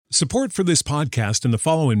Support for this podcast and the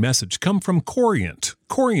following message come from Corient.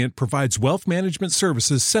 Corient provides wealth management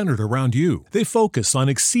services centered around you. They focus on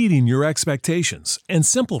exceeding your expectations and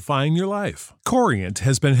simplifying your life. Corient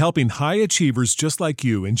has been helping high achievers just like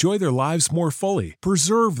you enjoy their lives more fully,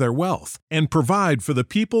 preserve their wealth, and provide for the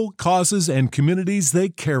people, causes, and communities they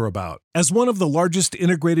care about. As one of the largest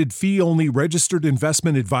integrated fee-only registered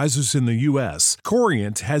investment advisors in the U.S.,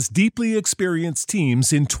 Corient has deeply experienced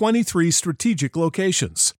teams in 23 strategic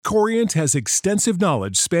locations. Corient has extensive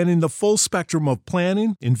knowledge spanning the full spectrum of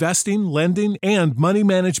planning, investing, lending, and money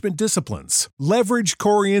management disciplines. Leverage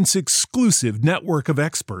Corient's exclusive network of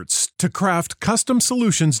experts to craft custom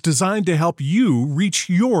solutions designed to help you reach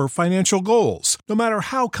your financial goals, no matter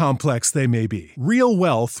how complex they may be. Real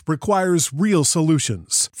wealth requires real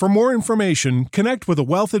solutions. For more information, connect with a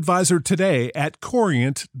wealth advisor today at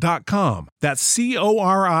Corient.com. That's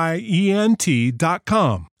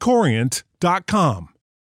Corient.com. Corient.com.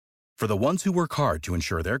 For the ones who work hard to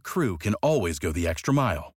ensure their crew can always go the extra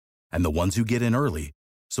mile, and the ones who get in early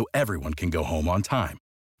so everyone can go home on time,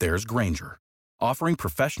 there's Grainger, offering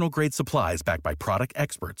professional-grade supplies backed by product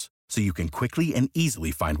experts so you can quickly and easily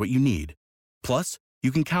find what you need. Plus,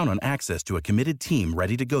 you can count on access to a committed team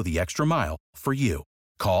ready to go the extra mile for you.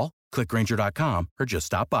 Call, click Grainger.com, or just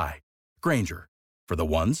stop by. Grainger, for the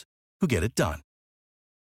ones who get it done.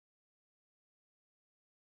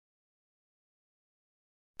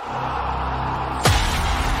 Do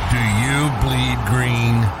you bleed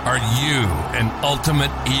green? Are you an ultimate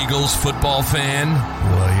Eagles football fan?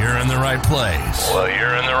 Well, you're in the right place.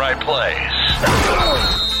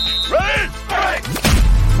 Ready?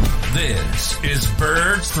 This is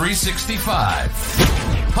Birds 365,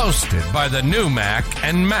 hosted by the new Mac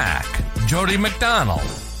and Mac, Jody McDonald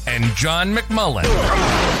and John McMullen.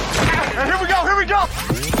 Here we go!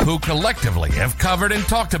 Who collectively have covered and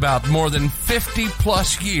talked about more than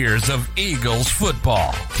 50-plus years of Eagles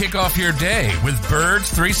football. Kick off your day with Birds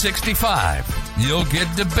 365. You'll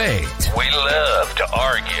get debate. We love to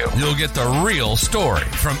argue. You'll get the real story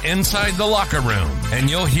from inside the locker room. And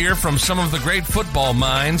you'll hear from some of the great football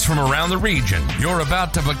minds from around the region. You're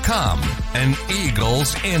about to become an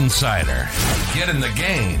Eagles insider. Get in the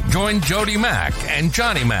game. Join Jody Mack and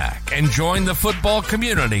Johnny Mack and join the football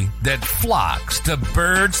community that flocks to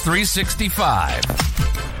Birds 365.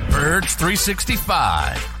 Birds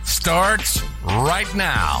 365 starts right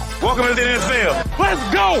now. Welcome to the NFL.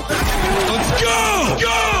 Let's go! Let's go!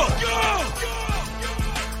 Go!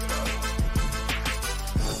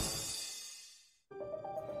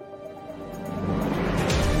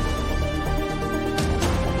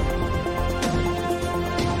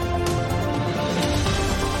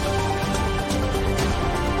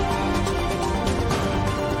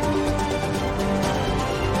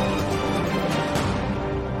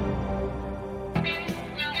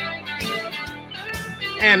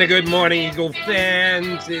 And a good morning, Eagle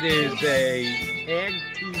fans. It is a Tag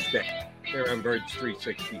Tuesday here on Birds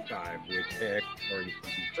 365 with Tag or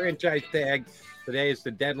Franchise Tag. Today is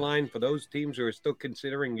the deadline for those teams who are still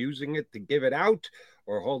considering using it to give it out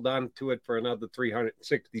or hold on to it for another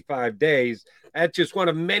 365 days. That's just one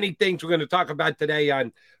of many things we're going to talk about today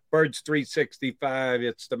on Birds 365.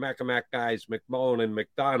 It's the Mac and Mac guys, McMullen and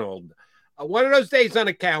McDonald. One of those days on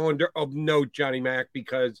a calendar of note, Johnny Mac,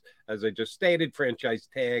 because as I just stated, Franchise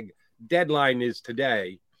Tag deadline is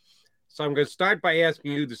today. So I'm going to start by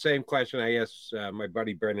asking you the same question I asked my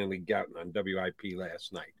buddy Brennan Lee Gouton on WIP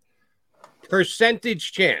last night.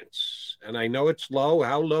 Percentage chance, and I know it's low,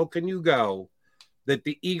 how low can you go, that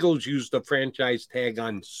the Eagles use the franchise tag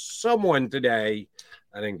on someone today?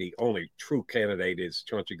 I think the only true candidate is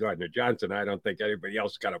Chauncey Gardner-Johnson. I don't think anybody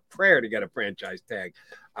else got a prayer to get a franchise tag.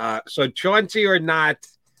 So Chauncey or not,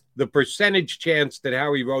 the percentage chance that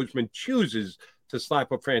Howie Roseman chooses to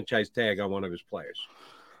slap a franchise tag on one of his players?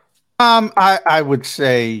 I would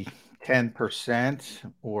say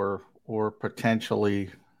 10% or potentially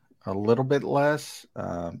a little bit less.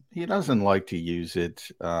 He doesn't like to use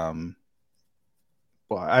it. But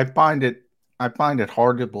I find it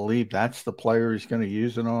hard to believe that's the player he's going to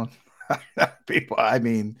use it on. People, I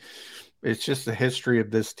mean, it's just the history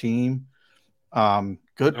of this team.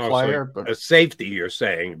 Good player, but a safety. You're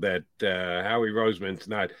saying that Howie Roseman's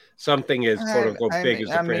not something as quote unquote big as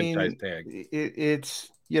the franchise tag.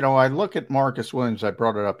 It's I look at Marcus Williams. I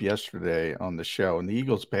brought it up yesterday on the show, and the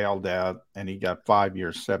Eagles bailed out, and he got 5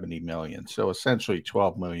 years, $70 million. So essentially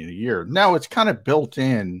 $12 million a year. Now it's kind of built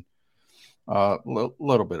in a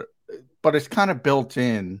little bit. But it's kind of built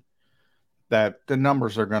in that the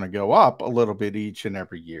numbers are going to go up a little bit each and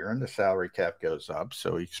every year, and the salary cap goes up.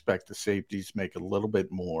 So you expect the safeties to make a little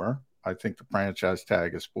bit more. I think the franchise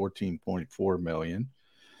tag is $14.4 million.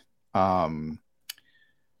 I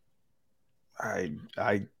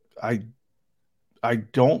I I I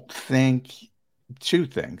don't think two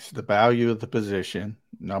things. The value of the position,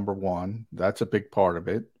 number one, that's a big part of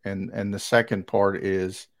it. And the second part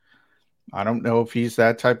is I don't know if he's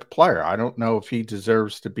that type of player. I don't know if he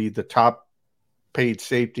deserves to be the top paid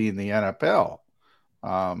safety in the NFL.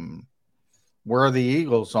 Um, where are the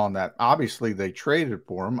Eagles on that? Obviously, they traded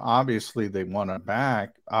for him. Obviously, they want him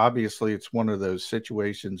back. Obviously, it's one of those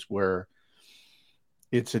situations where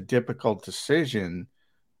it's a difficult decision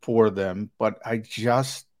for them, but I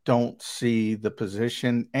just don't see the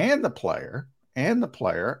position and the player.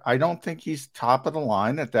 I don't think he's top of the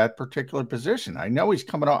line at that particular position. I know he's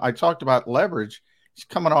coming off. I talked about leverage. He's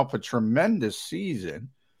coming off a tremendous season.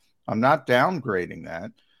 I'm not downgrading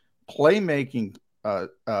that. Playmaking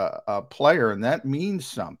player, and that means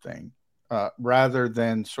something rather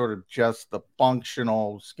than sort of just the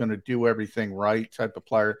functional, is going to do everything right type of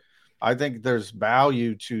player. I think there's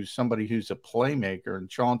value to somebody who's a playmaker, and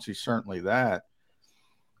Chauncey's certainly that.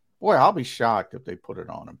 Boy, I'll be shocked if they put it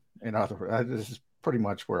on him. In other words, this is pretty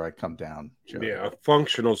much where I come down, Joe. Yeah,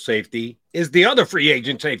 functional safety is the other free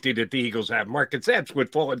agent safety that the Eagles have. Marcus Epps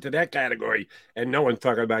would fall into that category, and no one's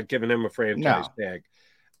talking about giving him a franchise tag.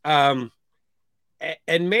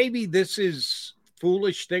 And maybe this is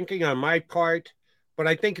foolish thinking on my part, but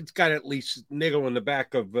I think it's got at least niggle in the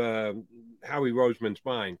back of Howie Roseman's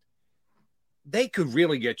mind. They could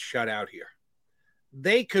really get shut out here.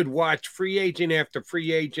 They could watch free agent after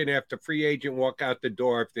free agent after free agent walk out the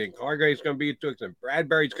door if think Hargrave's going to be too expensive,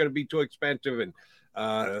 Bradbury's going to be too expensive, and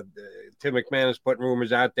Tim McManus putting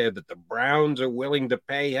rumors out there that the Browns are willing to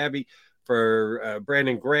pay heavy for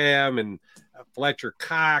Brandon Graham, and Fletcher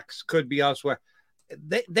Cox could be elsewhere.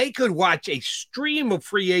 They could watch a stream of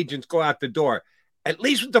free agents go out the door. At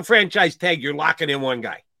least with the franchise tag, you're locking in one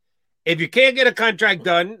guy. If you can't get a contract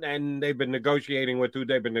done, and they've been negotiating with who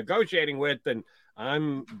they've been negotiating with, and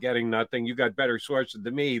I'm getting nothing. You got better sources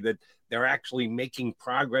than me that they're actually making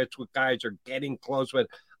progress with guys or getting close with.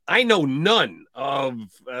 I know none of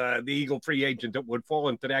the Eagle free agent that would fall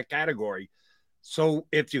into that category. So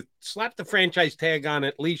if you slap the franchise tag on,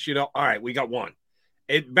 at least you know, all right, we got one.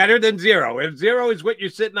 It's better than zero. If zero is what you're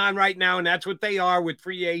sitting on right now, and that's what they are with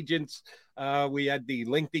free agents. We had the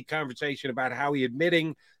lengthy conversation about how he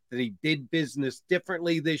admitting that he did business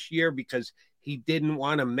differently this year because he didn't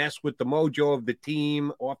want to mess with the mojo of the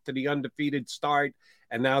team off to the undefeated start.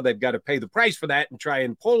 And now they've got to pay the price for that and try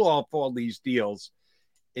and pull off all these deals.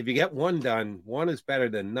 If you get one done, one is better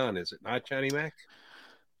than none, is it not, Johnny Mac?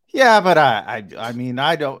 Yeah, but I mean,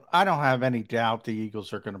 I don't have any doubt the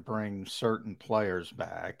Eagles are going to bring certain players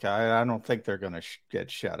back. I don't think they're going to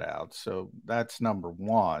get shut out. So that's number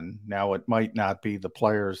one. Now, it might not be the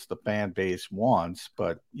players the fan base wants,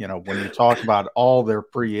 but, you know, when you talk about all their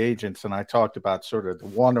free agents, and I talked about sort of the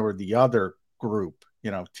one or the other group,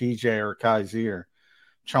 you know, TJ or Kaiser,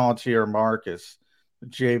 Chauncey or Marcus,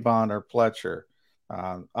 Javon or Fletcher,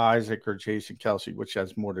 Isaac or Jason Kelsey, which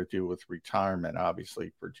has more to do with retirement,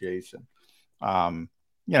 obviously, for Jason. You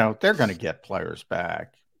know, they're going to get players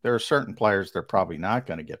back. There are certain players they're probably not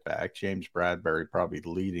going to get back. James Bradbury probably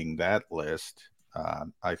leading that list.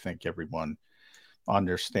 I think everyone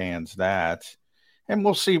understands that. And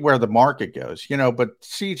we'll see where the market goes, you know, but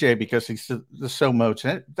CJ, because he's the so much,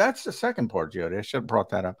 that's the second part, Jody. I should have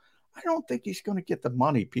brought that up. I don't think he's going to get the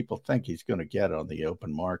money people think he's going to get on the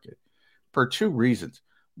open market. For two reasons.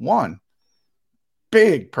 One,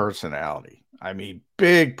 big personality. I mean,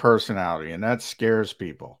 big personality, and that scares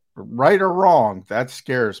people. Right or wrong, that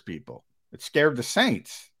scares people. It scared the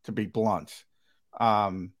Saints, to be blunt.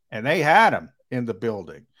 And they had him in the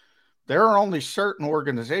building. There are only certain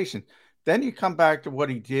organizations. Then you come back to what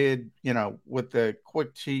he did, you know, with the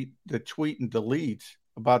quick tweet, the tweet and delete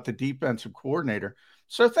about the defensive coordinator.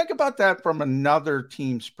 So think about that from another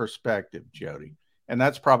team's perspective, Jody. And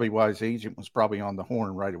that's probably why his agent was probably on the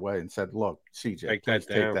horn right away and said, look, CJ, take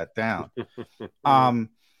that down.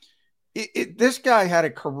 This guy had a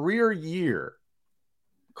career year.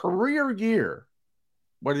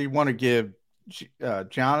 Whether you want to give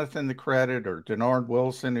Jonathan the credit or Denard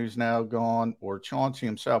Wilson, who's now gone, or Chauncey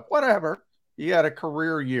himself, whatever. He had a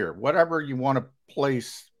career year. Whatever you want to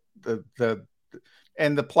place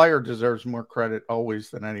and the player deserves more credit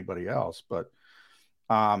always than anybody else. But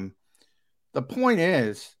the point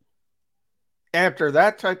is, after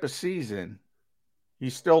that type of season,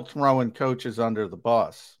 he's still throwing coaches under the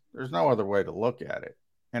bus. There's no other way to look at it.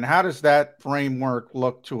 And how does that framework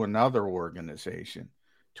look to another organization,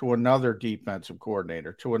 to another defensive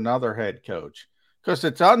coordinator, to another head coach? Because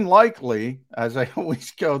it's unlikely, as I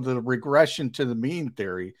always go, the regression to the mean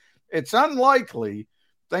theory, it's unlikely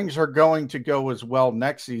things are going to go as well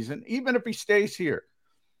next season, even if he stays here.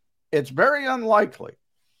 It's very unlikely.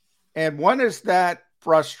 And when is that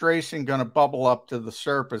frustration going to bubble up to the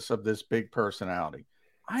surface of this big personality?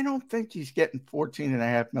 I don't think he's getting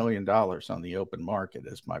 $14.5 million on the open market,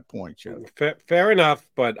 is my point, Joe. Fair enough,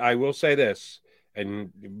 but I will say this,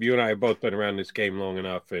 and you and I have both been around this game long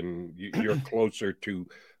enough, and you're closer to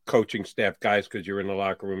coaching staff guys because you're in the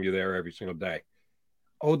locker room, you're there every single day.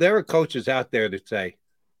 Oh, there are coaches out there that say,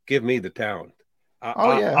 give me the talent.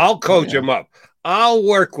 I'll coach him up. I'll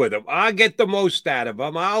work with him. I'll get the most out of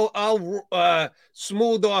him. I'll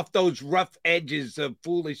smooth off those rough edges of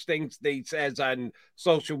foolish things that he says on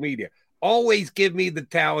social media. Always give me the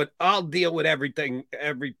talent. I'll deal with everything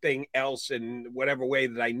else in whatever way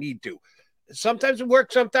that I need to. Sometimes it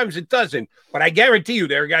works, sometimes it doesn't. But I guarantee you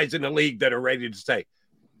there are guys in the league that are ready to say,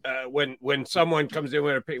 when someone comes in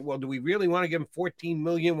with a pay, well, do we really want to give him $14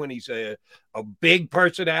 million when he's a big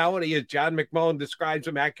personality, as John McMullen describes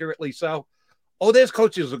him accurately? So, there's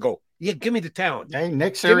coaches will go, yeah, give me the talent. Hey,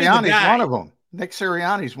 Nick Sirianni's one of them. Nick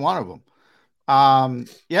Sirianni's one of them.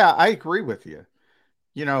 Yeah, I agree with you.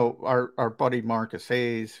 You know, our buddy Marcus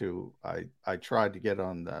Hayes, who I tried to get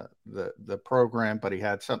on the program, but he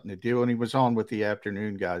had something to do, and he was on with the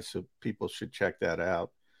afternoon guys, so people should check that out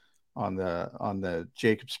on the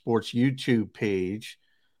Jacob Sports YouTube page,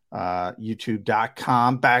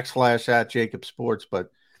 youtube.com/@Jacob Sports. But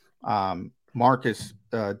Marcus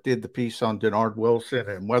did the piece on Denard Wilson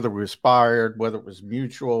and whether it was inspired, whether it was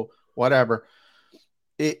mutual, whatever.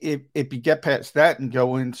 If you get past that and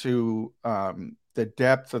go into the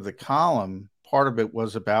depth of the column, part of it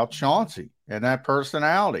was about Chauncey and that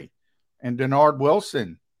personality and Denard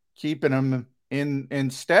Wilson keeping him in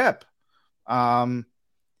step.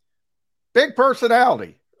 Big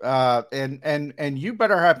personality. And you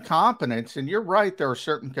better have confidence. And you're right. There are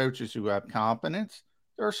certain coaches who have confidence.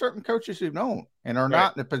 There are certain coaches who don't and are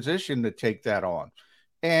not in a position to take that on.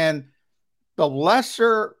 And the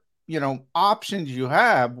lesser, options you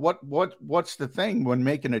have, what's the thing when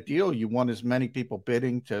making a deal? You want as many people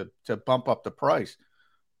bidding to bump up the price.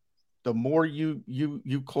 The more you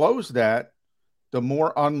close that, the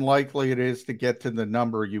more unlikely it is to get to the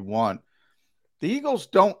number you want. The Eagles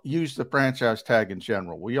don't use the franchise tag in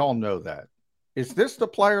general. We all know that. Is this the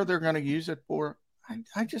player they're going to use it for?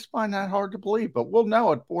 I just find that hard to believe, but we'll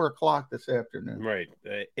know at 4:00 this afternoon. Right.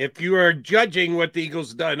 If you are judging what the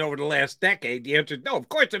Eagles done over the last decade, the answer is no. Of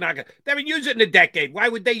course they're not going to. They haven't used it in a decade. Why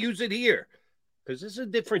would they use it here? Because this is a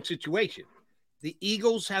different situation. The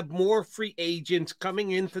Eagles have more free agents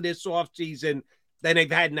coming into this offseason than they've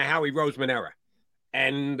had in the Howie Roseman era.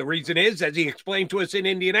 And the reason is, as he explained to us in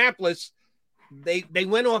Indianapolis, they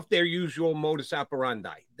went off their usual modus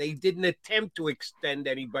operandi. They didn't attempt to extend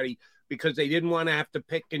anybody because they didn't want to have to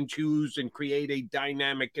pick and choose and create a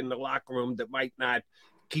dynamic in the locker room that might not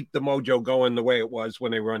keep the mojo going the way it was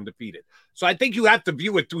when they were undefeated. So I think you have to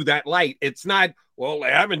view it through that light. It's not, well,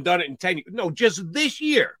 they haven't done it in 10 years. No, just this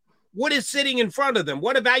year. What is sitting in front of them?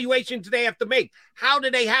 What evaluation do they have to make? How do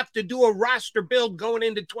they have to do a roster build going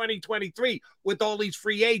into 2023 with all these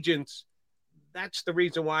free agents? That's the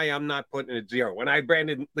reason why I'm not putting it 0. When I had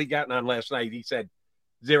Brandon Lee Gowton on last night, he said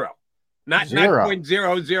 0. Not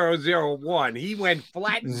 0.0001. He went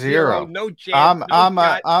flat 0. No chance.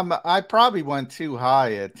 I probably went too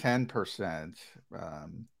high at 10%.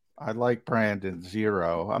 I like Brandon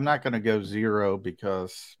 0. I'm not going to go 0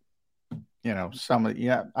 because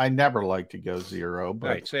I never like to go 0, but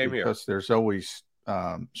right, same because here. There's always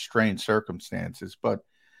strange circumstances, but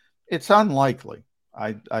it's unlikely.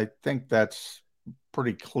 I think that's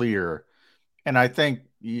pretty clear. And I think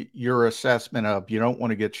your assessment of you don't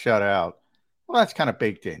want to get shut out, well, that's kind of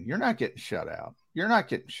baked in. You're not getting shut out.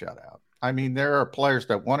 I mean, there are players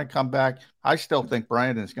that want to come back. I still think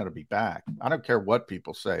Brandon's going to be back. I don't care what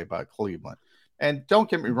people say about Cleveland. And don't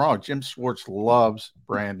get me wrong, Jim Schwartz loves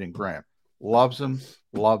Brandon Graham. Loves him.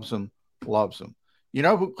 You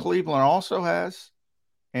know who Cleveland also has?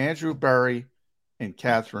 Andrew Berry and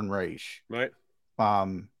Catherine Raish. Right.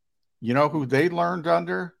 You know who they learned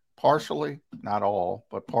under? Partially, not all,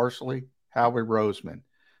 but partially, Howie Roseman.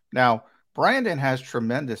 Now, Brandon has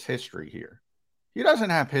tremendous history here. He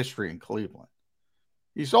doesn't have history in Cleveland.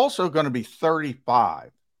 He's also going to be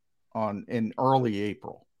 35 in early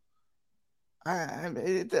April.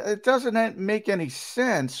 It doesn't make any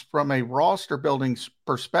sense from a roster building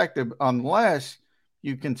perspective unless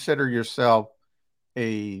you consider yourself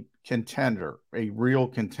a contender, a real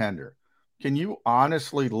contender. Can you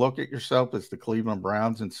honestly look at yourself as the Cleveland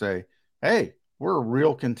Browns and say, hey, we're a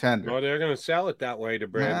real contender? Well, they're going to sell it that way to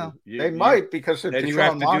Brandon. They might because then you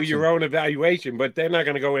have to do your own evaluation, but they're not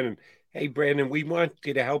going to go in and Hey, Brandon, we want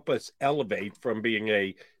you to help us elevate from being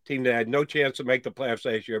a team that had no chance to make the playoffs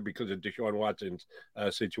last year because of Deshaun Watson's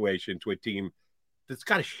situation to a team that's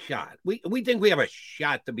got a shot. We think we have a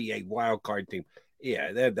shot to be a wild card team.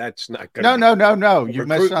 Yeah, that's not going to No. You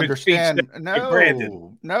misunderstand.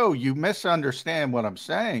 Brandon. No, you misunderstand what I'm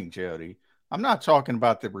saying, Jody. I'm not talking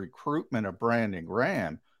about the recruitment of Brandon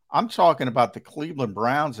Graham. I'm talking about the Cleveland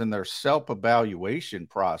Browns and their self-evaluation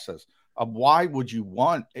process of why would you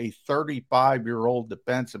want a 35-year-old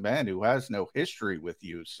defensive end who has no history with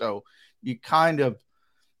you. So you kind of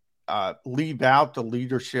leave out the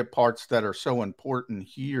leadership parts that are so important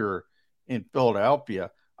here in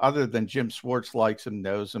Philadelphia, other than Jim Schwartz likes him,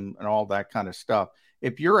 knows him, and all that kind of stuff.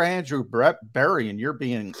 If you're Andrew Berry and you're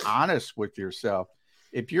being honest with yourself,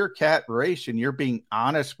 if you're Cat Race and you're being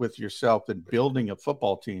honest with yourself and building a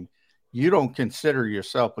football team, you don't consider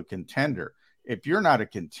yourself a contender. If you're not a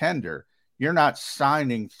contender, you're not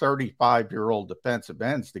signing 35-year-old defensive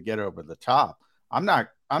ends to get over the top. I'm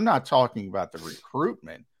not talking about the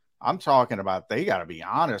recruitment. I'm talking about they got to be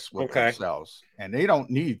honest with themselves, and they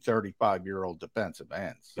don't need 35-year-old defensive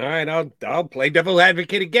ends. All right, I'll play devil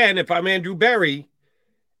advocate again. If I'm Andrew Berry,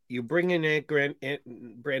 you bring in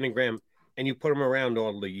Brandon Graham, and you put him around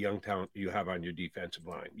all the young talent you have on your defensive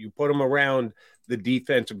line. You put him around the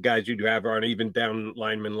defensive guys you do have on, even down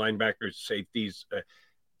linemen, linebackers, safeties,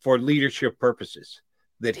 for leadership purposes.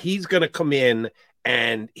 That he's going to come in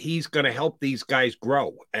and he's going to help these guys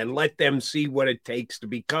grow and let them see what it takes to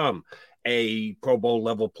become a Pro Bowl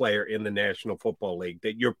level player in the National Football League.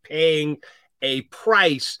 That you're paying a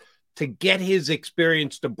price to get his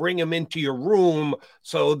experience, to bring him into your room,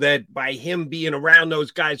 so that by him being around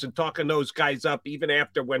those guys and talking those guys up, even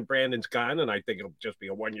after when Brandon's gone, and I think it'll just be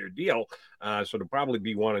a one-year deal, so it'll probably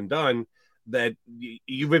be one and done, that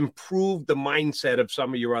you've improved the mindset of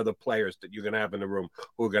some of your other players that you're going to have in the room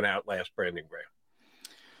who are going to outlast Brandon Graham.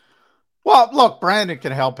 Well, look, Brandon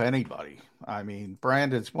can help anybody. I mean,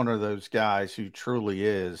 Brandon's one of those guys who truly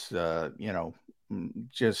is,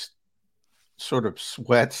 just sort of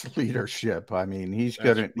sweats leadership. I mean, he's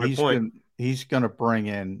gonna bring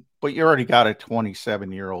in, but you already got a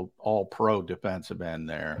 27-year-old all-pro defensive end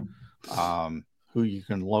there, who you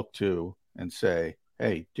can look to and say,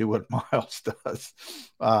 hey, do what Miles does.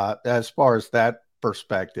 As far as that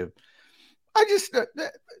perspective, I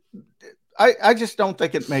just don't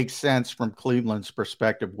think it makes sense from Cleveland's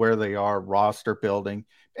perspective where they are roster building.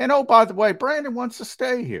 And oh, by the way, Brandon wants to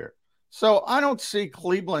stay here. So I don't see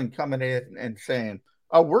Cleveland coming in and saying,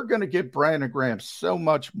 oh, we're going to give Brandon Graham so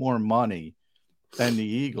much more money than the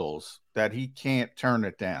Eagles that he can't turn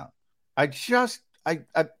it down.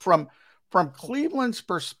 From Cleveland's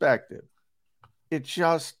perspective, it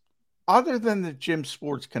just, other than the Jim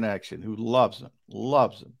Schwartz connection, who loves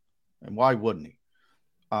him, and why wouldn't he?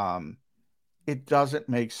 It doesn't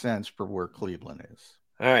make sense for where Cleveland is.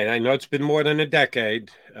 All right, I know it's been more than a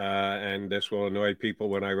decade, and this will annoy people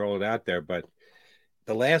when I roll it out there, but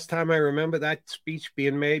the last time I remember that speech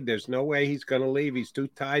being made, there's no way he's going to leave. He's too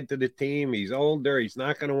tied to the team. He's older. He's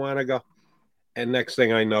not going to want to go. And next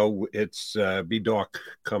thing I know, it's B-Dawk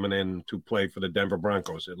coming in to play for the Denver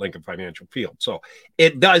Broncos at Lincoln Financial Field. So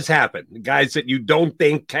it does happen. Guys that you don't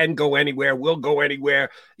think can go anywhere will go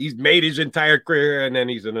anywhere. He's made his entire career, and then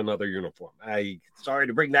he's in another uniform. Sorry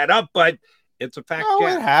to bring that up, but it's a fact. No,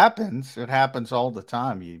 it happens. It happens all the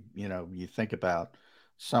time. You think about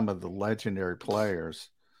some of the legendary players,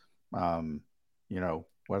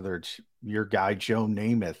 whether it's your guy Joe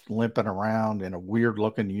Namath limping around in a weird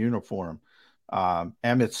looking uniform,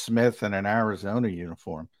 Emmitt Smith in an Arizona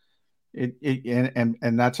uniform.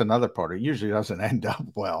 And that's another part. It usually doesn't end up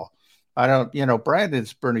well.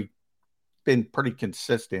 Brandon's been pretty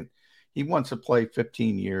consistent. He wants to play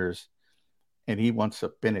 15 years and he wants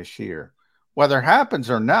to finish here. Whether it happens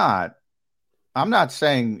or not, I'm not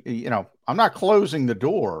saying, I'm not closing the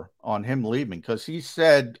door on him leaving, because he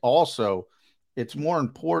said also it's more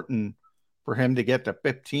important for him to get to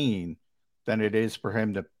 15 than it is for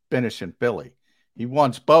him to finish in Philly. He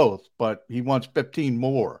wants both, but he wants 15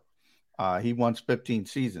 more. He wants 15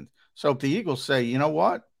 seasons. So if the Eagles say, you know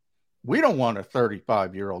what, we don't want a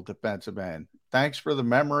 35-year-old defensive end. Thanks for the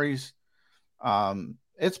memories.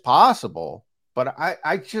 It's possible, but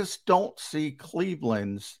I just don't see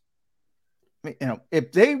Cleveland's,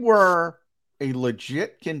 if they were a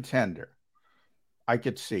legit contender, I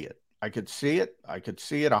could see it. I could see it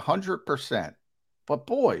 100%. But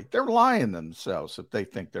boy, they're lying themselves if they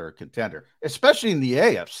think they're a contender, especially in the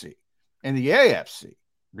AFC. In the AFC,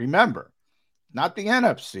 remember, not the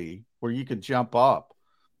NFC where you can jump up.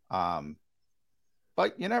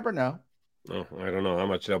 But you never know. Well, I don't know how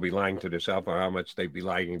much they'll be lying to themselves or how much they'd be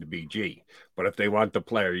lying to BG. But if they want the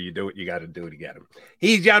player, you do what you got to do to get him.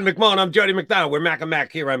 He's John McMullen. I'm Jody McDonald. We're Mac and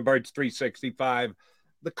Mac here on Birds 365.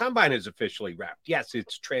 The Combine is officially wrapped. Yes,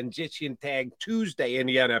 it's Transition Tag Tuesday in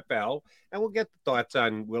the NFL, and we'll get the thoughts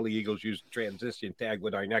on will the Eagles use the transition tag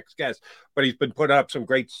with our next guest. But he's been putting up some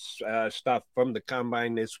great stuff from the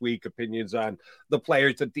Combine this week, opinions on the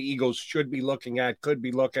players that the Eagles should be looking at, could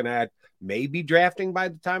be looking at, maybe drafting by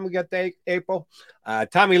the time we get to April.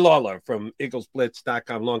 Tommy Lawler from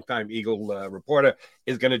EaglesBlitz.com, longtime Eagle reporter,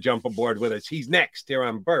 is going to jump aboard with us. He's next here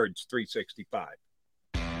on Birds 365.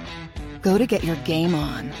 Go to get your game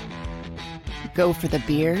on. Go for the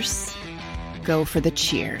beers. Go for the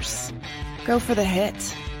cheers. Go for the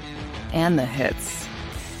hit and the hits.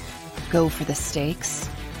 Go for the stakes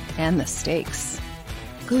and the stakes.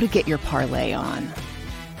 Go to get your parlay on.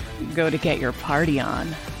 Go to get your party on.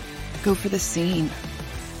 Go for the scene.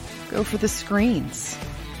 Go for the screens.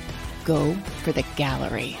 Go for the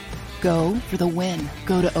gallery. Go for the win.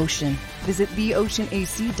 Go to Ocean. Visit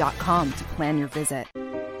theoceanac.com to plan your visit.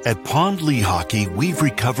 At Pond Lehocky, we've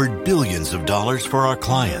recovered billions of dollars for our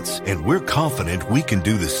clients, and we're confident we can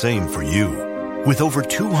do the same for you. With over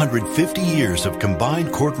 250 years of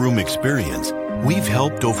combined courtroom experience, we've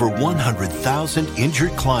helped over 100,000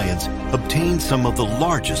 injured clients obtain some of the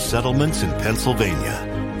largest settlements in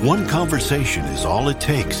Pennsylvania. One conversation is all it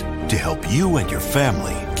takes to help you and your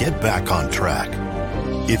family get back on track.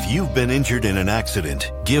 If you've been injured in an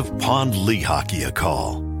accident, give Pond Lehocky a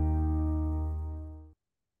call.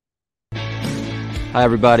 Hi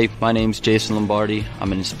everybody, my name's Jason Lombardi.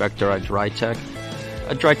 I'm an inspector at DryTech.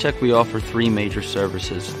 At DryTech we offer three major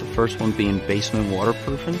services, the first one being basement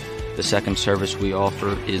waterproofing. The second service we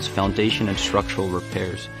offer is foundation and structural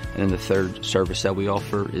repairs. And then the third service that we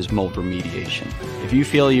offer is mold remediation. If you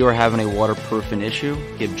feel you are having a waterproofing issue,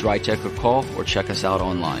 give DryTech a call or check us out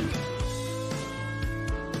online.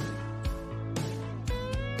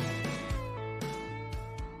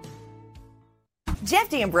 Jeff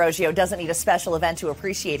D'Ambrosio doesn't need a special event to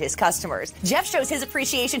appreciate his customers. Jeff shows his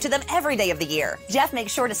appreciation to them every day of the year. Jeff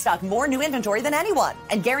makes sure to stock more new inventory than anyone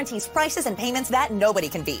and guarantees prices and payments that nobody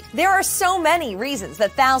can beat. There are so many reasons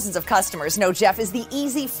that thousands of customers know Jeff is the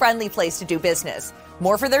easy, friendly place to do business.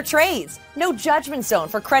 More for their trades. No judgment zone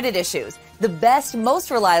for credit issues. The best, most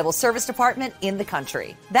reliable service department in the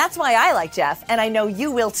country. That's why I like Jeff, and I know you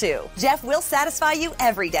will too. Jeff will satisfy you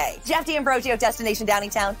every day. Jeff D'Ambrosio, Destination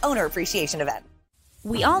Downingtown, Owner Appreciation Event.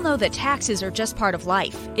 We all know that taxes are just part of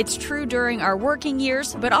life. It's true during our working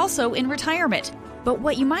years, but also in retirement. But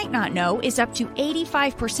what you might not know is up to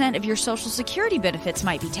 85% of your Social Security benefits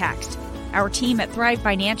might be taxed. Our team at Thrive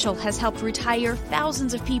Financial has helped retire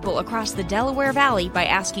thousands of people across the Delaware Valley by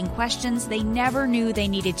asking questions they never knew they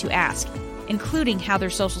needed to ask, including how their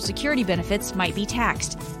Social Security benefits might be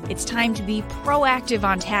taxed. It's time to be proactive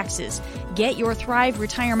on taxes. Get your Thrive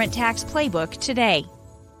Retirement Tax Playbook today.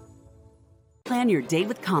 Plan your day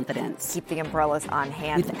with confidence. Keep the umbrellas on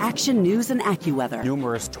hand. With Action News and AccuWeather.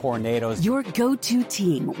 Numerous tornadoes. Your go-to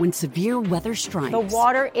team when severe weather strikes. The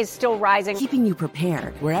water is still rising. Keeping you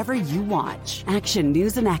prepared wherever you watch. Action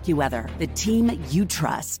News and AccuWeather. The team you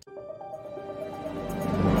trust.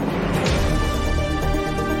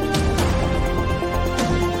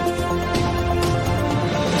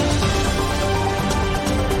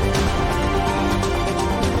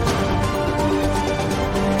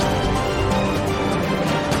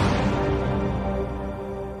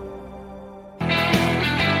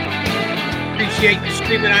 Appreciate you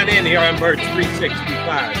streaming on in here on Birds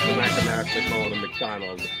 365 from Mac, McMullen, and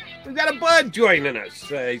McDonald. We've got a Bud joining us.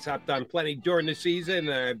 He's hopped on plenty during the season.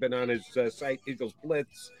 I've been on his site,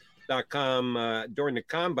 EaglesBlitz.com, during the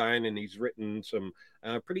Combine, and he's written some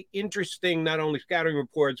pretty interesting, not only scouting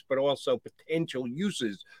reports, but also potential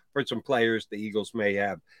uses for some players the Eagles may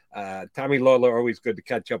have. Tommy Lawler, always good to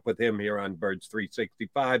catch up with him here on Birds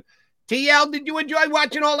 365. TL, did you enjoy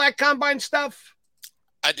watching all that Combine stuff?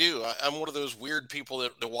 I do. I'm one of those weird people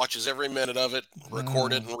that watches every minute of it,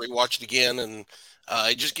 record it, and rewatch it again. And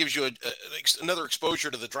it just gives you another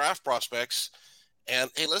exposure to the draft prospects.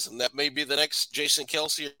 And, hey, listen, that may be the next Jason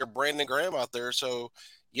Kelce or Brandon Graham out there. So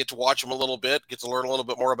you get to watch them a little bit, get to learn a little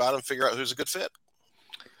bit more about them, figure out who's a good fit.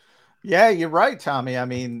 Yeah, you're right, Tommy. I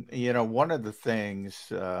mean, one of the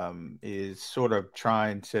things is sort of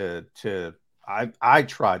trying to I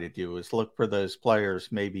try to do is look for those players,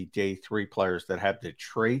 maybe day three players that have the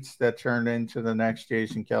traits that turn into the next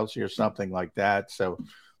Jason Kelce or something like that. So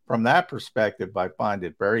from that perspective, I find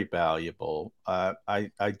it very valuable. I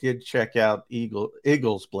did check out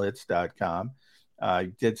EaglesBlitz.com.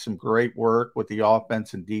 Did some great work with the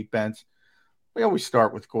offense and defense. We always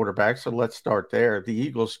start with quarterback, so let's start there. The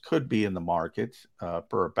Eagles could be in the market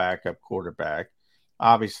for a backup quarterback.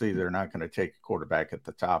 Obviously, they're not going to take a quarterback at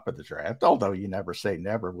the top of the draft, although you never say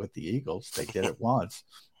never with the Eagles. They did it once.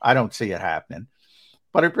 I don't see it happening.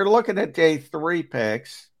 But if you're looking at day 3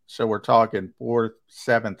 picks, so we're talking 4th,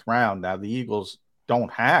 7th round. Now, the Eagles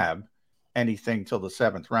don't have anything till the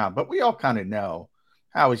 7th round, but we all kind of know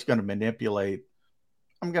how he's going to manipulate.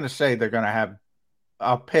 I'm going to say they're going to have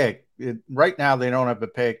a pick. Right now, they don't have a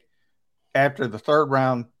pick after the 3rd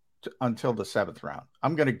round until the 7th round.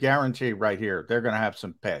 I'm going to guarantee right here they're going to have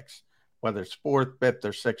some picks, whether it's 4th, 5th,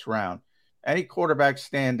 or 6th round. Any quarterbacks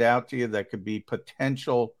stand out to you that could be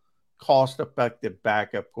potential cost-effective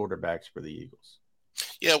backup quarterbacks for the Eagles?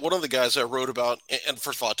 Yeah, one of the guys I wrote about, and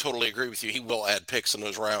first of all, I totally agree with you. He will add picks in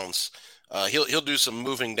those rounds. He'll do some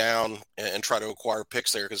moving down and try to acquire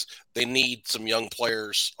picks there because they need some young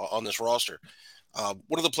players on this roster.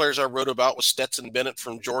 One of the players I wrote about was Stetson Bennett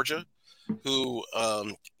from Georgia, who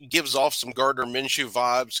gives off some Gardner Minshew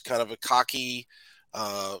vibes, kind of a cocky,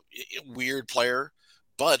 weird player.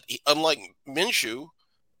 But unlike Minshew,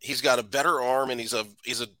 he's got a better arm and he's an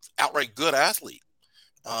outright good athlete.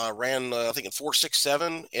 Ran I think in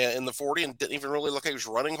 4.67 in the 40 and didn't even really look like he was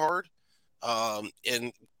running hard.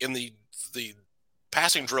 In the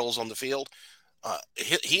passing drills on the field,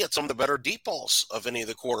 he had some of the better deep balls of any of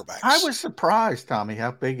the quarterbacks. I was surprised, Tommy,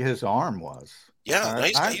 how big his arm was. Yeah,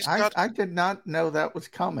 I did not know that was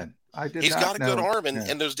coming. He's got a good arm,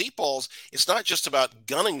 and those deep balls, it's not just about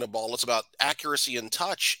gunning the ball, it's about accuracy and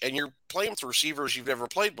touch, and you're playing with receivers you've never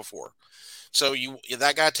played before. So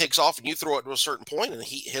that guy takes off and you throw it to a certain point, and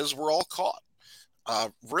his were all caught.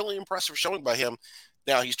 Really impressive showing by him.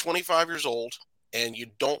 Now, he's 25 years old, and you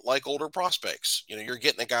don't like older prospects. You're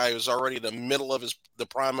getting a guy who's already in the middle of the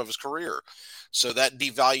prime of his career. So that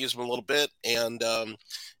devalues him a little bit. And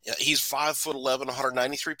he's 5'11",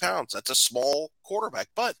 193 pounds. That's a small quarterback.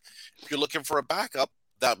 But if you're looking for a backup,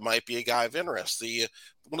 that might be a guy of interest.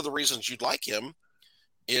 One of the reasons you'd like him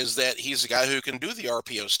is that he's a guy who can do the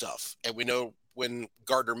RPO stuff. And we know when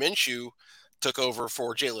Gardner Minshew took over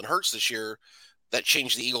for Jalen Hurts this year, that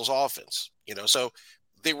changed the Eagles' offense. So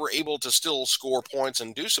they were able to still score points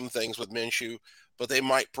and do some things with Minshew, but they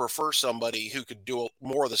might prefer somebody who could do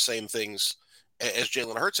more of the same things as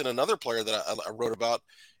Jalen Hurts. And another player that I wrote about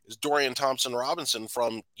is Dorian Thompson-Robinson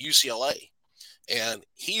from UCLA. And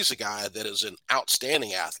he's a guy that is an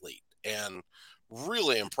outstanding athlete and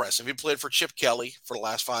really impressive. He played for Chip Kelly for the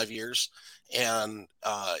last 5 years. And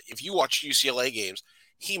if you watch UCLA games,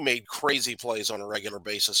 he made crazy plays on a regular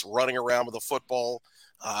basis, running around with a football.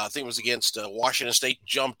 I think it was against Washington State,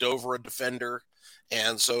 jumped over a defender.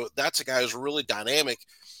 And so that's a guy who's really dynamic.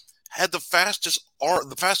 Had the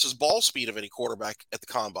fastest ball speed of any quarterback at the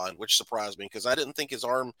combine, which surprised me because I didn't think his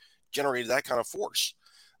arm generated that kind of force.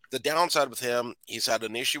 The downside with him, he's had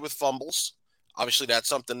an issue with fumbles. Obviously, that's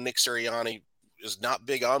something Nick Sirianni is not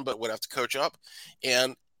big on, but would have to coach up.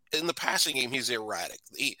 And in the passing game, he's erratic.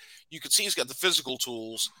 You can see he's got the physical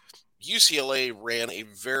tools. UCLA ran a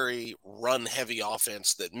very run-heavy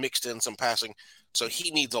offense that mixed in some passing, so he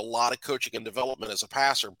needs a lot of coaching and development as a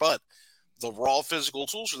passer, but the raw physical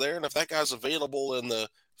tools are there, and if that guy's available in the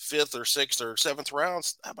 5th or 6th or 7th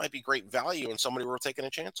rounds, that might be great value and somebody worth taking a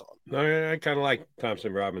chance on. I kind of like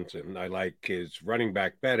Thompson-Robinson. I like his running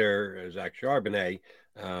back better, Zach Charbonnet,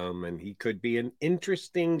 and he could be an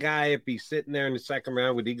interesting guy if he's sitting there in the 2nd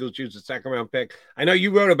round with Eagles choose the 2nd round pick. I know you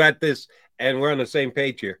wrote about this, and we're on the same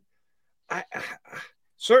page here. I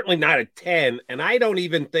certainly not at 10, and I don't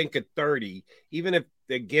even think at 30, even if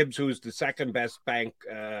the Gibbs, who's the 2nd best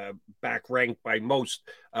back ranked by most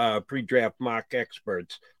pre-draft mock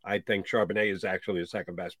experts, I think Charbonnet is actually the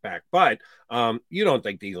 2nd best back. But you don't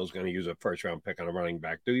think the Eagles going to use a 1st round pick on a running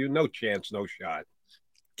back, do you? No chance, no shot.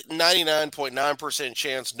 99.9%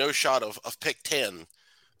 chance, no shot of pick 10.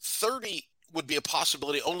 30 would be a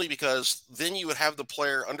possibility only because then you would have the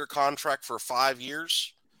player under contract for 5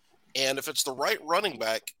 years. And if it's the right running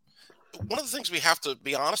back, one of the things we have to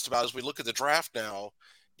be honest about as we look at the draft now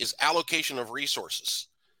is allocation of resources.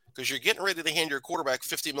 Because you're getting ready to hand your quarterback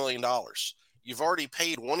 $50 million. You've already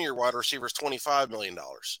paid one of your wide receivers $25 million.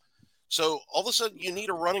 So all of a sudden you need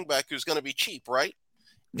a running back who's going to be cheap, right?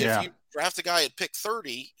 Yeah. If you draft a guy at pick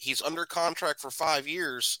 30, he's under contract for 5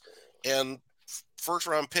 years, and 1st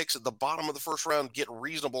round picks at the bottom of the 1st round get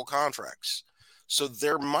reasonable contracts. So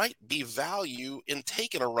there might be value in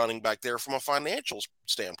taking a running back there from a financial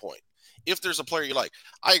standpoint. If there's a player you like,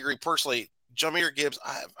 I agree personally, Jahmyr Gibbs,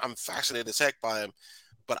 I'm fascinated as heck by him,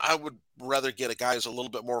 but I would rather get a guy who's a little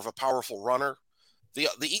bit more of a powerful runner. The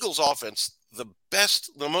Eagles offense, the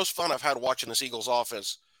most fun I've had watching this Eagles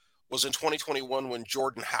offense was in 2021 when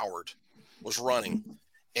Jordan Howard was running.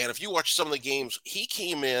 And if you watch some of the games, he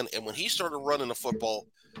came in, and when he started running the football,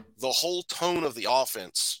 the whole tone of the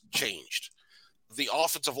offense changed. The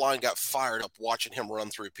offensive line got fired up watching him run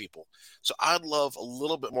through people. So I'd love a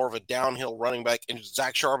little bit more of a downhill running back. And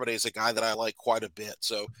Zach Charbonnet is a guy that I like quite a bit.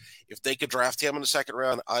 So if they could draft him in the second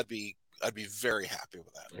round, I'd be very happy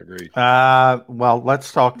with that. Agreed. Well,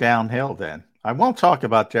 let's talk downhill then. I won't talk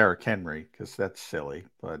about Derrick Henry because that's silly,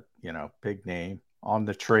 but big name on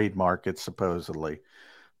the trade market supposedly.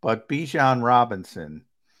 But Bijan Robinson,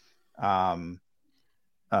 Dane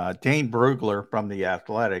Brugler from The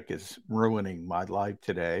Athletic is ruining my life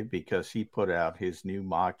today because he put out his new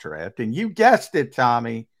mock draft. And you guessed it,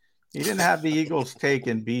 Tommy. He didn't have the Eagles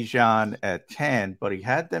taking Bijan at 10, but he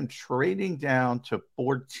had them trading down to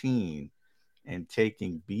 14 and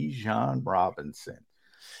taking Bijan Robinson.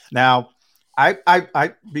 Now,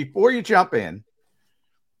 I before you jump in,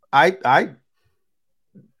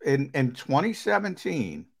 in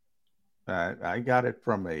 2017, I got it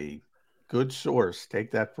from a good source.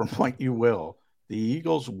 Take that from what you will. The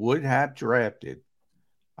Eagles would have drafted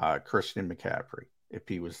Christian McCaffrey if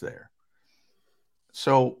he was there.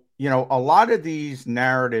 So, a lot of these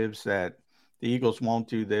narratives that the Eagles won't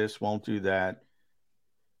do this, won't do that,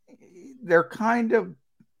 they're kind of,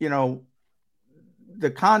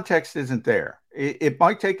 the context isn't there. It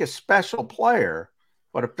might take a special player,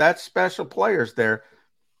 but if that special player's there,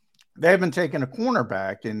 they haven't taken a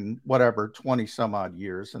cornerback in 20 some odd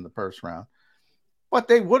years in the first round, but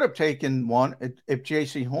they would have taken one if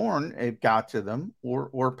J.C. Horn got to them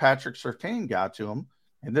or Patrick Surtain got to him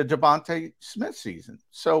in the Devontae Smith season.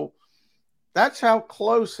 So that's how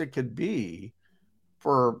close it could be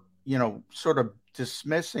for, sort of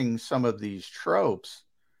dismissing some of these tropes.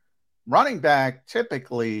 Running back,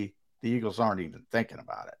 typically the Eagles aren't even thinking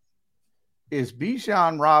about it. Is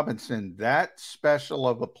Bijan Robinson that special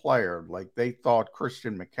of a player like they thought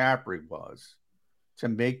Christian McCaffrey was to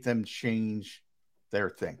make them change their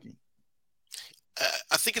thinking?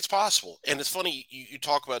 I think it's possible. And it's funny you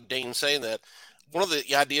talk about Dane saying that. One of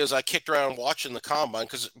the ideas I kicked around watching the combine,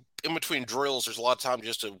 because in between drills, there's a lot of time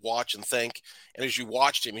just to watch and think. And as you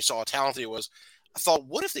watched him, you saw how talented he was. I thought,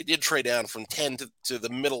 what if they did trade down from 10 to the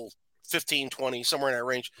middle 15, 20, somewhere in that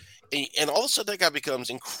range. And all of a sudden that guy becomes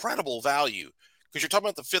incredible value because you're talking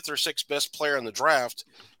about the fifth or sixth best player in the draft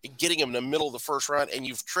and getting him in the middle of the first round, and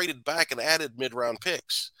you've traded back and added mid-round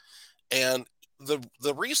picks. And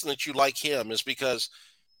the reason that you like him is because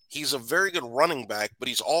he's a very good running back, but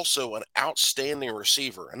he's also an outstanding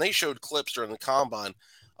receiver. And they showed clips during the combine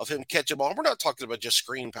of him catching the ball. We're not talking about just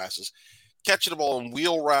screen passes. Catching the ball in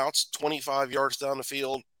wheel routes 25 yards down the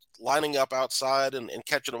field, lining up outside and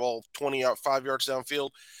catching the ball 25 yards downfield.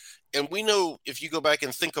 And we know if you go back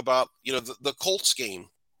and think about, the Colts game,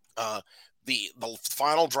 the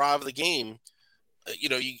final drive of the game,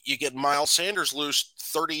 you get Miles Sanders loose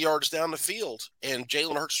 30 yards down the field, and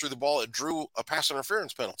Jalen Hurts threw the ball. It drew a pass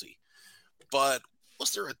interference penalty. But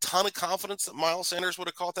was there a ton of confidence that Miles Sanders would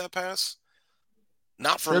have caught that pass?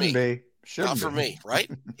 Not for me. Not for me, right?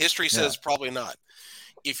 History says probably not.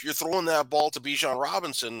 If you're throwing that ball to Bijan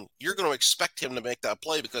Robinson, you're going to expect him to make that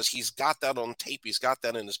play because he's got that on tape. He's got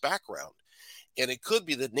that in his background. And it could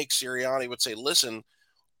be that Nick Sirianni would say, listen,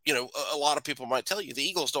 a lot of people might tell you the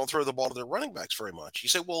Eagles don't throw the ball to their running backs very much. You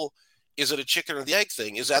say, well, is it a chicken or the egg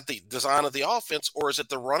thing? Is that the design of the offense, or is it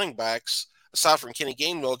the running backs, aside from Kenny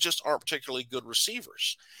Gainwell, just aren't particularly good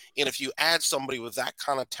receivers? And if you add somebody with that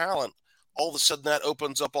kind of talent, all of a sudden that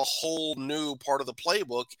opens up a whole new part of the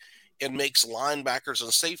playbook and makes linebackers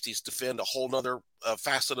and safeties defend a whole nother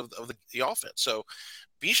facet of the offense. So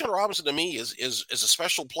Bijan Robinson to me is a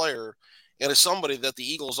special player and is somebody that the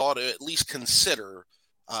Eagles ought to at least consider.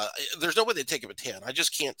 There's no way they'd take him at 10. I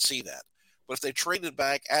just can't see that. But if they traded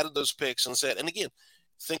back, added those picks and said, and again,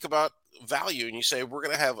 think about value, and you say, we're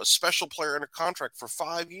going to have a special player under contract for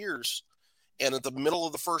 5 years. And at the middle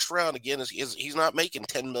of the first round, again, he's not making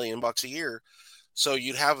 $10 million a year. So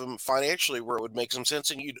you'd have him financially where it would make some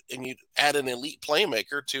sense, and you'd add an elite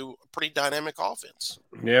playmaker to a pretty dynamic offense.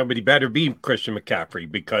 Yeah, but he better be Christian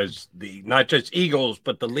McCaffrey because not just Eagles,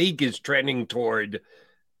 but the league is trending toward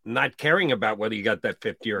not caring about whether you got that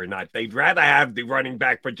fifth year or not. They'd rather have the running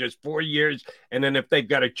back for just 4 years, and then if they've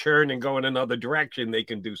got to churn and go in another direction, they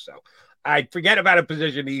can do so. I forget about a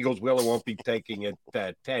position the Eagles will or won't be taking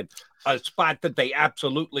at 10, a spot that they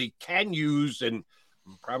absolutely can use and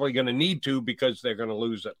probably going to need to because they're going to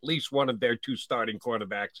lose at least one of their two starting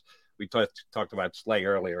cornerbacks. We talked about Slay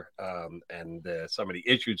earlier and some of the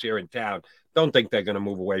issues here in town. Don't think they're going to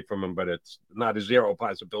move away from him, but it's not a zero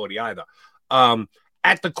possibility either.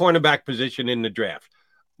 At the cornerback position in the draft,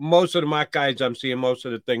 most of the mock guys I'm seeing, most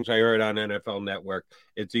of the things I heard on NFL Network,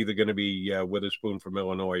 it's either going to be Witherspoon from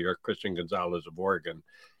Illinois or Christian Gonzalez of Oregon.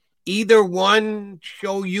 Either one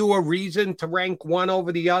show you a reason to rank one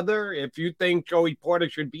over the other? If you think Joey Porter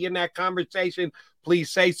should be in that conversation,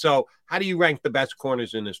 please say so. How do you rank the best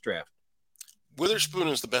corners in this draft? Witherspoon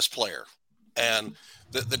is the best player. And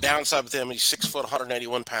the downside with him, he's 6 foot,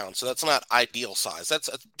 181 pounds. So that's not ideal size. That's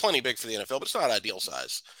plenty big for the NFL, but it's not ideal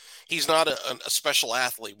size. He's not a special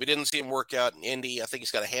athlete. We didn't see him work out in Indy. I think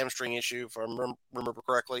he's got a hamstring issue, if I remember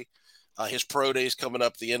correctly. His pro day is coming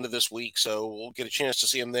up the end of this week, so we'll get a chance to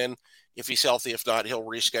see him then. If he's healthy, if not, he'll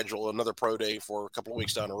reschedule another pro day for a couple of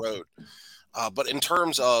weeks down the road. But in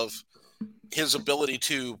terms of his ability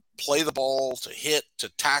to play the ball, to hit, to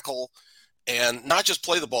tackle, and not just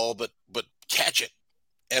play the ball, but catch it.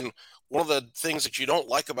 And one of the things that you don't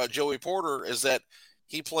like about Joey Porter is that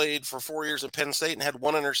he played for 4 years at Penn State and had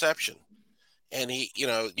one interception. And we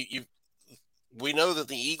know that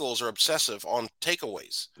the Eagles are obsessive on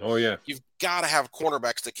takeaways. Oh, yeah. You've got to have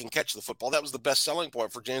cornerbacks that can catch the football. That was the best selling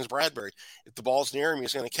point for James Bradbury. If the ball's near him,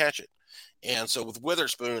 he's going to catch it. And so with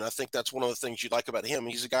Witherspoon, I think that's one of the things you like about him.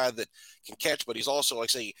 He's a guy that can catch, but he's also, like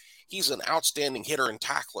I say, he's an outstanding hitter and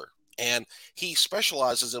tackler. And he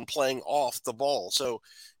specializes in playing off the ball. So,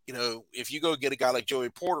 if you go get a guy like Joey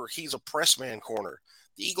Porter, he's a press man corner.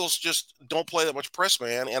 The Eagles just don't play that much press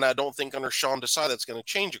man, and I don't think under Sean Desai that's going to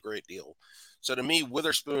change a great deal. So to me,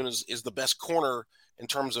 Witherspoon is the best corner in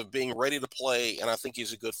terms of being ready to play, and I think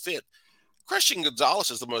he's a good fit. Christian Gonzalez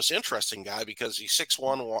is the most interesting guy because he's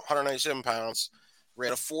 6'1", 197 pounds,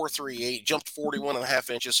 ran a 4.38, jumped 41 and a half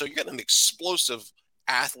inches. So you're getting an explosive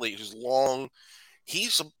athlete who's long.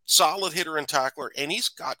 He's a solid hitter and tackler, and he's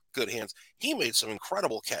got good hands. He made some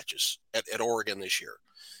incredible catches at Oregon this year.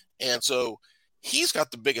 And so he's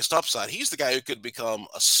got the biggest upside. He's the guy who could become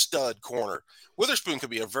a stud corner. Witherspoon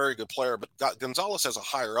could be a very good player, but Gonzalez has a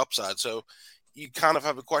higher upside. So you kind of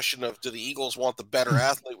have a question of, do the Eagles want the better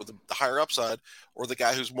athlete with the higher upside or the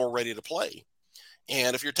guy who's more ready to play?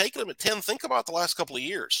 And if you're taking him at 10, think about the last couple of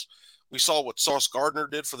years. We saw what Sauce Gardner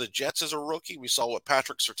did for the Jets as a rookie. We saw what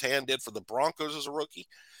Patrick Surtain did for the Broncos as a rookie.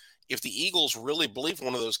 If the Eagles really believe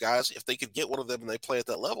one of those guys, if they could get one of them and they play at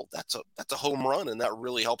that level, that's a home run, and that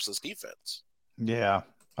really helps this defense. Yeah.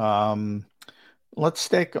 Let's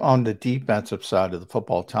stick on the defensive side of the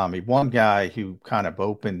football, Tommy. One guy who kind of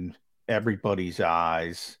opened everybody's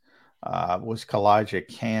eyes was Kalijah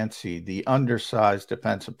Kancey, the undersized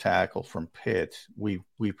defensive tackle from Pitt. We've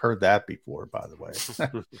heard that before, by the way.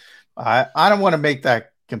 I don't want to make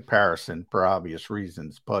that comparison for obvious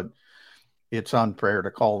reasons, but it's unfair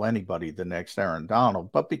to call anybody the next Aaron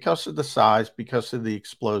Donald. But because of the size, because of the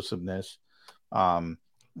explosiveness,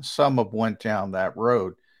 some have went down that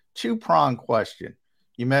road. Two-pronged question.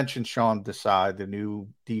 You mentioned Sean Desai, the new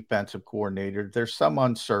defensive coordinator. There's some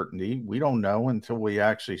uncertainty. We don't know until we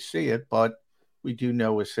actually see it, but we do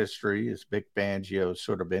know his history, his Vic Fangio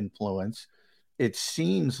sort of influence. It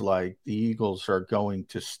seems like the Eagles are going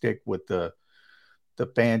to stick with the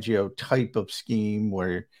Fangio type of scheme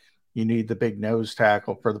where you need the big nose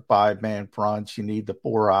tackle for the five-man fronts. You need the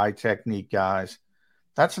four-eye technique guys.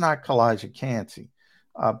 That's not Kalijah Kancey.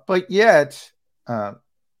 But yet,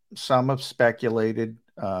 some have speculated,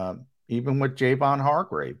 even with Javon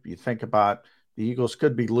Hargrave, you think about the Eagles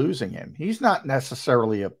could be losing him. He's not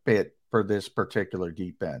necessarily a fit for this particular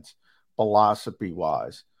defense,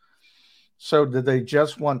 philosophy-wise. So do they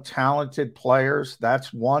just want talented players?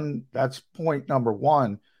 That's point number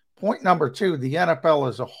one. Point number two, the NFL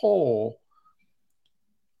as a whole,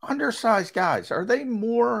 undersized guys, are they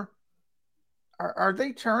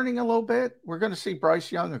turning a little bit? We're going to see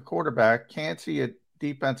Bryce Young, a quarterback, Kancey at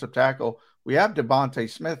defensive tackle. We have Devontae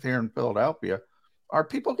Smith here in Philadelphia. Are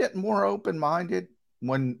people getting more open-minded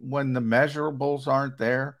when the measurables aren't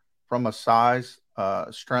there from a size,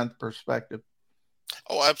 strength perspective?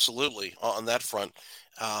 Oh, absolutely. On that front,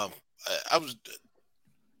 I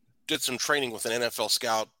did some training with an NFL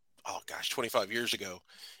scout. 25 years ago,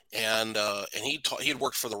 and he had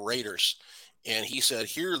worked for the Raiders, and he said,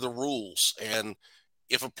 here are the rules. And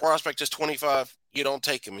if a prospect is 25, you don't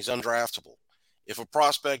take him; he's undraftable. If a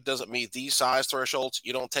prospect doesn't meet these size thresholds,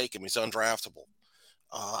 you don't take him; he's undraftable.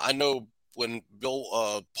 I know when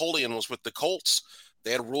Bill Polian was with the Colts,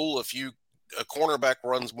 they had a rule: if a cornerback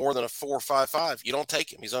runs more than a 4.55, you don't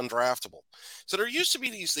take him; he's undraftable. So there used to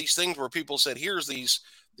be these things where people said, here's these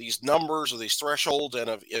numbers or these thresholds, and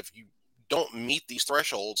if you don't meet these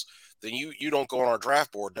thresholds, then you don't go on our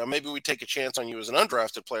draft board. Now, maybe we take a chance on you as an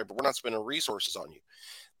undrafted player, but we're not spending resources on you.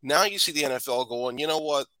 Now you see the NFL going, you know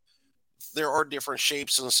what? There are different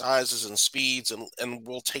shapes and sizes and speeds, and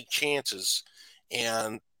we'll take chances.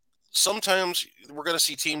 And sometimes we're going to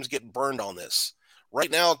see teams get burned on this. Right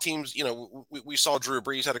now, teams, we saw Drew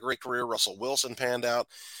Brees had a great career. Russell Wilson panned out.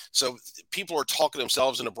 So people are talking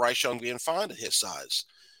themselves into Bryce Young being fine at his size.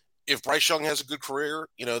 If Bryce Young has a good career,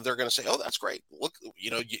 they're going to say, oh, that's great. Look,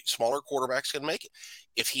 smaller quarterbacks can make it.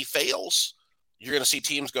 If he fails, you're going to see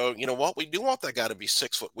teams go, you know what? We do want that guy to be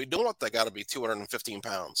 6 foot. We do want that guy to be 215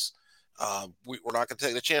 pounds. We're not going to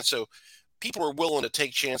take the chance. So people are willing to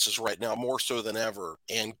take chances right now more so than ever.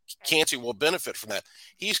 And Kancey will benefit from that.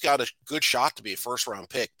 He's got a good shot to be a first-round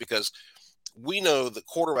pick because we know that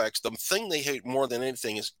quarterbacks, the thing they hate more than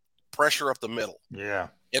anything is pressure up the middle. Yeah.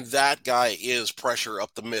 And that guy is pressure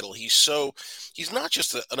up the middle. He's not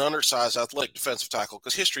just an undersized athletic defensive tackle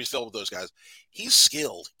because history is filled with those guys. He's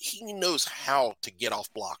skilled. He knows how to get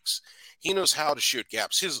off blocks. He knows how to shoot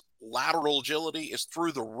gaps. His lateral agility is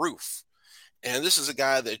through the roof. And this is a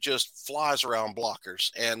guy that just flies around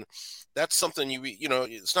blockers. And that's something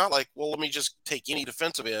it's not like, well, let me just take any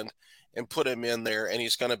defensive end and put him in there and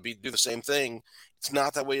he's going to do the same thing. It's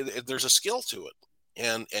not that way. There's a skill to it.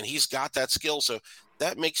 And he's got that skill. So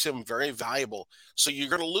that makes him very valuable. So you're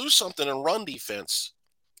going to lose something in run defense,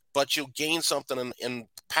 but you'll gain something in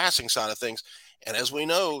passing side of things. And as we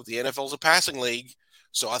know, the NFL is a passing league.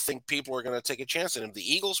 So I think people are going to take a chance in him. The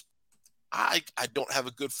Eagles, I don't have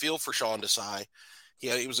a good feel for Sean Desai.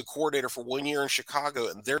 He was a coordinator for 1 year in Chicago,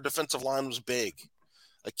 and their defensive line was big.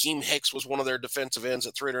 Akeem Hicks was one of their defensive ends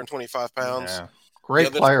at 325 pounds. Yeah.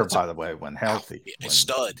 Great player, by the way, when healthy. A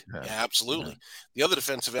stud. Yeah, absolutely. Yeah. The other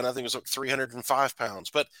defensive end, I think, was up 305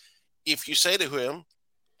 pounds. But if you say to him,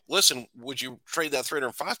 listen, would you trade that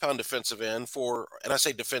 305-pound defensive end for, and I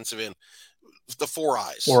say defensive end, the 4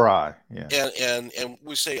 eyes. 4 eye, yeah. And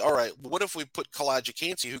we say, all right, what if we put Kalijah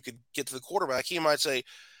Kancey, who could get to the quarterback? He might say,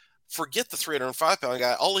 forget the 305-pound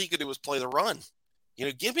guy. All he could do was play the run.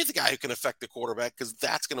 Give me the guy who can affect the quarterback because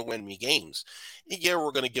that's going to win me games. Yeah,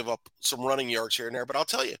 we're going to give up some running yards here and there, but I'll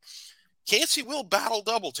tell you, Kancey will battle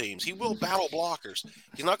double teams. He will battle blockers.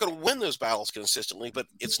 He's not going to win those battles consistently, but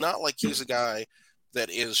it's not like he's a guy that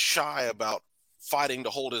is shy about fighting to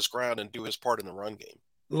hold his ground and do his part in the run game.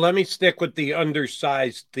 Let me stick with the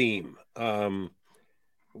undersized theme.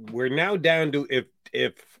 We're now down to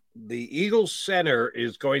if the Eagles center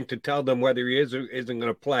is going to tell them whether he is or isn't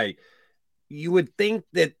going to play. You would think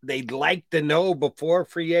that they'd like to know before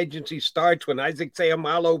free agency starts when Isaac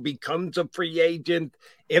Seumalo becomes a free agent.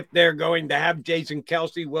 If they're going to have Jason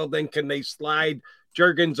Kelce, well, then can they slide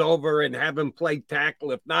Juergens over and have him play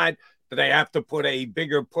tackle? If not, do they have to put a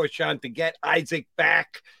bigger push on to get Isaac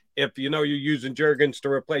back? If you're using Juergens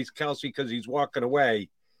to replace Kelce because he's walking away.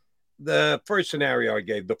 The first scenario I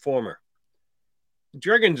gave, the former.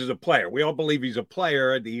 Juergens is a player. We all believe he's a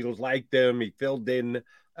player. The Eagles liked him. He filled in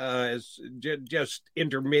just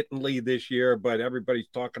intermittently this year, but everybody's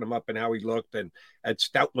talking him up and how he looked. And at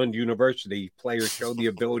Stoutland University, players show the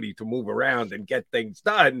ability to move around and get things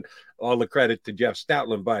done. All the credit to Jeff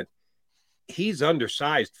Stoutland, but he's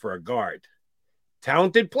undersized for a guard.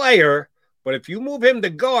 Talented player, but if you move him to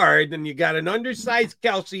guard and you got an undersized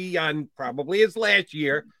Kelce on probably his last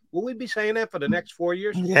year, will we be saying that for the next 4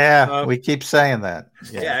 years? Yeah, we keep saying that.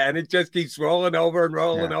 Yeah, and it just keeps rolling over and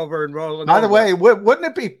rolling over and rolling By the way, wouldn't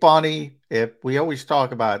it be funny if we always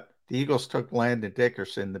talk about the Eagles took Landon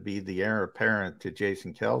Dickerson to be the heir apparent to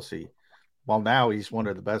Jason Kelce? Well, now he's one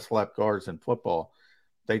of the best left guards in football.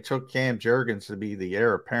 They took Cam Juergens to be the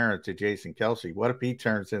heir apparent to Jason Kelce. What if he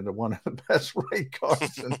turns into one of the best right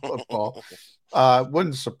guards in football?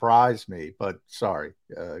 Wouldn't surprise me, but sorry.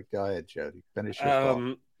 Go ahead, Jody. Finish your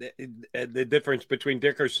thought. The difference between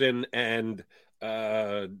Dickerson and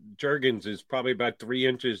Juergens is probably about 3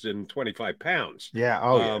 inches and 25 pounds. Yeah.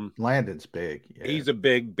 Oh, yeah. Landon's big. Yeah. He's a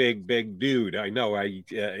big dude. I know. I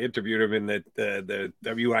interviewed him in the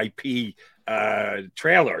WIP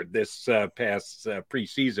trailer this past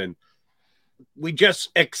preseason. We just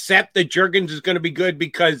accept that Juergens is going to be good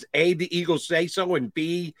because A, the Eagles say so, and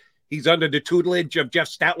B, he's under the tutelage of Jeff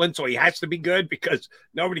Stoutland, so he has to be good because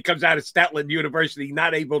nobody comes out of Stoutland University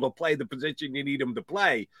not able to play the position you need him to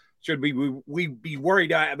play. Should we be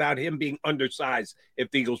worried about him being undersized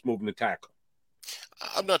if the Eagles move him to tackle?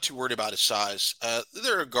 I'm not too worried about his size.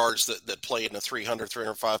 There are guards that play in the 300,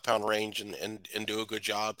 305-pound range and do a good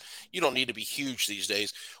job. You don't need to be huge these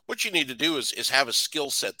days. What you need to do is have a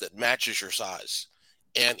skill set that matches your size.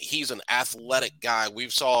 And he's an athletic guy. We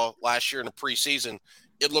saw last year in the preseason,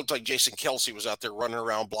 it looked like Jason Kelce was out there running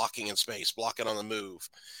around blocking in space, blocking on the move.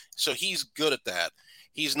 So he's good at that.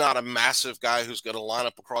 He's not a massive guy who's going to line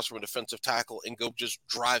up across from a defensive tackle and go just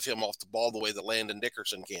drive him off the ball the way that Landon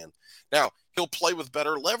Dickerson can. Now, he'll play with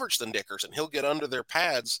better leverage than Dickerson. He'll get under their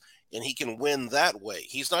pads, and he can win that way.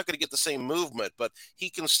 He's not going to get the same movement, but he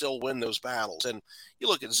can still win those battles. And you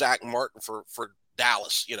look at Zach Martin for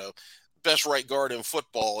Dallas, best right guard in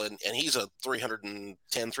football, and he's a 310,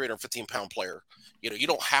 315-pound player. You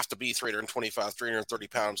don't have to be 325, 330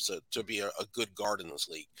 pounds to be a good guard in this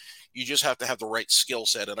league. You just have to have the right skill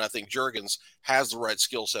set, and I think Juergens has the right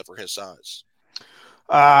skill set for his size.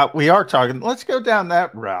 We are talking. Let's go down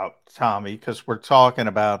that route, Tommy, because we're talking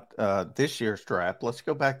about this year's draft. Let's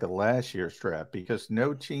go back to last year's draft, because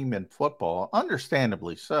no team in football,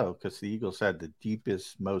 understandably so, because the Eagles had the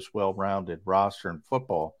deepest, most well-rounded roster in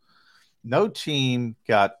football. No team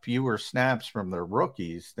got fewer snaps from their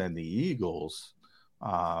rookies than the Eagles,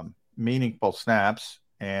 meaningful snaps,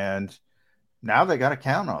 and now they got to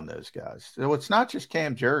count on those guys. So it's not just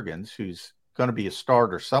Cam Juergens, who's going to be a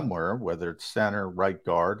starter somewhere, whether it's center, right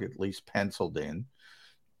guard, at least penciled in.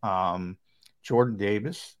 Jordan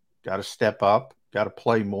Davis got to step up, got to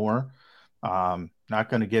play more. Not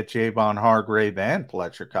going to get Javon Hargrave and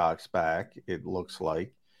Fletcher Cox back, it looks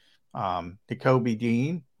like. Nakobe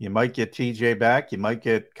Dean, you might get TJ back, you might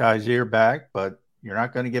get Kaiser back, but you're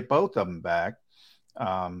not going to get both of them back.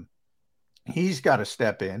 He's got to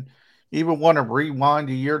step in. Even want to rewind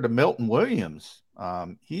a year to Milton Williams.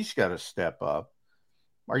 He's got to step up.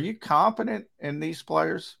 Are you confident in these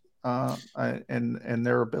players and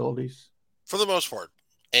their abilities? For the most part.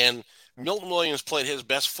 And Milton Williams played his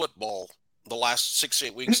best football the last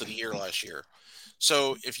 6-8 weeks of the year last year.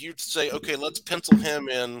 So if you say, okay, let's pencil him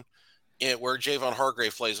in where Javon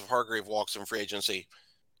Hargrave plays, if Hargrave walks in free agency,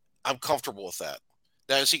 I'm comfortable with that.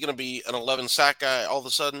 Now, is he going to be an 11-sack guy all of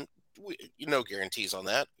a sudden? No guarantees on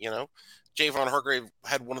that, Javon Hargrave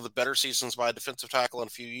had one of the better seasons by a defensive tackle in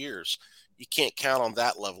a few years. You can't count on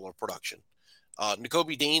that level of production.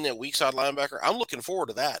 Nakobe Dean at weak side linebacker, I'm looking forward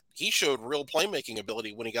to that. He showed real playmaking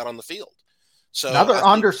ability when he got on the field. So another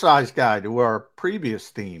undersized guy to our previous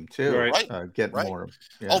theme too. Right. Get more.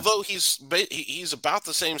 Yeah. Although he's about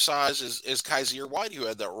the same size as Kaiser White, who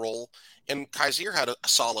had that role, and Kaiser had a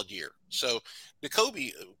solid year. So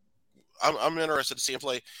Nakobe, I'm interested to see him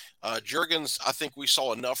play. Juergens, I think we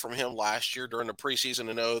saw enough from him last year during the preseason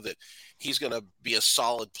to know that he's going to be a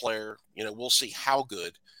solid player. We'll see how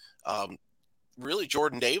good. Really,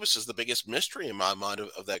 Jordan Davis is the biggest mystery in my mind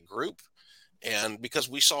of that group. And because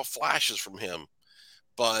we saw flashes from him,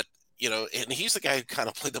 but, and he's the guy who kind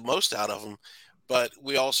of played the most out of him, but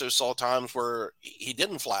we also saw times where he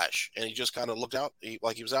didn't flash and he just kind of looked out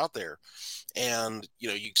like he was out there. And,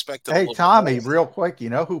 you expect Hey, Tommy, real quick,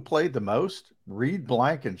 who played the most? Reed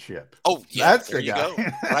Blankenship. Oh, yeah. That's the guy. Go.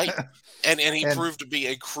 Right. And he proved to be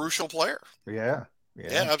a crucial player. Yeah,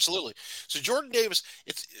 absolutely. So Jordan Davis,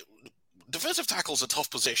 defensive tackle is a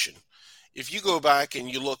tough position. If you go back and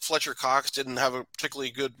you look, Fletcher Cox didn't have a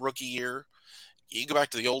particularly good rookie year. You go back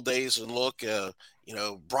to the old days and look,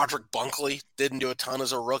 Broderick Bunkley didn't do a ton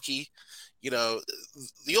as a rookie.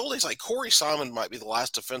 The old days, like Corey Simon might be the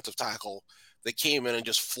last defensive tackle that came in and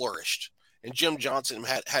just flourished. And Jim Johnson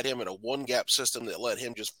had him in a one-gap system that let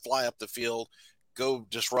him just fly up the field, go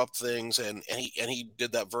disrupt things, and he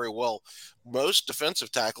did that very well. Most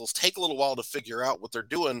defensive tackles take a little while to figure out what they're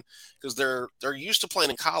doing because they're used to playing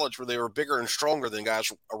in college where they were bigger and stronger than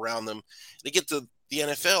guys around them. They get to the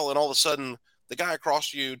NFL, and all of a sudden, the guy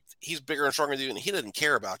across you, he's bigger and stronger than you, and he doesn't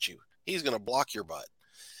care about you. He's going to block your butt.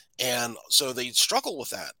 And so they struggle with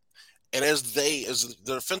that. And as the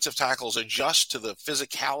defensive tackles adjust to the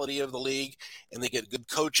physicality of the league, and they get good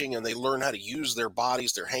coaching, and they learn how to use their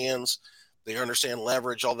bodies, their hands, they understand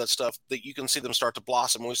leverage, all that stuff, that you can see them start to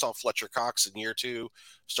blossom. We saw Fletcher Cox in year 2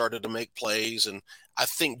 started to make plays, and I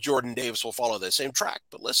think Jordan Davis will follow that same track.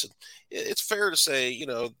 But listen, it's fair to say,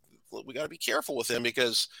 we got to be careful with him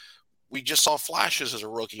because we just saw flashes as a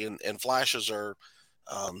rookie, and flashes are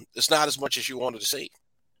it's not as much as you wanted to see.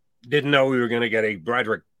 Didn't know we were going to get a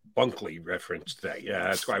Broderick Bunkley reference today. Yeah,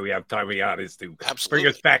 that's why we have Tommy Otis to bring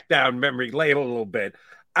us back down memory lane a little bit.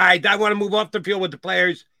 All right, I want to move off the field with the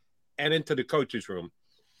players and into the coaches' room.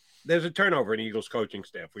 There's a turnover in Eagles coaching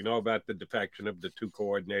staff. We know about the defection of the 2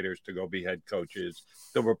 coordinators to go be head coaches.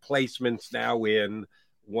 The replacements now in.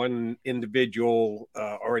 One individual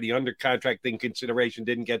already under contract in consideration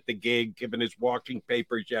didn't get the gig, given his walking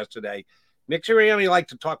papers yesterday. Nick Sirianni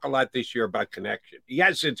liked to talk a lot this year about connection. He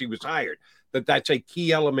has since he was hired. That's a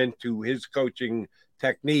key element to his coaching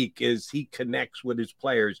technique is he connects with his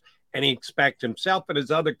players, and he expects himself and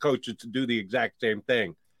his other coaches to do the exact same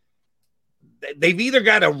thing. They've either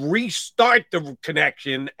got to restart the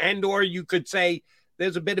connection and or you could say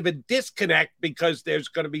there's a bit of a disconnect because there's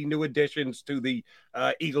going to be new additions to the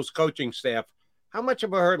Eagles coaching staff. How much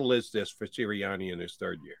of a hurdle is this for Sirianni in his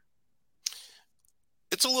third year?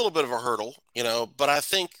 It's a little bit of a hurdle, but I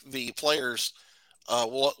think the players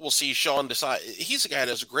we'll see Sean decide. He's a guy that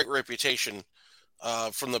has a great reputation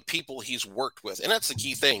from the people he's worked with. And that's the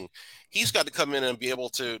key thing. He's got to come in and be able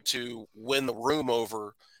to win the room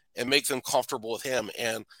over and make them comfortable with him.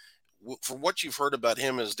 And from what you've heard about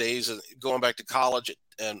him, his days going back to college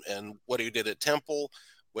and what he did at Temple,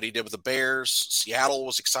 what he did with the Bears, Seattle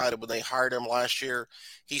was excited when they hired him last year.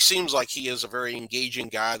 He seems like he is a very engaging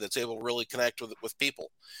guy that's able to really connect with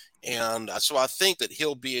people. And so I think that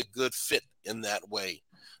he'll be a good fit in that way.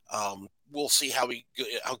 We'll see how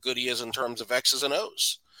good he is in terms of X's and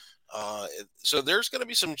O's. So there's going to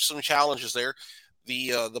be some challenges there.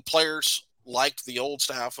 The players liked the old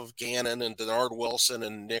staff of Gannon and Denard Wilson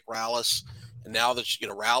and Nick Rallis. And now that,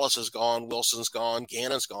 Rallis is gone, Wilson's gone,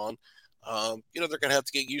 Gannon's gone, they're going to have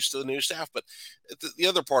to get used to the new staff. But the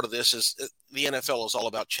other part of this is the NFL is all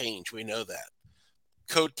about change. We know that.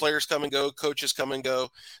 Players come and go, coaches come and go.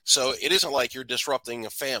 So it isn't like you're disrupting a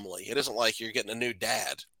family. It isn't like you're getting a new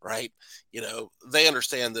dad, right? They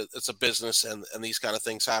understand that it's a business and these kind of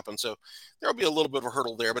things happen. So there'll be a little bit of a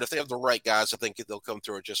hurdle there, but if they have the right guys, I think they'll come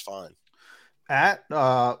through it just fine. At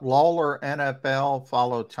Lawler NFL,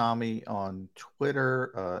 follow Tommy on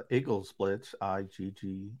Twitter, Eagles Blitz,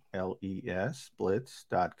 IGGLES,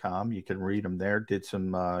 blitz.com. You can read him there. Did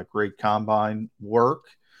some great combine work.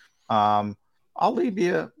 I'll leave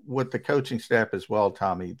you with the coaching staff as well,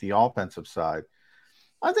 Tommy, the offensive side.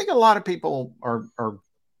 I think a lot of people are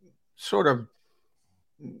sort of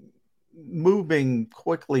moving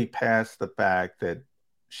quickly past the fact that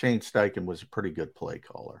Shane Steichen was a pretty good play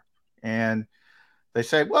caller. And they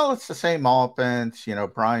say, well, it's the same offense,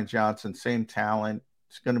 Brian Johnson, same talent.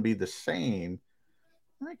 It's going to be the same.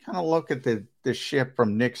 And I kind of look at the shift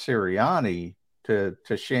from Nick Sirianni to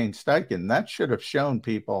Shane Steichen. That should have shown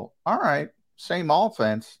people, all right, same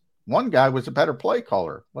offense. One guy was a better play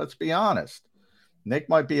caller. Let's be honest. Nick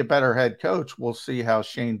might be a better head coach. We'll see how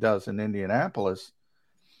Shane does in Indianapolis.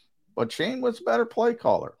 But Shane was a better play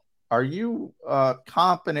caller. Are you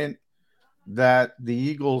confident that the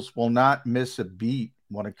Eagles will not miss a beat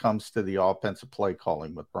when it comes to the offensive play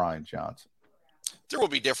calling with Brian Johnson? There will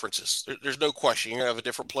be differences. There's no question. You're going to have a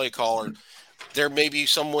different play caller. There may be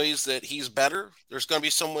some ways that he's better. There's going to be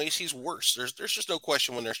some ways he's worse. There's just no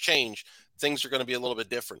question when there's change, things are going to be a little bit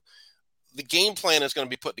different. The game plan is going to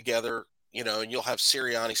be put together, and you'll have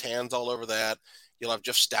Sirianni's hands all over that. You'll have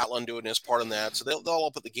Jeff Statland doing his part in that. So they'll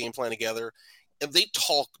all put the game plan together. And they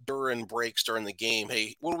talk during breaks during the game.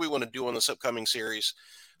 Hey, what do we want to do on this upcoming series?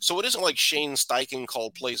 So it isn't like Shane Steichen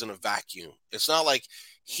called plays in a vacuum. It's not like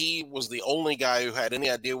he was the only guy who had any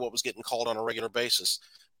idea what was getting called on a regular basis.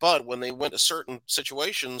 But when they went to certain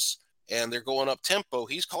situations and they're going up tempo,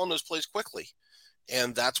 he's calling those plays quickly.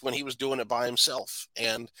 And that's when he was doing it by himself.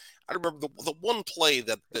 And I remember the one play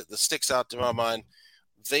that sticks out to my mind.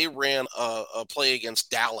 They ran a play against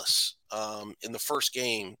Dallas in the first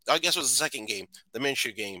game. I guess it was the second game, the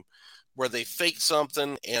Minshew game, where they faked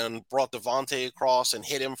something and brought Devontae across and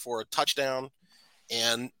hit him for a touchdown.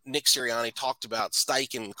 And Nick Sirianni talked about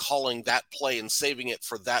Steichen calling that play and saving it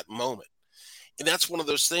for that moment. And that's one of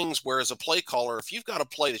those things where, as a play caller, if you've got a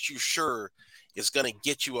play that you're sure is going to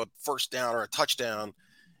get you a first down or a touchdown,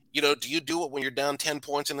 do you do it when you're down 10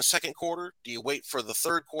 points in the second quarter? Do you wait for the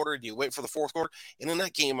third quarter? Do you wait for the fourth quarter? And in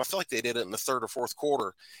that game, I feel like they did it in the third or fourth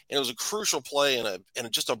quarter. And it was a crucial play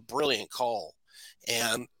and just a brilliant call.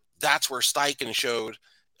 And that's where Steichen showed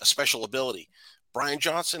a special ability. Brian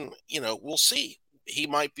Johnson, we'll see. He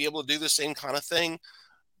might be able to do the same kind of thing.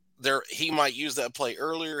 He might use that play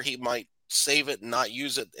earlier. He might save it and not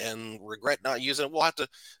use it and regret not using it. We'll have to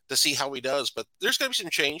see how he does. But there's going to be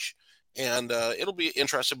some change. And it'll be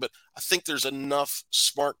interesting, but I think there's enough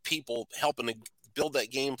smart people helping to build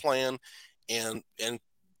that game plan and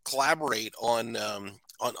collaborate on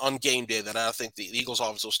game day that I think the Eagles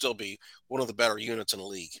offense will still be one of the better units in the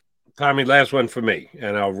league. Tommy, last one for me,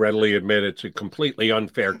 and I'll readily admit it's a completely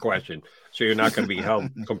unfair question, so you're not going to be held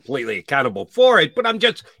completely accountable for it, but I'm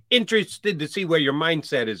just interested to see where your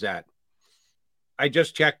mindset is at. I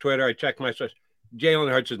just checked Twitter. I checked my source.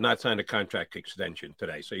 Jalen Hurts has not signed a contract extension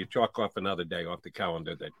today, so you chalk off another day off the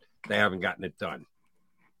calendar that they haven't gotten it done.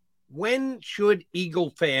 When should Eagle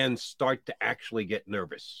fans start to actually get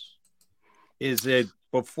nervous? Is it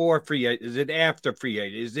before free agency? Is it after free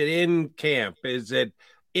agency? Is it in camp? Is it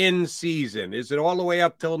in season? Is it all the way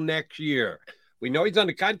up till next year? We know he's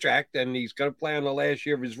under contract and he's going to play on the last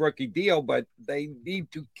year of his rookie deal, but they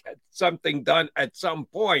need to get something done at some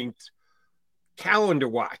point. calendar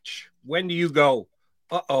watch. When do you go,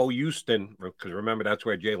 Houston, because remember, that's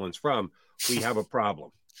where Jalen's from, we have a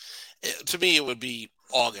problem? To me, it would be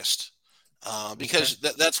August, because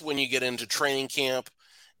that's when you get into training camp.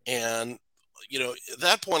 And, at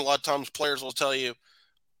that point, a lot of times players will tell you,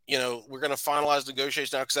 we're going to finalize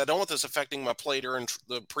negotiations now because I don't want this affecting my play during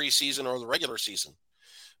the preseason or the regular season.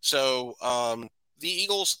 So the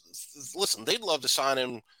Eagles, listen, they'd love to sign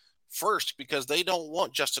him first because they don't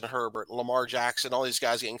want Justin Herbert, Lamar Jackson, all these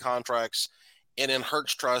guys getting contracts, and then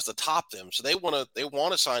Hurts tries to top them. So they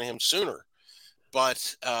want to sign him sooner.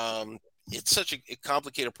 But it's such a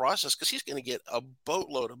complicated process because he's going to get a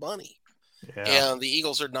boatload of money. Yeah. And the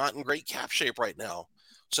Eagles are not in great cap shape right now.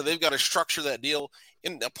 So they've got to structure that deal.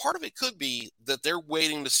 And a part of it could be that they're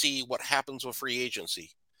waiting to see what happens with free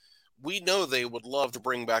agency. We know they would love to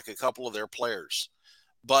bring back a couple of their players.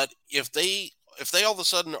 But if they all of a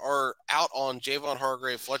sudden are out on Javon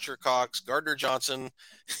Hargrave, Fletcher Cox, Gardner Johnson,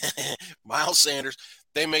 Miles Sanders,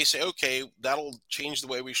 they may say, okay, that'll change the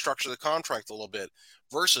way we structure the contract a little bit.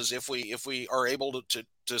 Versus if we are able to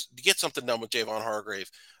get something done with Javon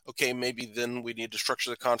Hargrave, okay, maybe then we need to structure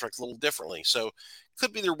the contract a little differently. So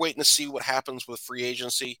could be they're waiting to see what happens with free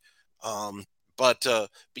agency. But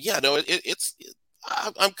yeah, no,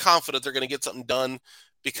 I'm confident they're going to get something done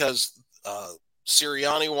because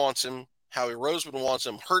Sirianni wants him. Howie Roseman wants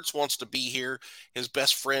him. Hurts wants to be here. His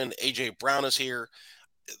best friend, A.J. Brown, is here.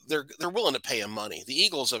 They're willing to pay him money. The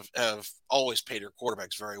Eagles have always paid their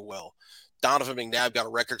quarterbacks very well. Donovan McNabb got a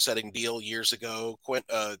record-setting deal years ago.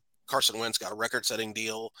 Carson Wentz got a record-setting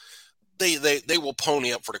deal. They will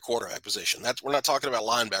pony up for the quarterback position. We're not talking about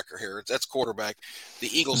linebacker here. That's quarterback. The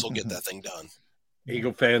Eagles will get that thing done.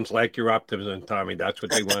 Eagle fans like your optimism, Tommy. That's what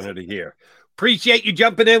they wanted to hear. Appreciate you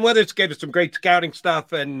jumping in with us. Gave us some great scouting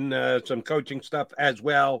stuff and some coaching stuff as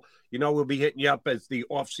well. We'll be hitting you up as the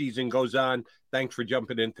offseason goes on. Thanks for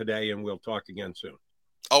jumping in today, and we'll talk again soon.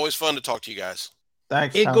 Always fun to talk to you guys.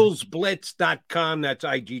 Thanks, EaglesBlitz.com. That's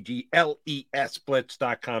IGGLES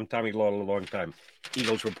Blitz.com. Tommy Lawler, a long-time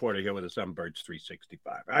Eagles reporter here with us on Birds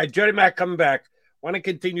 365. All right, Jody Mack coming back. Want to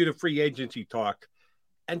continue the free agency talk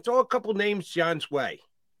and throw a couple names John's way.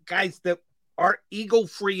 Guys that are Eagle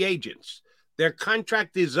free agents. Their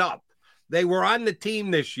contract is up. They were on the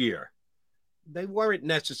team this year. They weren't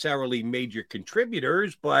necessarily major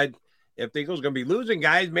contributors, but if the Eagles are going to be losing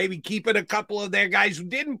guys, maybe keeping a couple of their guys who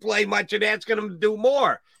didn't play much and asking them to do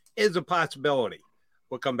more is a possibility.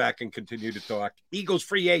 We'll come back and continue to talk Eagles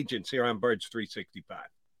free agents here on Birds 365.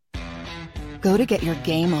 Go to get your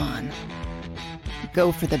game on.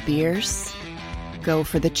 Go for the beers. Go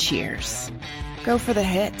for the cheers. Go for the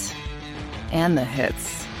hit and the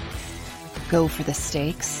hits. Go for the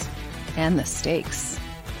stakes and the stakes.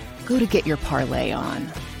 Go to get your parlay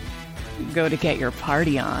on. Go to get your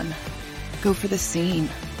party on. Go for the scene.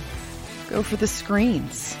 Go for the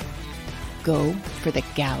screens. Go for the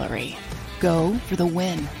gallery. Go for the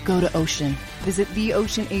win. Go to Ocean. Visit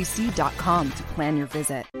theoceanac.com to plan your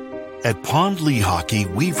visit. At Pond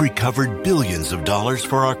Lehocky, we've recovered billions of dollars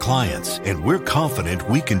for our clients, and we're confident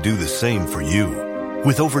we can do the same for you.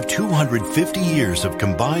 With over 250 years of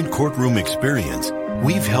combined courtroom experience,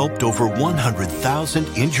 we've helped over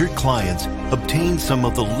 100,000 injured clients obtain some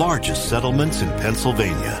of the largest settlements in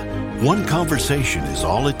Pennsylvania. One conversation is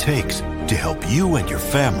all it takes to help you and your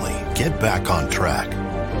family get back on track.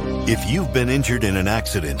 If you've been injured in an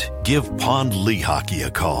accident, give Pond Lehocky a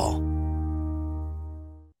call.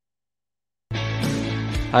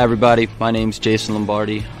 Hi everybody, my name's Jason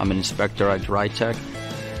Lombardi. I'm an inspector at DryTech.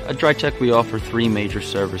 At DryTech we offer three major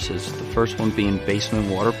services, the first one being basement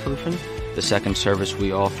waterproofing. The second service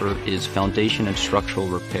we offer is foundation and structural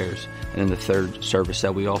repairs. And then the third service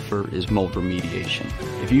that we offer is mold remediation.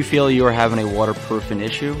 If you feel you are having a waterproofing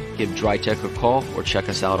issue, give DryTech a call or check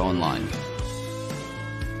us out online.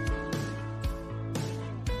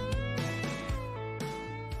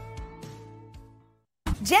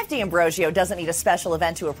 Jeff D'Ambrosio doesn't need a special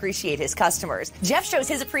event to appreciate his customers. Jeff shows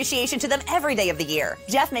his appreciation to them every day of the year.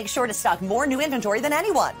 Jeff makes sure to stock more new inventory than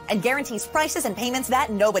anyone and guarantees prices and payments that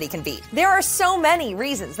nobody can beat. There are so many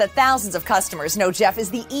reasons that thousands of customers know Jeff is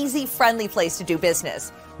the easy, friendly place to do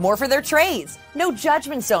business. More for their trades. No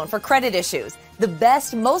judgment zone for credit issues. The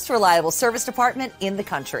best, most reliable service department in the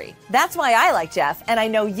country. That's why I like Jeff, and I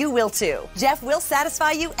know you will too. Jeff will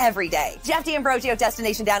satisfy you every day. Jeff D'Ambrosio,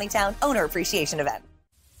 Destination Downingtown, Owner Appreciation Event.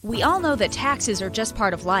 We all know that taxes are just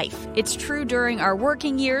part of life. It's true during our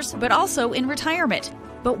working years, but also in retirement.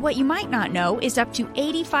 But what you might not know is up to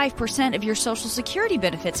 85% of your Social Security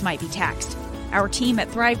benefits might be taxed. Our team at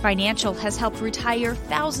Thrive Financial has helped retire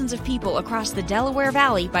thousands of people across the Delaware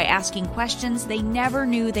Valley by asking questions they never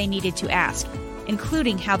knew they needed to ask.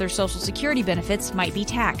 including how their Social Security benefits might be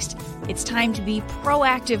taxed. It's time to be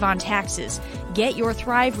proactive on taxes. Get your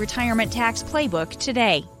Thrive Retirement Tax Playbook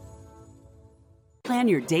today. Plan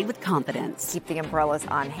your day with confidence. Keep the umbrellas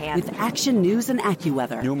on hand. With Action News and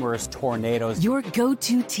AccuWeather. Numerous tornadoes. Your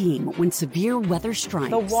go-to team when severe weather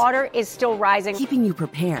strikes. The water is still rising. Keeping you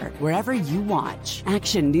prepared wherever you watch.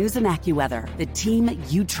 Action News and AccuWeather, the team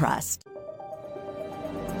you trust.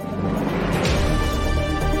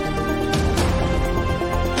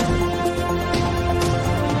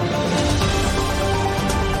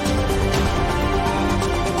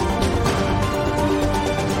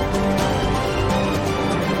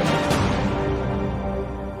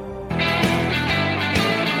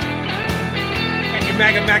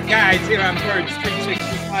 Mac guys here on Birds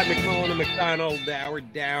 365. McMullen and McDonald. Hour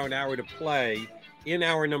down, hour to play. In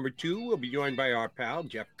hour number 2, we'll be joined by our pal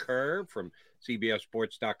Jeff Kerr from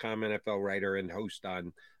CBSSports.com, NFL writer and host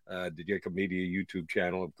on the Jacob Media YouTube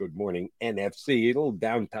channel of Good Morning NFC. A little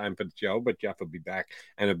downtime for the show, but Jeff will be back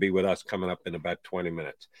and he'll be with us coming up in about 20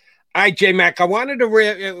 minutes. All right, J-Mac, I wanted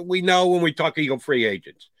to we know when we talk Eagle free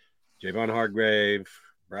agents, Javon Hargrave,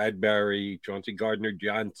 Bradbury, Chauncey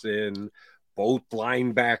Gardner-Johnson, both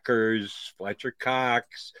linebackers, Fletcher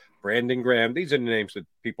Cox, Brandon Graham. These are the names that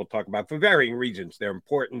people talk about for varying reasons. Their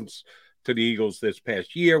importance to the Eagles this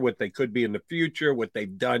past year, what they could be in the future, what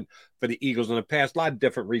they've done for the Eagles in the past. A lot of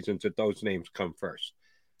different reasons that those names come first.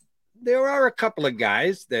 There are a couple of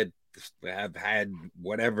guys that have had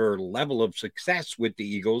whatever level of success with the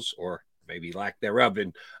Eagles, or maybe lack thereof,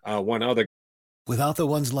 in one other. Without the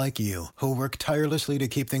ones like you, who work tirelessly to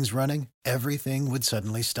keep things running, everything would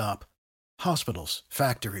suddenly stop. Hospitals,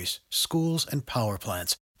 factories, schools, and power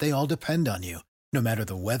plants, they all depend on you. No matter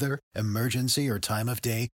the weather, emergency, or time of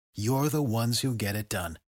day, you're the ones who get it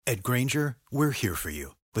done. At Grainger, we're here for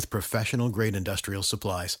you with professional-grade industrial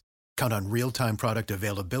supplies. Count on real-time product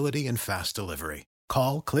availability and fast delivery.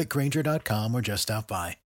 Call, click Grainger.com, or just stop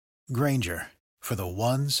by. Grainger, for the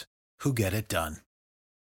ones who get it done.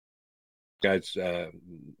 Guys,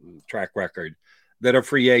 track record that are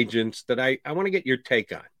free agents that I want to get your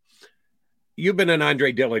take on. You've been an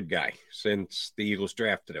Andre Dillard guy since the Eagles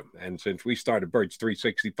drafted him, and since we started Birds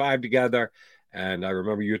 365 together, and I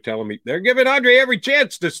remember you telling me they're giving Andre every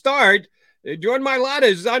chance to start. Jordan Mailata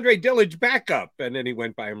is Andre Dillard's backup, and then he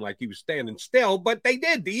went by him like he was standing still, but they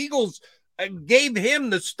did. The Eagles gave him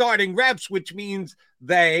the starting reps, which means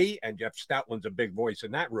they, and Jeff Stoutland's a big voice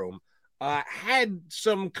in that room, had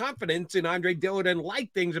some confidence in Andre Dillard and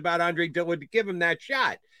liked things about Andre Dillard to give him that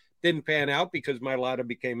shot. Didn't pan out because Mailata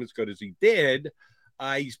became as good as he did.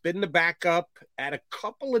 He's been the backup at a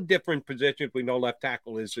couple of different positions. We know left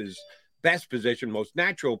tackle is his best position, most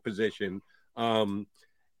natural position. Some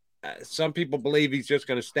people believe he's just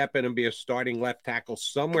going to step in and be a starting left tackle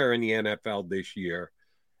somewhere in the NFL this year.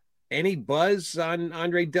 Any buzz on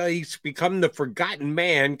Andre Dillard? He's become the forgotten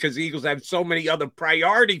man because the Eagles have so many other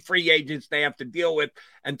priority free agents they have to deal with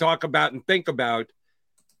and talk about and think about.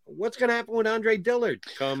 What's going to happen with Andre Dillard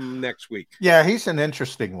come next week? Yeah, he's an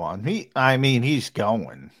interesting one. He's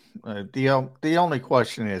going. The only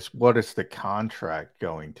question is, what is the contract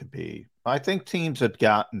going to be? I think teams have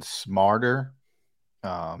gotten smarter,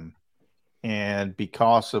 and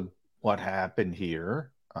because of what happened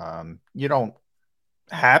here, you don't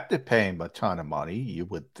have to pay him a ton of money, you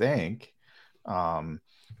would think. And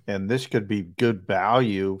this could be good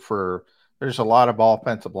value for – there's a lot of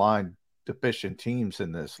offensive line deficient teams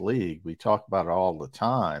in this league. We talk about it all the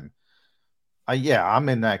time. I'm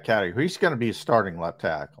in that category. He's going to be a starting left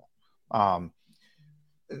tackle.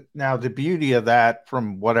 Now, the beauty of that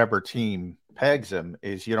from whatever team pegs him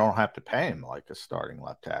is you don't have to pay him like a starting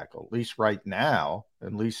left tackle, at least right now,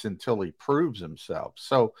 at least until he proves himself.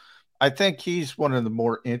 So I think he's one of the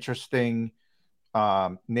more interesting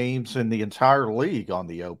names in the entire league on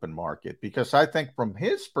the open market, because I think from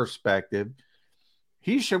his perspective,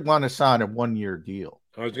 he should want to sign a one-year deal.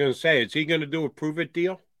 I was going to say, is he going to do a prove-it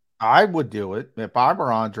deal? I would do it. If I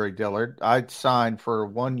were Andre Dillard, I'd sign for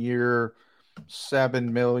 1 year,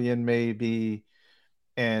 $7 million maybe,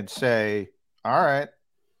 and say, all right.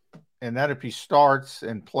 And then if he starts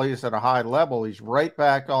and plays at a high level, he's right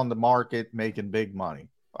back on the market making big money.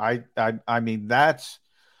 I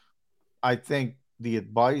think the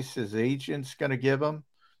advice his agent's going to give him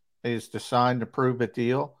is to sign the prove-it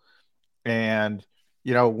deal. And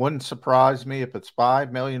wouldn't surprise me if it's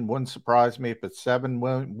 $5 million. Wouldn't surprise me if it's $7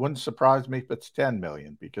 million. Wouldn't surprise me if it's $10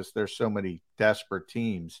 million, because there's so many desperate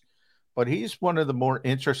teams. But he's one of the more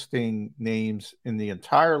interesting names in the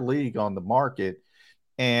entire league on the market.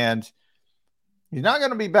 And he's not going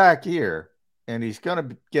to be back here, and he's going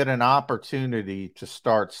to get an opportunity to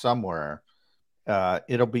start somewhere.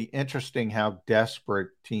 It'll be interesting how desperate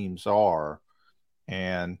teams are.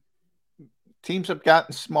 And teams have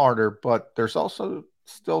gotten smarter, but there's also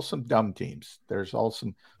still some dumb teams. There's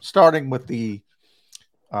also starting with the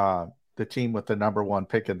team with the number 1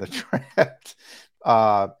 pick in the draft.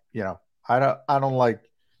 I don't like,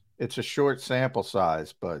 it's a short sample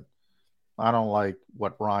size, but I don't like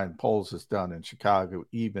what Ryan Poles has done in Chicago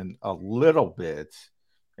even a little bit.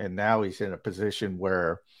 And now he's in a position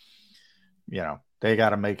where, they got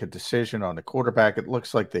to make a decision on the quarterback. It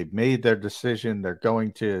looks like they've made their decision. They're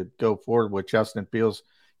going to go forward with Justin Fields.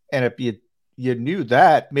 And if you knew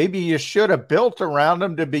that, maybe you should have built around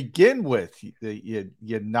him to begin with. You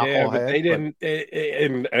knucklehead. Yeah, but they didn't.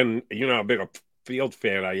 And how big a Fields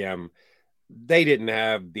fan I am. They didn't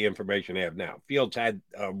have the information they have now. Fields had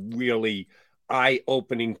a really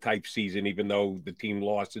eye-opening type season, even though the team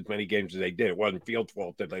lost as many games as they did. It wasn't Fields'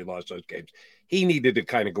 fault that they lost those games. He needed to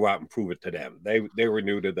kind of go out and prove it to them. They were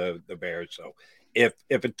new to the Bears, so if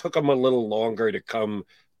it took them a little longer to come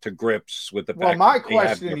to grips with the fact. Well, my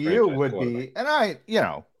question to you would be,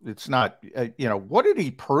 and it's not, what did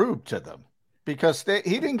he prove to them? Because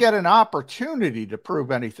he didn't get an opportunity to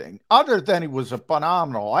prove anything other than he was a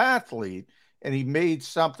phenomenal athlete and he made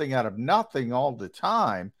something out of nothing all the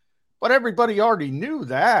time. But everybody already knew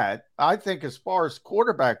that. I think as far as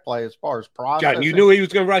quarterback play, as far as process. John, you knew he was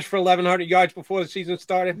going to rush for 1,100 yards before the season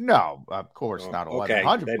started? No, of course not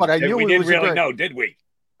 1,100. Okay. But I knew we didn't really know, did we?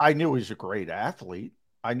 I knew he was a great athlete.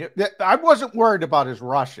 I knew that. I wasn't worried about his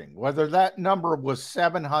rushing, whether that number was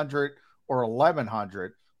 700 or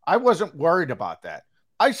 1,100. I wasn't worried about that.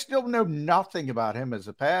 I still know nothing about him as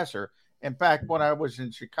a passer. In fact, when I was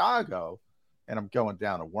in Chicago, and I'm going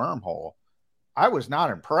down a wormhole, I was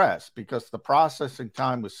not impressed because the processing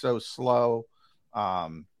time was so slow.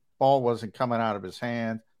 Ball wasn't coming out of his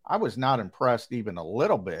hand. I was not impressed even a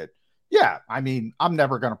little bit. Yeah, I mean, I'm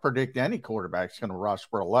never going to predict any quarterback's going to rush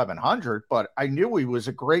for 1,100, but I knew he was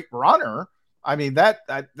a great runner. I mean, that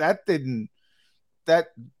didn't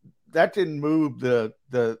move the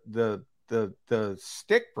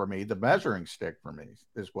stick for me. The measuring stick for me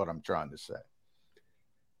is what I'm trying to say.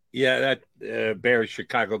 Yeah, that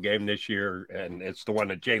Bears-Chicago game this year, and it's the one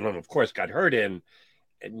that Jalen, of course, got hurt in,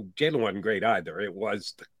 and Jalen wasn't great either. It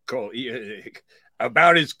was the cold,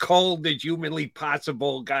 about as cold as humanly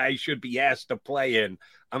possible guy should be asked to play in.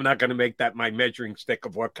 I'm not going to make that my measuring stick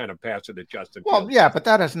of what kind of passer that Justin Fields. Well, yeah, but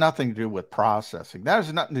that has nothing to do with processing. That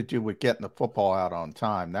has nothing to do with getting the football out on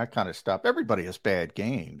time, that kind of stuff. Everybody has bad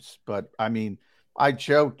games, but, I mean, I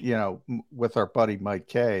joked, with our buddy Mike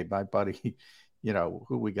Kay, my buddy –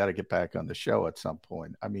 who we got to get back on the show at some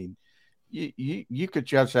point. I mean, you could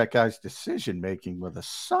judge that guy's decision-making with a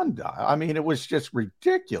sundial. I mean, it was just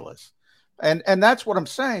ridiculous. And that's what I'm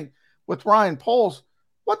saying with Ryan Poles.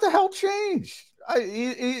 What the hell changed?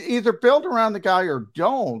 Either build around the guy or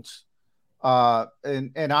don't.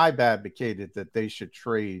 And I've advocated that they should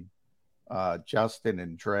trade Justin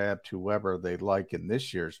and draft whoever they like in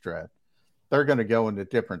this year's draft. They're going to go in a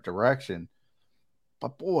different direction.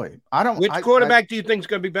 But boy, I don't. Which quarterback do you think is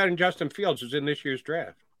going to be better than Justin Fields, who's in this year's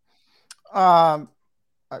draft? I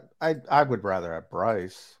would rather have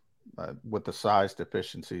Bryce with the size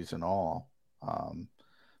deficiencies and all. And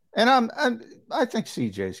I think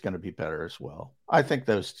CJ is going to be better as well. I think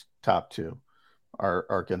those top two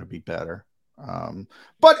are going to be better.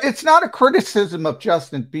 But it's not a criticism of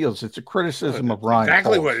Justin Fields. It's a criticism of Ryan.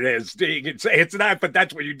 Exactly Poles. what it is. You can say it's not, but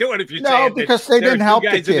that's what you're doing. If you're no, saying because they didn't help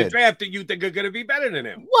guys the kid in the draft that you think are going to be better than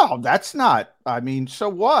him. Well, that's not. I mean, so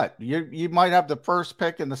what? You might have the first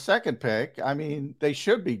pick and the second pick. I mean, they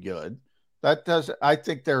should be good. That does. I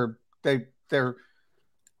think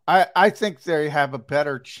I think they have a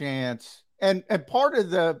better chance. And part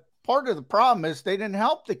of the problem is they didn't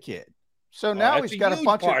help the kid. So now he's got a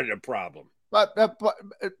bunch part of the problem. But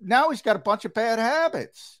now he's got a bunch of bad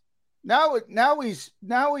habits. Now he's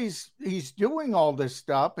doing all this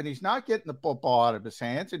stuff and he's not getting the football out of his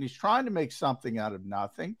hands and he's trying to make something out of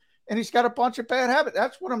nothing and he's got a bunch of bad habits.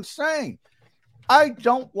 That's what I'm saying. I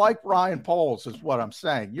don't like Ryan Poles is what I'm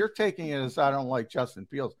saying. You're taking it as I don't like Justin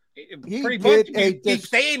Fields. He's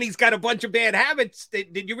saying he's got a bunch of bad habits.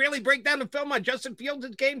 Did you really break down the film on Justin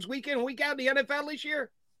Fields' games week in and week out in the NFL this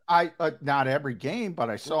year? Not every game, but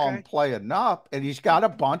I saw him play enough, and he's got a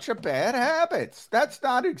bunch of bad habits. That's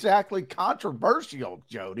not exactly controversial,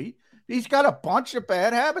 Jody. He's got a bunch of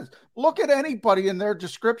bad habits. Look at anybody in their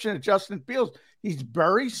description of Justin Fields. He's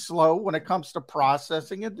very slow when it comes to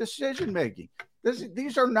processing and decision-making.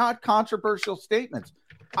 These are not controversial statements.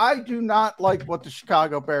 I do not like what the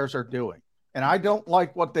Chicago Bears are doing, and I don't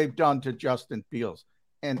like what they've done to Justin Fields,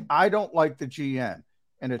 and I don't like the GM.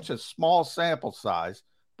 and it's a small sample size,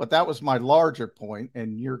 but that was my larger point,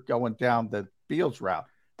 and you're going down the Fields route.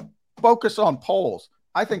 Focus on Poles.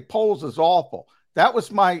 I think Poles is awful. That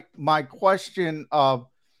was my question of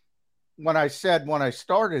when I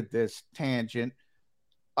started this tangent.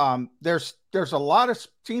 There's a lot of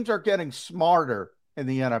teams are getting smarter in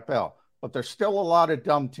the NFL, but there's still a lot of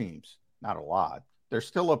dumb teams. Not a lot. There's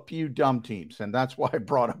still a few dumb teams, and that's why I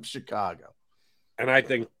brought up Chicago. And I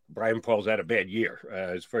think Brian Poles had a bad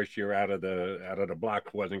year. His first year out of the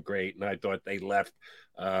block wasn't great, and I thought they left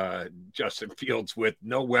Justin Fields with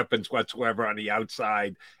no weapons whatsoever on the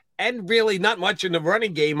outside, and really not much in the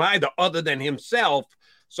running game either, other than himself.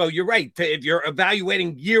 So you're right. If you're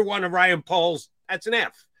evaluating year one of Ryan Poles, that's an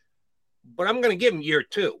F. But I'm going to give him year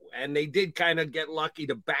two. And they did kind of get lucky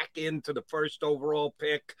to back into the first overall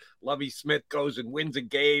pick. Lovie Smith goes and wins a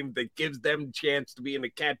game that gives them a chance to be in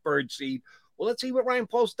the catbird seat. Well, let's see what Ryan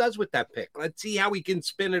Poles does with that pick. Let's see how he can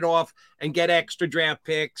spin it off and get extra draft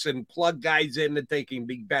picks and plug guys in that they can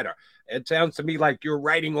be better. It sounds to me like you're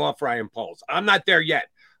writing off Ryan Poles. I'm not there yet.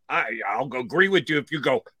 I'll agree with you if you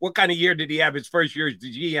go, what kind of year did he have his first year as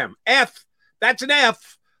the GM? F. That's an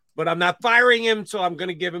F. But I'm not firing him, so I'm going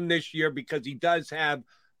to give him this year because he does have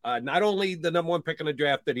not only the number one pick in the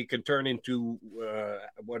draft that he can turn into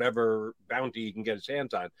whatever bounty he can get his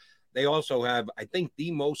hands on. They also have, I think,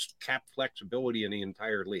 the most cap flexibility in the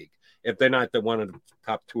entire league, if they're not the one of the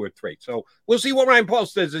top 2 or 3. So we'll see what Ryan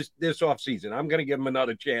Poles does this offseason. I'm going to give him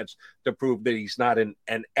another chance to prove that he's not an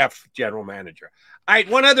F general manager. All right,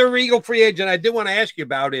 one other Eagle free agent I did want to ask you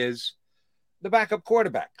about is the backup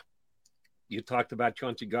quarterback. You talked about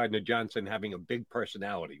Chauncey Gardner-Johnson having a big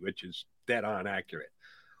personality, which is dead on accurate.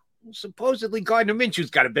 Supposedly, Gardner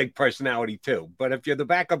Minshew's got a big personality too. But if you're the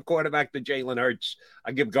backup quarterback to Jalen Hurts,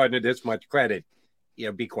 I give Gardner this much credit.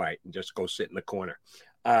 Be quiet and just go sit in the corner.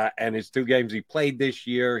 And his 2 games he played this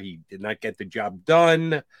year, he did not get the job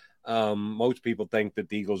done. Most people think that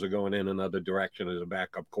the Eagles are going in another direction as a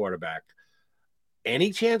backup quarterback.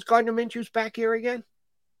 Any chance Gardner Minshew's back here again?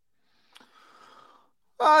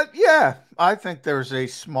 Yeah, I think there's a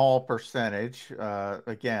small percentage.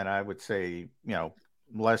 Again, I would say,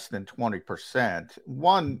 less than 20%.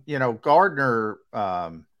 One, Gardner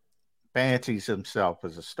fancies himself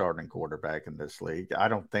as a starting quarterback in this league. I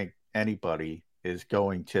don't think anybody is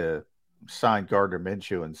going to sign Gardner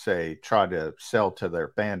Minshew and try to sell to their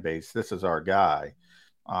fan base, this is our guy.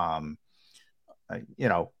 I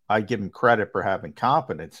give him credit for having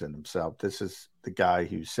confidence in himself. This is the guy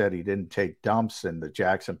who said he didn't take dumps in the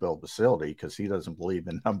Jacksonville facility because he doesn't believe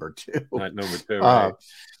in number 2. Not number 2, right?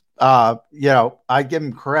 I give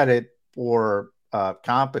him credit for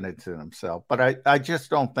confidence in himself, but I just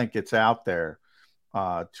don't think it's out there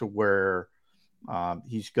to where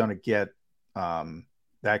he's going to get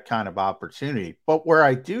that kind of opportunity. But where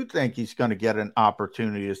I do think he's going to get an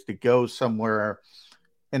opportunity is to go somewhere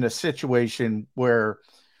in a situation where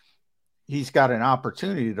he's got an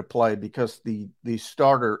opportunity to play because the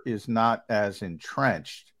starter is not as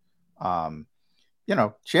entrenched.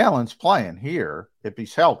 Jalen's playing here if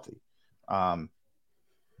he's healthy.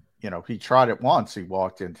 He tried it once. He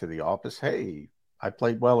walked into the office. Hey, I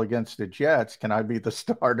played well against the Jets. Can I be the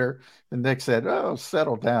starter? And Nick said, oh,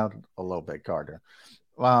 settle down a little bit, Carter.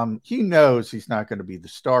 He knows he's not going to be the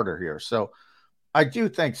starter here. So I do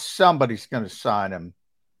think somebody's going to sign him,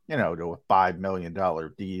 to a $5 million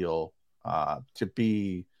deal to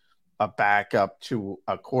be a backup to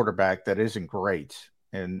a quarterback that isn't great.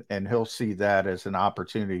 And he'll see that as an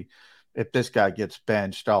opportunity. If this guy gets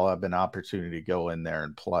benched, I'll have an opportunity to go in there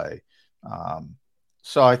and play.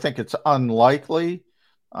 So I think it's unlikely.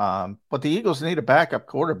 But the Eagles need a backup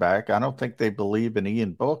quarterback. I don't think they believe in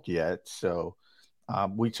Ian Book yet. So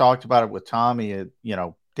we talked about it with Tommy at,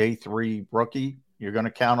 day 3 rookie. You're going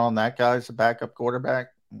to count on that guy as a backup quarterback?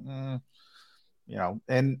 And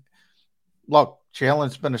look,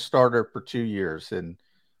 Jalen's been a starter for 2 years, and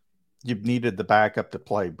you've needed the backup to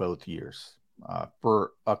play both years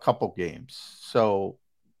for a couple games. So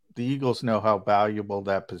the Eagles know how valuable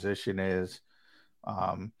that position is.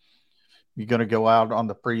 You're going to go out on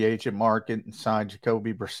the free agent market and sign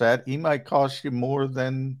Jacoby Brissett. He might cost you more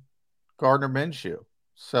than Gardner Minshew.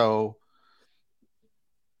 So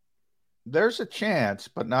there's a chance,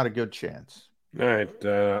 but not a good chance. All right.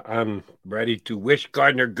 I'm ready to wish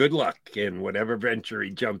Gardner good luck in whatever venture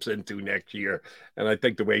he jumps into next year. And I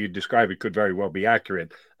think the way you describe it could very well be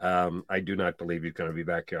accurate. I do not believe he's going to be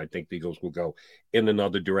back here. I think the Eagles will go in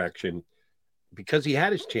another direction because he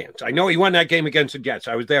had his chance. I know he won that game against the Jets.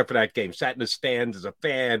 I was there for that game, sat in the stands as a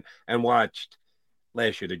fan and watched.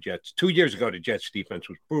 last year, the Jets. 2 years ago, the Jets defense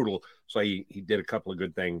was brutal. So he did a couple of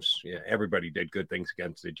good things. Yeah, everybody did good things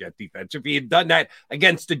against the Jet defense. If he had done that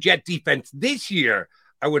against the Jet defense this year,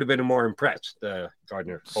 I would have been more impressed.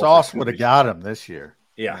 Gardner Sauce would have got him this year.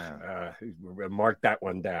 Yeah. Mark that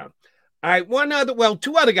one down. All right.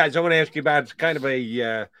 Two other guys I want to ask you about. It's kind of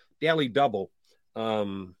a daily double.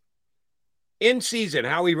 In season,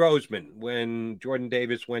 Howie Roseman, when Jordan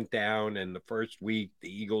Davis went down and the first week the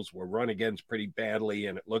Eagles were run against pretty badly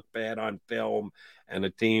and it looked bad on film and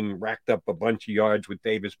the team racked up a bunch of yards with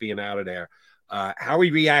Davis being out of there.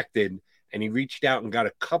 Howie reacted and he reached out and got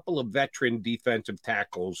a couple of veteran defensive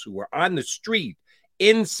tackles who were on the street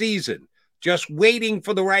in season, just waiting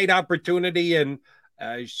for the right opportunity. And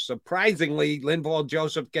surprisingly, Linval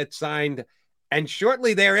Joseph gets signed. And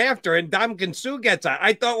shortly thereafter, and Ndamukong Suh gets out.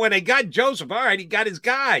 I thought when they got Joseph, all right, he got his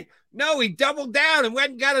guy. No, he doubled down and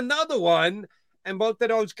went and got another one. And both of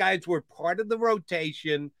those guys were part of the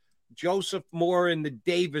rotation. Joseph more in the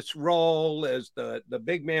Davis role as the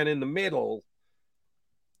big man in the middle.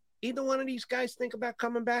 Either one of these guys think about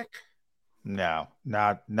coming back? No,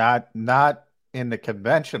 not in the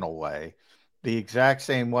conventional way, the exact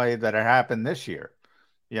same way that it happened this year.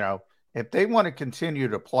 If they want to continue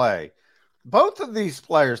to play, both of these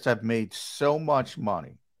players have made so much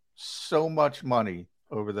money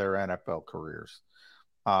over their NFL careers.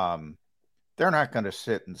 They're not going to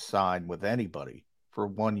sit and sign with anybody for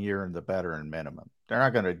 1 year in the veteran minimum. They're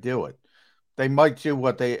not going to do it. They might do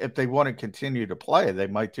if they want to continue to play, they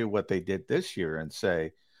might do what they did this year and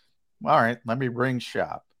say, all right, let me ring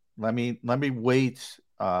shop. Let me wait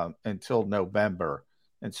until November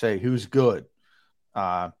and say who's good.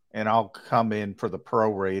 And I'll come in for the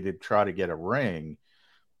prorated, try to get a ring.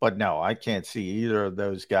 But no, I can't see either of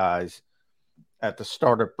those guys at the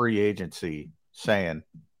start of free agency saying,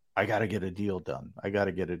 I got to get a deal done. I got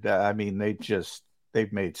to get it done. I mean,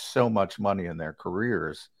 they've made so much money in their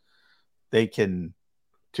careers. They can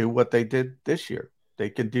do what they did this year. They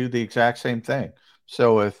can do the exact same thing.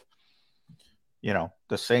 So if,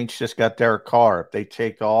 the Saints just got Derek Carr, if they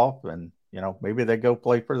take off and, maybe they go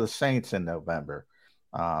play for the Saints in November.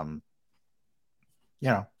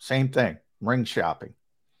 Same thing, ring shopping.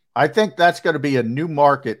 I think that's going to be a new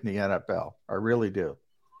market in the NFL. I really do,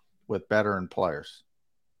 with veteran players.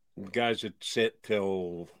 Guys that sit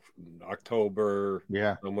till October,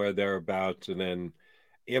 somewhere thereabouts, and then,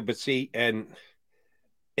 but see, and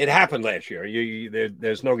it happened last year.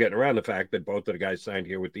 There's no getting around the fact that both of the guys signed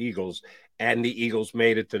here with the Eagles, and the Eagles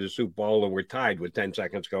made it to the Super Bowl and were tied with 10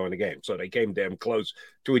 seconds to go in the game. So they came damn close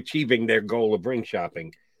to achieving their goal of ring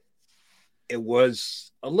shopping. It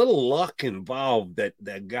was a little luck involved that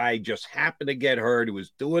that guy just happened to get hurt. He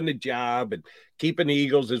was doing the job and keeping the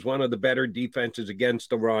Eagles as one of the better defenses against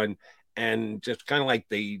the run. And just kind of like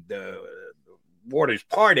the waters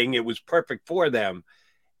parting, it was perfect for them.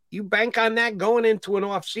 You bank on that going into an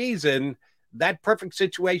off season, that perfect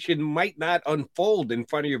situation might not unfold in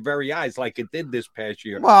front of your very eyes like it did this past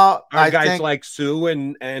year. Well, guys like Suh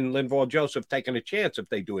and Linval Joseph taking a chance if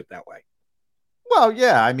they do it that way. Well,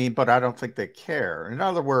 yeah, I mean, but I don't think they care. In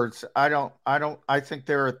other words, I think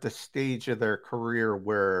they're at the stage of their career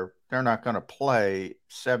where they're not going to play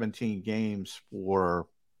 17 games for,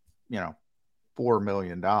 $4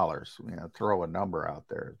 million, throw a number out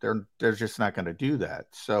there. They're just not going to do that.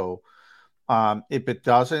 So if it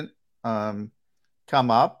doesn't come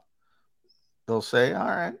up, they'll say, all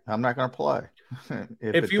right, I'm not going to play.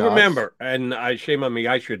 if you remember, and shame on me,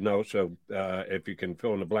 I should know. So if you can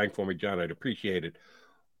fill in the blank for me, John, I'd appreciate it.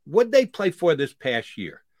 What'd they play for this past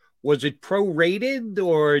year? Was it prorated,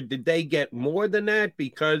 or did they get more than that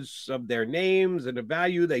because of their names and the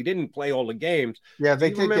value? They didn't play all the games. Yeah,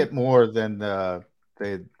 they did get more than the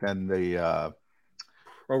prorated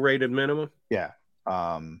minimum. Yeah,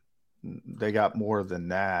 they got more than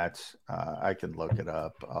that. I can look it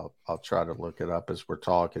up. I'll try to look it up as we're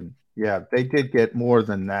talking. Yeah, they did get more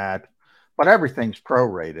than that, but everything's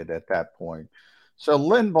prorated at that point. So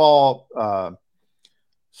Linval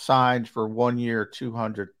signed for 1 year,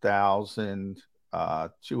 $200,000,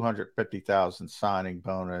 $250,000 signing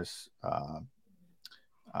bonus,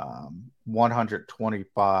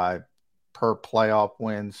 $125 per playoff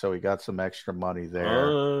win. So he got some extra money there.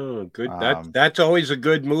 Oh, good. That's always a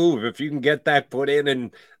good move. If you can get that put in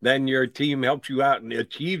and then your team helps you out and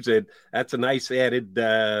achieves it, that's a nice added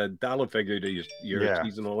dollar figure to your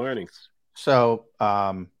seasonal earnings. So,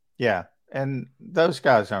 yeah. And those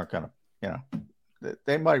guys aren't going to,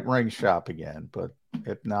 they might ring shop again, but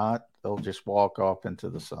if not, they'll just walk off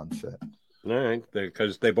into the sunset. All right,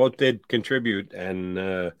 because they both did contribute,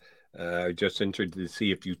 and Just interested to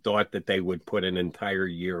see if you thought that they would put an entire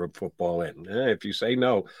year of football in. If you say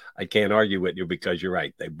no, I can't argue with you because you're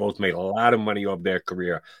right. They both made a lot of money off their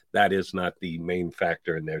career. That is not the main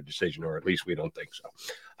factor in their decision, or at least we don't think so.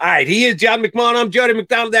 All right, he is John McMullen. I'm Jody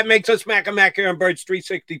McDonald. That makes us Mac and Mac here on Birds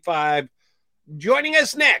 365. Joining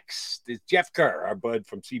us next is Jeff Kerr, our bud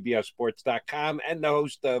from CBSSports.com and the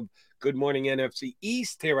host of Good Morning NFC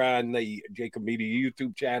East here on the Jacob Media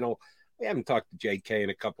YouTube channel. We haven't talked to JK in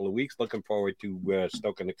a couple of weeks. Looking forward to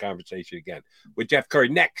stoking the conversation again with Jeff Kerr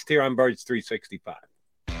next here on Birds 365.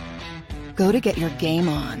 Go to get your game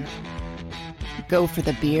on. Go for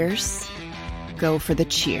the beers. Go for the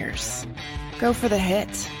cheers. Go for the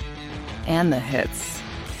hit and the hits.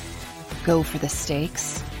 Go for the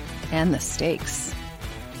stakes and the stakes.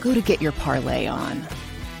 Go to get your parlay on.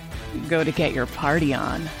 Go to get your party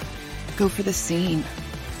on. Go for the scene.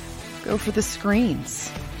 Go for the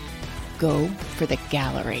screens. Go for the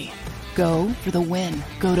gallery. Go for the win.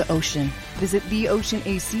 Go to Ocean. Visit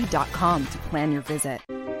theoceanac.com to plan your visit.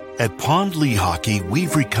 At Pond Lehocky,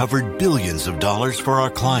 we've recovered billions of dollars for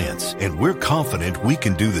our clients, and we're confident we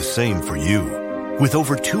can do the same for you. With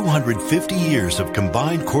over 250 years of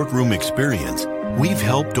combined courtroom experience, we've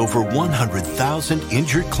helped over 100,000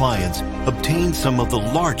 injured clients obtain some of the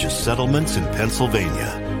largest settlements in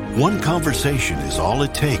Pennsylvania. One conversation is all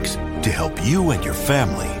it takes to help you and your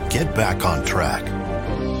family get back on track.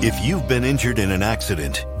 If you've been injured in an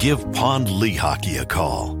accident, give Pond Lehocky a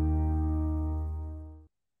call.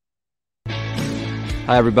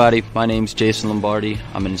 Hi everybody, my name's Jason Lombardi.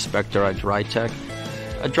 I'm an inspector at DryTech.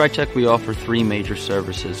 At DryTech we offer three major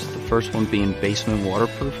services, the first one being basement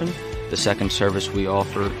waterproofing. The second service we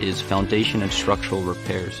offer is foundation and structural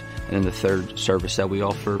repairs. And then the third service that we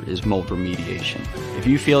offer is mold remediation. If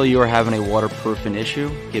you feel you are having a waterproofing issue,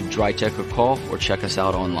 give DryTech a call or check us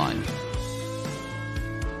out online.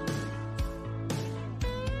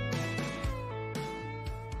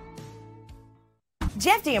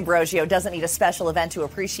 Jeff D'Ambrosio doesn't need a special event to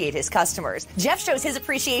appreciate his customers. Jeff shows his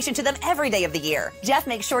appreciation to them every day of the year. Jeff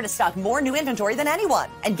makes sure to stock more new inventory than anyone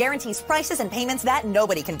and guarantees prices and payments that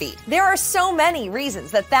nobody can beat. There are so many reasons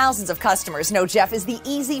that thousands of customers know Jeff is the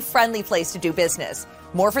easy, friendly place to do business.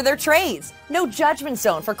 More for their trades. No judgment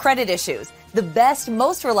zone for credit issues. The best,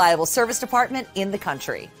 most reliable service department in the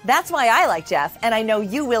country. That's why I like Jeff, and I know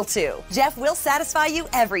you will too. Jeff will satisfy you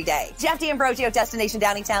every day. Jeff D'Ambrosio, Destination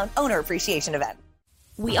Downingtown, Owner Appreciation Event.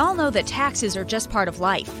 We all know that taxes are just part of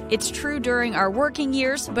life. It's true during our working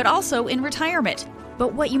years, but also in retirement.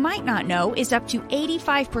 But what you might not know is up to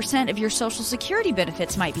 85% of your Social Security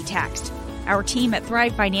benefits might be taxed. Our team at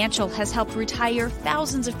Thrive Financial has helped retire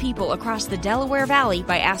thousands of people across the Delaware Valley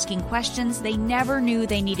by asking questions they never knew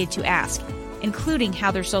they needed to ask, including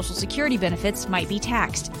how their Social Security benefits might be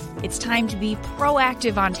taxed. It's time to be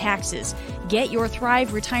proactive on taxes. Get your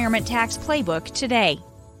Thrive Retirement Tax Playbook today.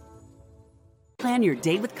 Plan your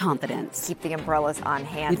day with confidence. Keep the umbrellas on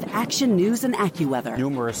hand. With Action News and AccuWeather.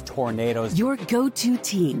 Numerous tornadoes. Your go-to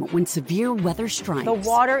team when severe weather strikes. The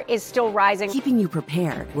water is still rising. Keeping you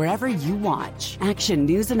prepared wherever you watch. Action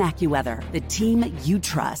News and AccuWeather, the team you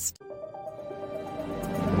trust.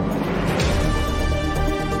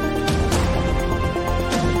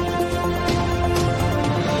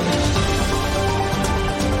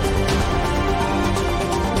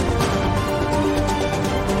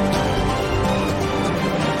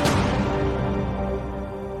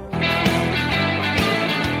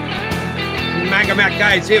 Mac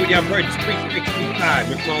guys here with you on Birds 365,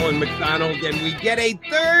 McMullen, McDonald, and we get a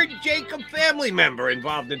third Jacob family member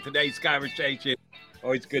involved in today's conversation.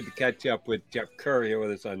 Always good to catch up with Jeff Kerr here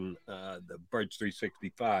with us on the Birds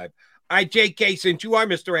 365. All right, JK, since you are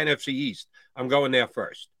Mr. NFC East, I'm going there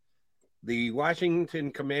first. The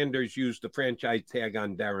Washington Commanders used the franchise tag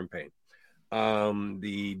on Darren Payne.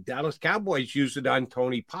 The Dallas Cowboys used it on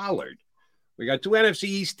Tony Pollard. We got two NFC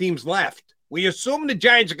East teams left. We assume the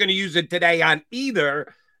Giants are going to use it today on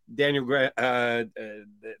either their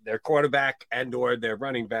quarterback and or their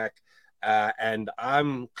running back. And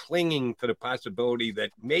I'm clinging to the possibility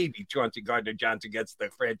that maybe Chauncey Gardner-Johnson gets the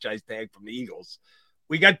franchise tag from the Eagles.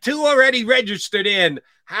 We got two already registered in.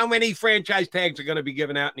 How many franchise tags are going to be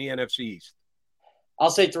given out in the NFC East?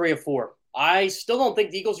 I'll say 3 or 4. I still don't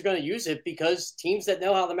think the Eagles are going to use it because teams that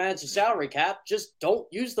know how to manage the salary cap just don't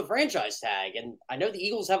use the franchise tag. And I know the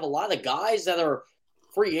Eagles have a lot of guys that are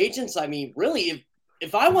free agents. I mean, really,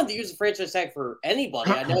 if I wanted to use the franchise tag for anybody,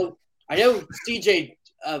 I know CJ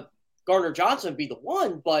Gardner-Johnson would be the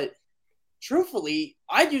one, but truthfully,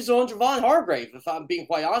 I'd use it on Javon Hargrave, if I'm being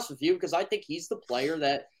quite honest with you, because I think he's the player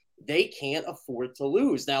that they can't afford to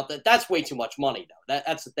lose. Now, that's way too much money, though.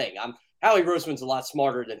 That's the thing. Howie Roseman's a lot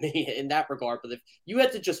smarter than me in that regard. But if you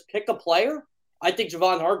had to just pick a player, I think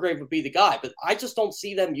Javon Hargrave would be the guy. But I just don't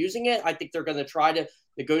see them using it. I think they're going to try to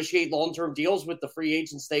negotiate long-term deals with the free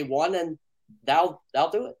agents they won, and that'll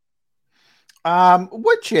do it.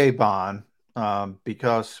 With Javon,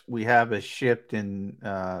 because we have a shift in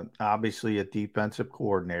obviously a defensive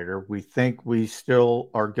coordinator, we think we still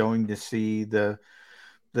are going to see the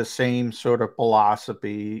same sort of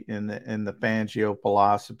philosophy in the Fangio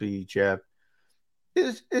philosophy. Jeff,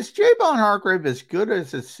 is Javon Hargrave as good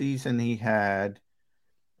as the season he had?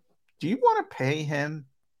 Do you want to pay him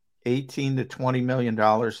 $18 to $20 million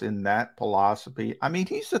in that philosophy? I mean,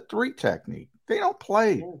 he's a 3 technique. They don't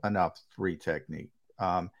play enough 3 technique.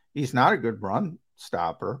 He's not a good run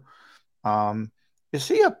stopper. Is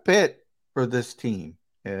he a fit for this team,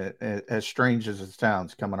 as strange as it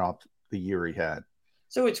sounds, coming off the year he had?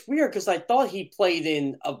 So it's weird because I thought he played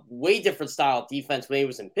in a way different style of defense when he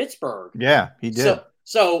was in Pittsburgh. Yeah, he did.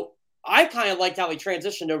 So I kind of liked how he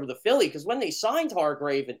transitioned over to Philly, because when they signed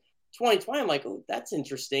Hargrave in 2020, I'm like, oh, that's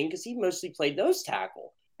interesting, because he mostly played nose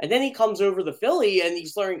tackle. And then he comes over to Philly, and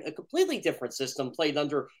he's learning a completely different system, played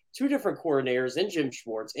under 2 different coordinators in Jim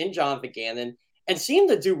Schwartz, in Jonathan Gannon, and seemed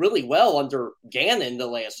to do really well under Gannon the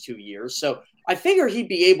last 2 years. So I figure he'd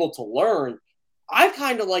be able to learn. I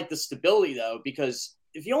kind of like the stability, though, because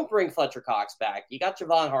if you don't bring Fletcher Cox back, you got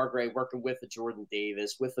Javon Hargrave working with a Jordan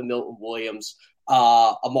Davis, with a Milton Williams,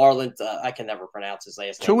 a Marlon, I can never pronounce his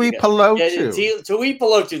last name.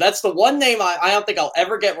 Tuipulotu. That's the one name I don't think I'll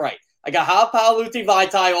ever get right. I got Ha'Pau'alii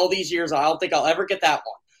Vaitai all these years. I don't think I'll ever get that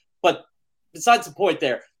one. But besides the point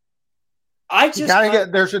there,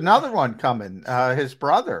 there's another one coming, his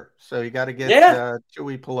brother. So you got to get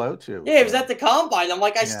Tuipulotu. Yeah, he was at the combine. I'm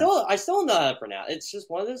like, I still know how to pronounce it. It's just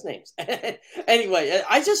one of those names. Anyway,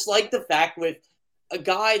 I just like the fact with a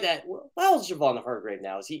guy that, well, Javon Hargrave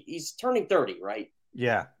now. He's turning 30, right?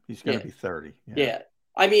 Yeah, he's going to be 30. Yeah.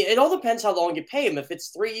 I mean, it all depends how long you pay him. If it's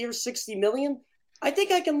 3 years, $60 million, I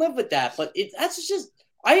think I can live with that. But that's just,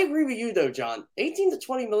 I agree with you though, John. $18 to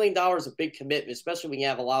 $20 million is a big commitment, especially when you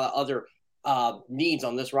have a lot of other needs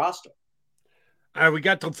on this roster. We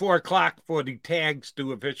got till 4:00 for the tags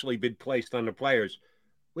to officially be placed on the players.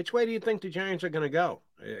 Which way do you think the Giants are going to go?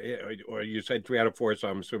 Or you said 3 out of 4, so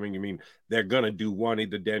I'm assuming you mean they're going to do one,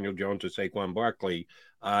 either Daniel Jones or Saquon Barkley.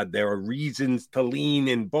 There are reasons to lean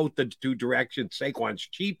in both the 2 directions. Saquon's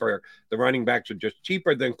cheaper. The running backs are just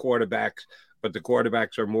cheaper than quarterbacks, but the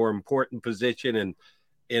quarterbacks are more important position. And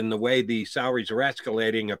in the way the salaries are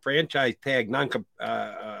escalating, a franchise tag,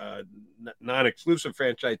 non-exclusive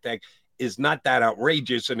franchise tag, is not that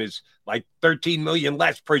outrageous and is like $13 million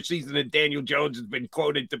less per season than Daniel Jones has been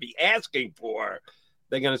quoted to be asking for.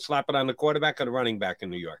 They're going to slap it on the quarterback or the running back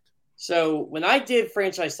in New York. So when I did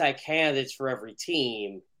franchise tag candidates for every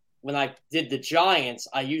team, when I did the Giants,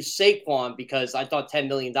 I used Saquon because I thought $10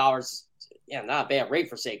 million, not a bad rate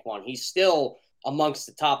for Saquon. He's still amongst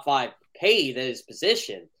the top 5 paid at his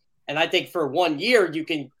position. And I think for 1 year, you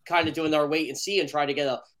can kind of do another wait and see and try to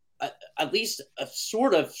get at least a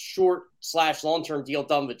sort of short/long-term deal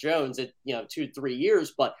done with Jones at 2-3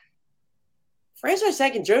 years. But franchise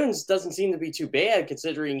tagging Jones doesn't seem to be too bad,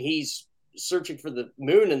 considering he's searching for the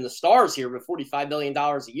moon and the stars here with $45 million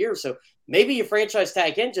a year. So maybe you franchise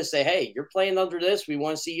tag him, just say, hey, you're playing under this. We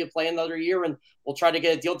want to see you play another year, and we'll try to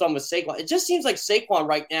get a deal done with Saquon. It just seems like Saquon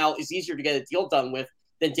right now is easier to get a deal done with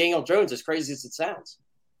than Daniel Jones, as crazy as it sounds.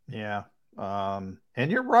 Yeah. And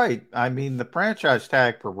you're right. I mean, the franchise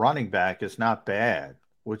tag for running back is not bad,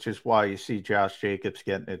 which is why you see Josh Jacobs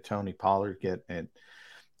getting it, Tony Pollard getting it.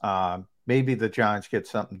 Maybe the Giants get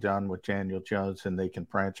something done with Daniel Jones and they can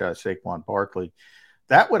franchise Saquon Barkley.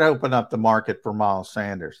 That would open up the market for Miles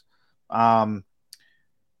Sanders. I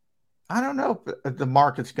don't know if the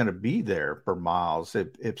market's going to be there for Miles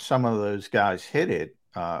if some of those guys hit it.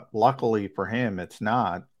 Luckily for him, it's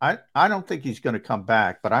not. I don't think he's going to come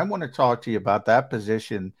back, but I want to talk to you about that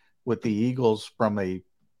position with the Eagles from a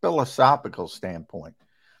philosophical standpoint.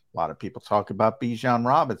 A lot of people talk about Bijan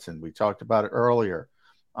Robinson. We talked about it earlier.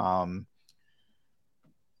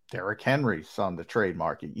 Derrick Henry's on the trade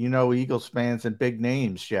market. Eagles fans and big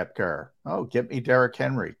names, Jeff Kerr. Oh, get me Derrick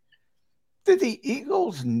Henry. Did the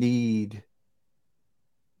Eagles need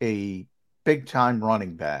a big-time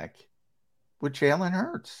running back with Jalen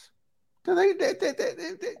Hurts?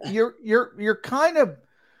 You're kind of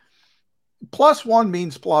 +1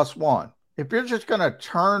 means +1. If you're just going to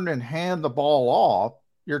turn and hand the ball off,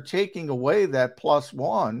 you're taking away that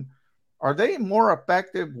 +1. Are they more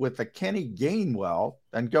effective with a Kenny Gainwell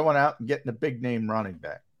than going out and getting a big name running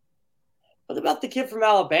back? What about the kid from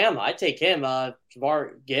Alabama? I take him,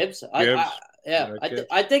 Jahmyr Gibbs. Yeah,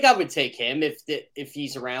 I think I would take him if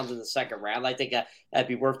he's around in the second round. I think that'd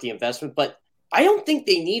be worth the investment. But I don't think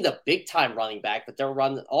they need a big time running back, but they'll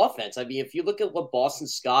run the offense. I mean, if you look at what Boston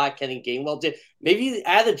Scott, Kenny Gainwell did, maybe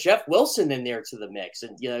add a Jeff Wilson in there to the mix,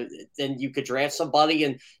 and then you could draft somebody,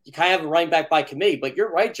 and you kind of have a running back by committee. But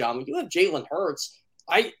you're right, John. When you have Jalen Hurts,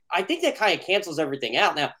 I think that kind of cancels everything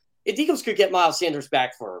out. Now, if the Eagles could get Miles Sanders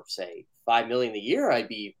back for say $5 million a year, I'd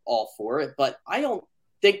be all for it. But I don't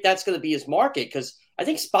think that's going to be his market, because I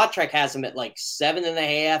think Spot Track has him at like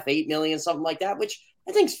 $7.5, $8 million, something like that, which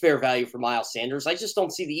I think is fair value for Miles Sanders. I just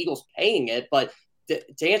don't see the Eagles paying it. But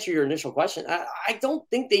to answer your initial question, I don't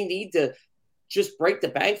think they need to just break the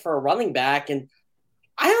bank for a running back. And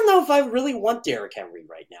I don't know if I really want Derrick Henry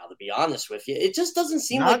right now, to be honest with you. It just doesn't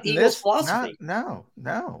seem like the Eagles' philosophy.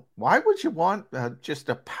 No. Why would you want just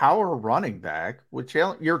a power running back, which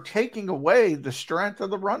you're taking away the strength of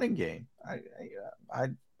the running game?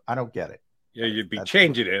 I don't get it. Yeah, you'd be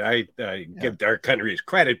changing it. I give Derrick Henry his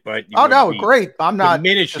credit, but great. I'm not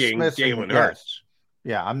diminishing Jalen Hurts.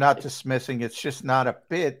 Yeah, I'm not dismissing. It's just not a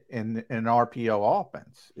fit in an RPO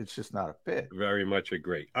offense. It's just not a fit. Very much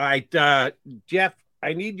agree. All right, Jeff,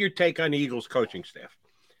 I need your take on the Eagles coaching staff.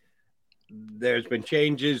 There's been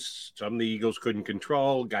changes. Some of the Eagles couldn't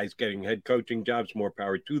control. Guys getting head coaching jobs, more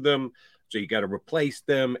power to them. So you got to replace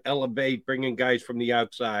them, elevate, bring in guys from the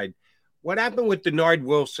outside. What happened with Denard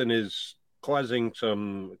Wilson is causing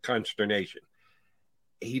some consternation.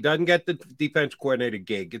 He doesn't get the defense coordinator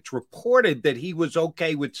gig. It's reported that he was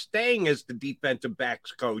okay with staying as the defensive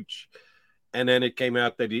backs coach. And then it came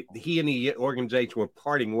out that he and the organization were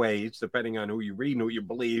parting ways, depending on who you read and who you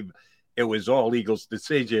believe. It was all Eagles'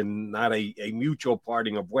 decision, not a mutual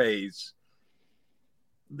parting of ways.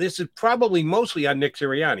 This is probably mostly on Nick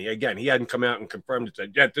Sirianni. Again, he hadn't come out and confirmed and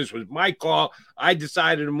said, "Jeff, this was my call. I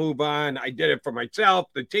decided to move on. I did it for myself,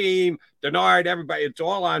 the team, Denard, everybody. It's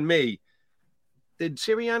all on me." Did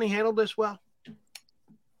Sirianni handle this well?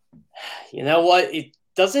 You know what? It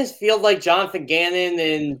doesn't feel like Jonathan Gannon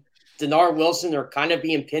and Denard Wilson are kind of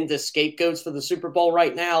being pinned as scapegoats for the Super Bowl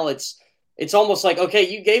right now. It's almost like, okay,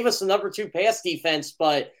 you gave us the number 2 pass defense,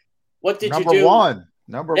 but what did you do? Number one.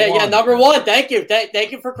 Yeah, number one. Thank you.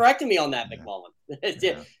 Thank you for correcting me on that, McMullen.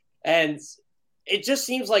 Yeah. And it just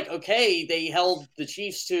seems like, okay, they held the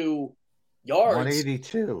Chiefs to yards.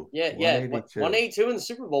 182. Yeah, 182 in the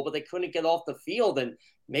Super Bowl, but they couldn't get off the field. And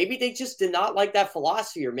maybe they just did not like that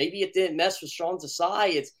philosophy, or maybe it didn't mess with Sean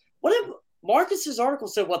Desai. What if Marcus's article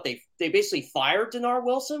said they basically fired Denard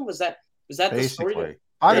Wilson? Was that basically the story?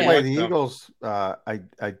 By the way, the Eagles,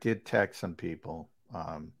 I did text some people.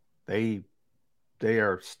 They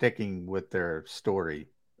are sticking with their story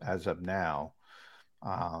as of now.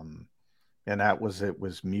 And it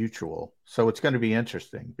was mutual. So it's going to be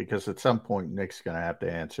interesting, because at some point Nick's going to have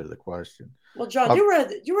to answer the question. Well, John, you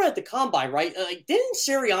were at the combine, right? Didn't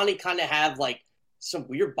Sirianni kind of have like some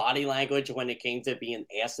weird body language when it came to being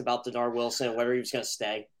asked about Denard Wilson and whether he was going to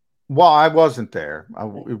stay? Well, I wasn't there.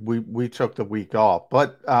 We took the week off,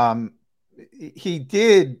 but he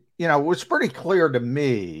did. It was pretty clear to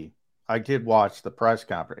me. I did watch the press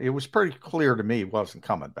conference. It was pretty clear to me he wasn't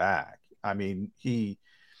coming back. I mean, he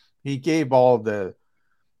gave all the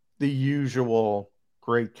usual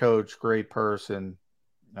great coach, great person,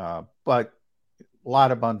 but a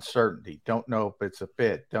lot of uncertainty. Don't know if it's a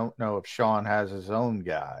fit. Don't know if Sean has his own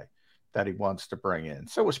guy that he wants to bring in.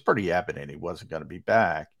 So it was pretty evident he wasn't going to be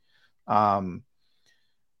back.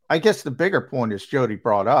 I guess the bigger point is Jody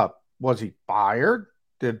brought up, was he fired?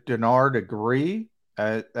 Did Denard agree,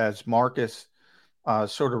 as Marcus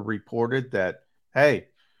sort of reported, that, hey,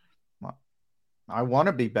 I want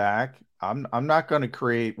to be back. I'm not going to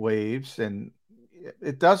create waves. And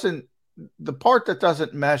it doesn't, the part that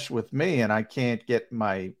doesn't mesh with me and I can't get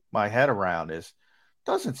my head around is, it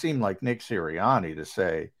doesn't seem like Nick Sirianni to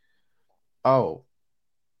say, "Oh,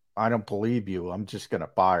 I don't believe you, I'm just going to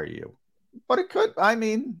fire you." But it could, I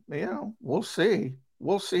mean, we'll see.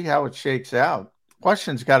 We'll see how it shakes out.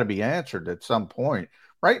 Questions got to be answered at some point.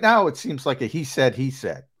 Right now, it seems like a he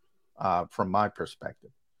said, from my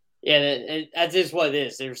perspective. Yeah, that is what it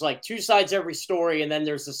is. There's like 2 sides every story, and then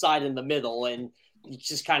there's the side in the middle, and you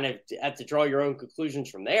just kind of have to draw your own conclusions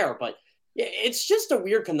from there. But yeah, it's just a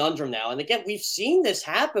weird conundrum now. And again, we've seen this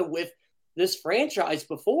happen with this franchise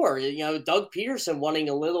before. Doug Peterson wanting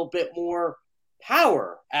a little bit more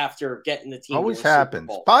power after getting the team. Always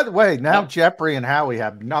happens. By the way, now Jeffrey and Howie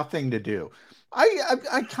have nothing to do.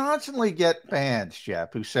 I constantly get fans,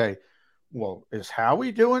 Jeff, who say, "Well, is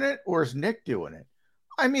Howie doing it or is Nick doing it?"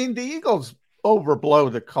 I mean, the Eagles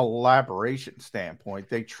overblow the collaboration standpoint.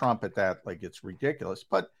 They trumpet that like it's ridiculous.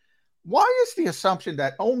 But why is the assumption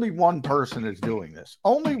that only one person is doing this?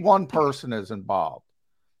 Only one person is involved.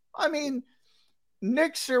 I mean,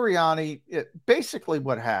 Nick Sirianni, basically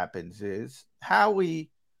what happens is Howie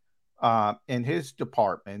and his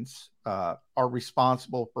departments are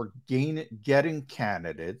responsible for getting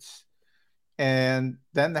candidates. And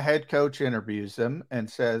then the head coach interviews them and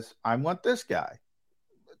says, I want this guy.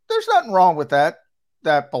 There's nothing wrong with that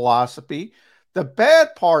philosophy. The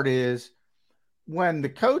bad part is when the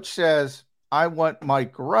coach says, I want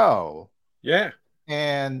Mike Rowe. Yeah.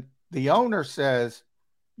 And the owner says,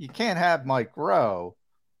 you can't have Mike Rowe.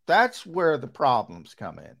 That's where the problems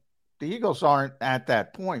come in. The Eagles aren't at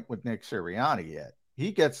that point with Nick Sirianni yet.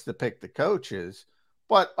 He gets to pick the coaches,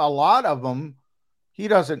 but a lot of them he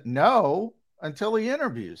doesn't know until he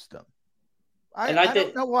interviews them. I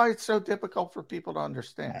don't know why it's so difficult for people to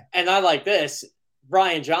understand. And I like this.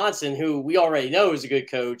 Brian Johnson, who we already know is a good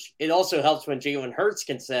coach, it also helps when Jalen Hurts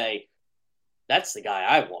can say, that's the guy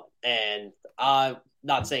I want. And I'm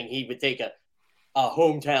not saying he would take a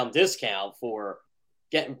hometown discount for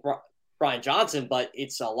getting Brian Johnson, but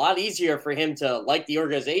it's a lot easier for him to like the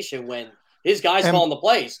organization when his guys calling the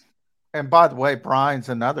plays. And by the way, Brian's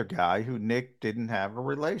another guy who Nick didn't have a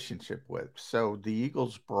relationship with. So the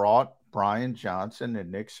Eagles brought Brian Johnson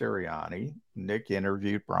and Nick Sirianni. Nick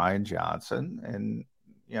interviewed Brian Johnson and,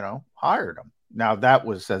 hired him. Now, that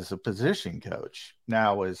was as a position coach.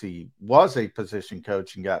 Now, as he was a position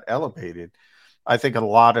coach and got elevated, I think a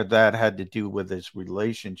lot of that had to do with his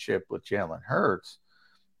relationship with Jalen Hurts.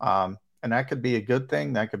 And that could be a good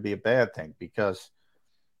thing. That could be a bad thing, because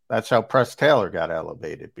that's how Press Taylor got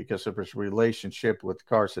elevated, because of his relationship with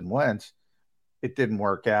Carson Wentz. It didn't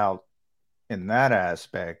work out in that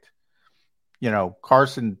aspect.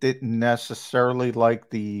 Carson didn't necessarily like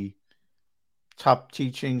the tough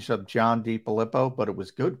teachings of John DiFilippo, but it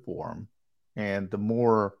was good for him. And the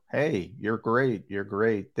more, hey, you're great,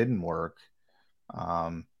 didn't work.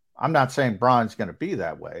 I'm not saying Brian's going to be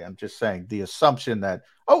that way. I'm just saying the assumption that,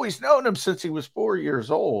 he's known him since he was 4 years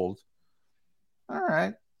old. All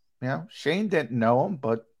right. Shane didn't know him,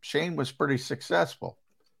 but Shane was pretty successful,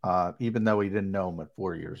 even though he didn't know him at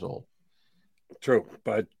 4 years old. True,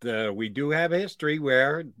 but we do have a history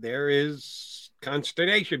where there is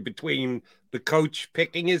consternation between the coach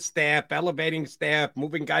picking his staff, elevating staff,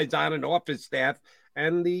 moving guys on and off his staff,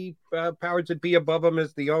 and the powers that be above him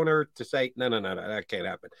as the owner to say, no, that can't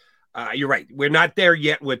happen. You're right. We're not there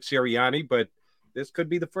yet with Sirianni, but this could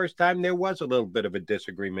be the first time there was a little bit of a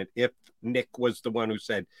disagreement. If Nick was the one who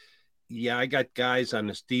said, yeah, I got guys on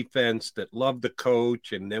this defense that love the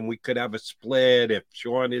coach, and then we could have a split if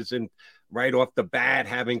Sean isn't right off the bat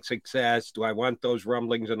having success. Do I want those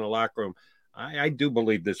rumblings in the locker room? I do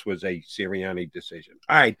believe this was a Sirianni decision.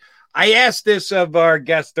 All right. I asked this of our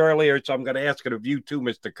guest earlier, so I'm going to ask it of you too,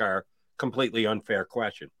 Mr. Carr. Completely unfair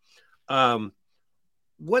question.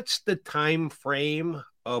 What's the time frame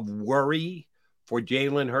of worry for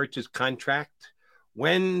Jalen Hurts' contract?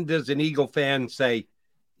 When does an Eagle fan say,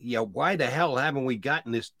 why the hell haven't we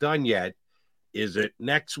gotten this done yet? Is it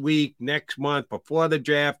next week, next month, before the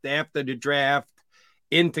draft, after the draft,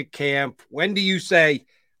 into camp? When do you say,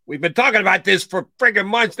 we've been talking about this for friggin'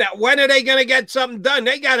 months now, when are they going to get something done?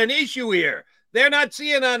 They got an issue here. They're not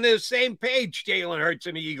seeing on the same page, Jalen Hurts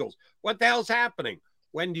and the Eagles. What the hell's happening?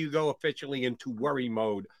 When do you go officially into worry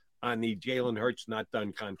mode on the Jalen Hurts not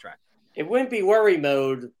done contract? It wouldn't be worry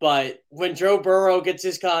mode, but when Joe Burrow gets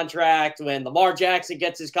his contract, when Lamar Jackson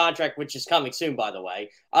gets his contract, which is coming soon, by the way,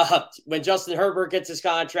 when Justin Herbert gets his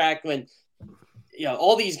contract, when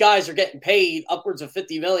all these guys are getting paid upwards of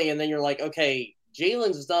 $50 million, then you're like, okay,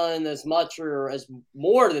 Jalen's done as much or as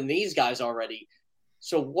more than these guys already.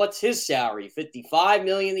 So what's his salary? $55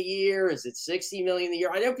 million a year? Is it $60 million a year?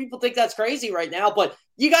 I know people think that's crazy right now, but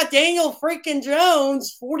you got Daniel freaking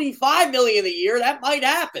Jones, $45 million a year. That might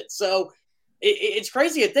happen. So it's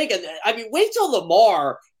crazy to think. I mean, wait till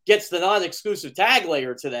Lamar gets the non-exclusive tag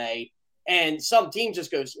later today, and some team just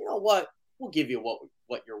goes, you know what? We'll give you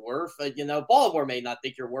what you're worth. Baltimore may not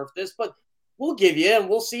think you're worth this, but we'll give you, and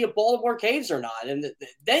we'll see if Baltimore caves or not. And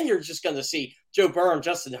then you're just going to see Joe Burrow and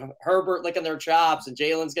Justin Herbert licking their chops, and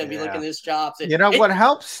Jalen's going to be licking his chops. What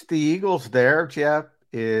helps the Eagles there, Jeff,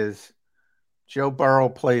 is Joe Burrow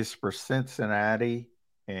plays for Cincinnati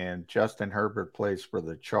and Justin Herbert plays for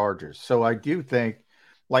the Chargers. So I do think,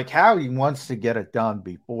 like, Howie wants to get it done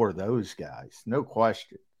before those guys, no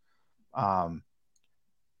question.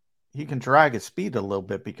 He can drag his feet a little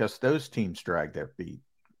bit because those teams drag their feet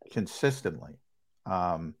consistently.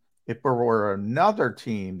 If there were another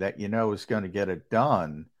team that is going to get it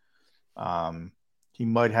done, he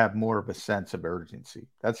might have more of a sense of urgency.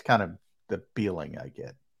 That's kind of the feeling I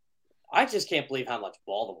get. I just can't believe how much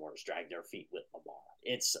Baltimore's dragged their feet with Lamar.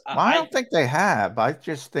 I don't think they have. I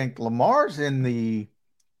just think Lamar's in the.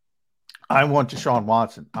 I want Deshaun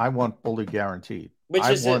Watson. I want fully guaranteed. Which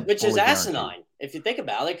is asinine guaranteed. If you think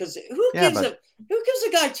about it, because who gives a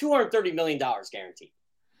guy $230 million guaranteed?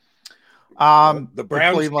 The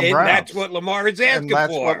Browns did. That's what Lamar is asking for.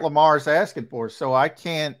 That's what Lamar is asking for. So I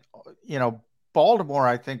can't, Baltimore,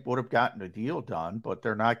 I think, would have gotten a deal done, but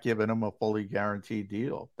they're not giving him a fully guaranteed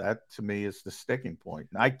deal. That, to me, is the sticking point.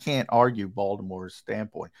 And I can't argue Baltimore's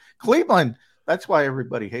standpoint. Cleveland, that's why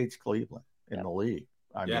everybody hates Cleveland in the league.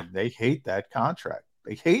 I mean, they hate that contract.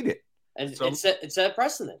 They hate it. And it's a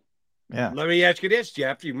precedent. Yeah. Let me ask you this,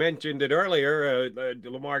 Jeff. You mentioned it earlier.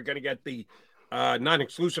 Lamar going to get the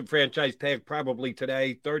non-exclusive franchise tag probably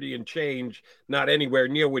today, 30 and change, not anywhere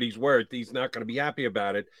near what he's worth. He's not going to be happy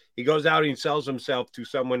about it. He goes out and sells himself to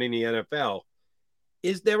someone in the NFL.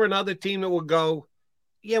 Is there another team that will go,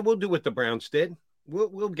 yeah, we'll do what the Browns did.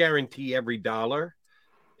 We'll guarantee every dollar.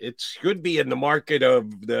 It should be in the market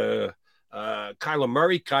of the Kyler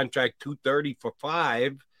Murray contract, $230 for $5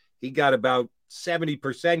 million. He got about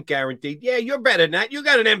 70% guaranteed. Yeah, you're better than that. You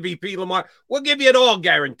got an MVP, Lamar. We'll give you it all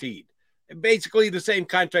guaranteed. Basically the same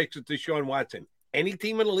contract with Deshaun Watson. Any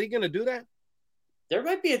team in the league going to do that? There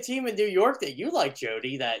might be a team in New York that you like,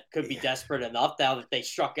 Jody, that could be desperate enough now that they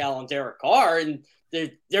struck out on Derek Carr, and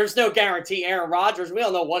there's no guarantee Aaron Rodgers. We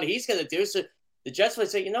don't know what he's going to do. So the Jets would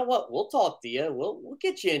say, you know what? We'll talk to you. We'll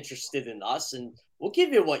get you interested in us, and we'll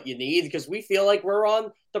give you what you need because we feel like we're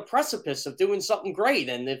on the precipice of doing something great.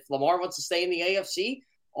 And if Lamar wants to stay in the AFC,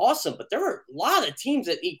 awesome. But there are a lot of teams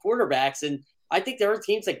that need quarterbacks, and I think there are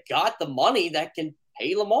teams that got the money that can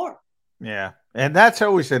pay Lamar. Yeah, and that's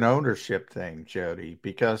always an ownership thing, Jody,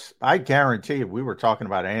 because I guarantee we were talking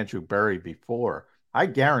about Andrew Berry before. I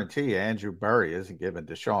guarantee Andrew Berry isn't giving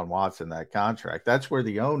Deshaun Watson that contract. That's where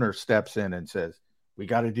the owner steps in and says, we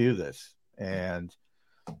got to do this. And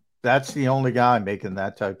that's the only guy making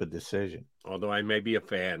that type of decision. Although I may be a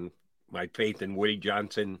fan, my faith in Woody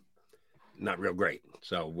Johnson, not real great.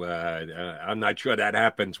 So I'm not sure that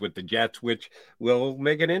happens with the Jets, which will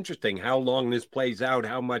make it interesting how long this plays out,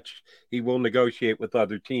 how much he will negotiate with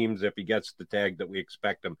other teams if he gets the tag that we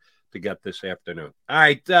expect him to get this afternoon. All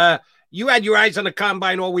right. You had your eyes on the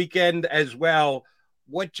combine all weekend as well.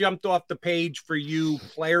 What jumped off the page for you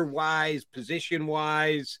player-wise,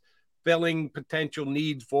 position-wise, filling potential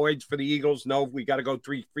needs, voids for the Eagles? No, we got to go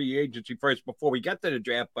through free agency first before we get to the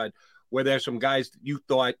draft, but were there some guys that you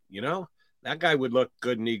thought, that guy would look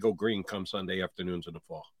good in Eagle Green come Sunday afternoons in the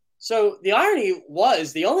fall? So the irony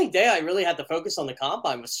was the only day I really had to focus on the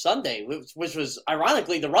combine was Sunday, which was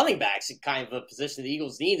ironically the running backs, kind of a position the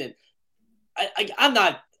Eagles needed. I'm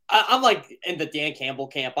like in the Dan Campbell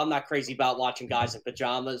camp. I'm not crazy about watching guys in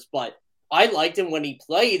pajamas, but I liked him when he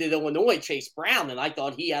played at Illinois, Chase Brown, and I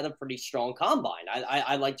thought he had a pretty strong combine.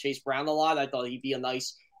 I like Chase Brown a lot. I thought he'd be a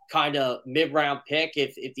nice kind of mid-round pick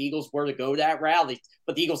if the Eagles were to go that route.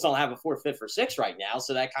 But the Eagles don't have a 4th, 5th, or 6th right now,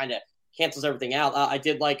 so that kind of cancels everything out. I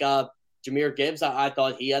did like Jahmyr Gibbs. I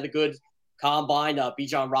thought he had a good combine.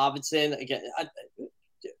 Bijan Robinson. Again,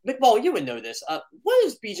 McBall, you would know this. What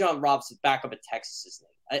is Bijan Robinson's backup at Texas' name?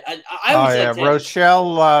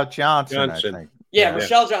 Rochelle Johnson, I think. Yeah,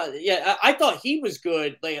 Rochelle Johnson. Yeah, I thought he was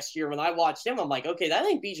good last year. When I watched him, I'm like, okay, that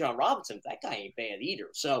ain't Bijan Robinson. That guy ain't bad either.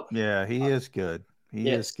 So yeah, he is good. He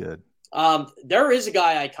is good. There is a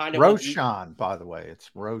guy I kind of Roshan, by the way.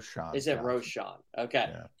 It's Roshan. Is it Roshan? Okay.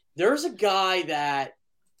 Yeah. There's a guy that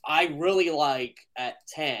I really like at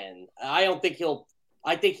 10. I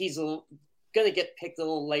think he's going to get picked a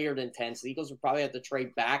little later than 10. So the Eagles will probably have to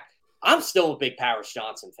trade back. I'm still a big Paris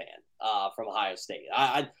Johnson fan from Ohio State.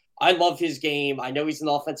 I love his game. I know he's an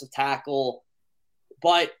offensive tackle,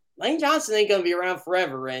 but Lane Johnson ain't going to be around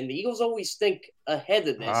forever, and the Eagles always think ahead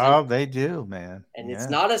of this. Oh, they do, man. And it's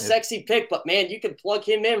not a sexy pick, but, man, you can plug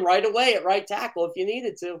him in right away at right tackle if you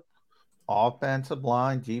needed to. Offensive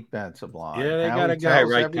line, defensive line. Yeah, they got a guy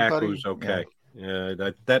right tackle who's okay.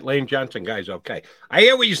 Yeah, that Lane Johnson guy's okay. I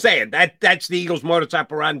hear what you're saying. That's the Eagles' modus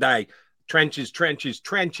operandi. Trenches.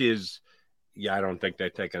 Yeah, I don't think they're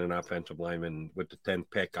taking an offensive lineman with the 10th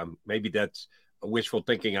pick. Maybe that's wishful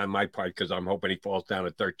thinking on my part because I'm hoping he falls down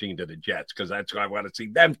at 13 to the Jets because that's what I want to see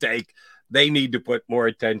them take. They need to put more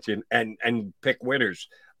attention and pick winners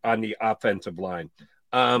on the offensive line.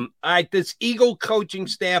 All right, this Eagle coaching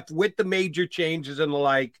staff with the major changes and the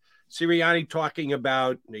like, Sirianni talking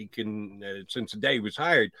about, he can, since the day he was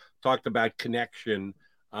hired, talked about connection.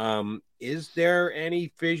 Is there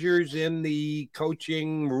any fissures in the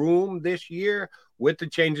coaching room this year with the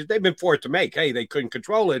changes they've been forced to make? Hey, they couldn't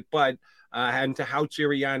control it, but and to how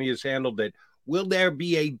Sirianni has handled it. Will there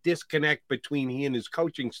be a disconnect between he and his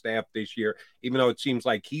coaching staff this year, even though it seems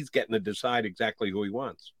like he's getting to decide exactly who he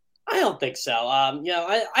wants? I don't think so.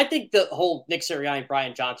 I think the whole Nick Sirianni,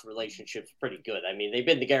 Brian Johnson relationship is pretty good. I mean, they've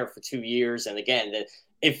been together for 2 years. And again,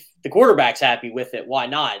 if the quarterback's happy with it, why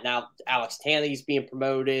not? Now, Alex Tanney's being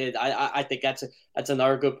promoted. I think that's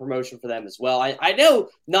another good promotion for them as well. I know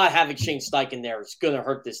not having Shane Steichen there is going to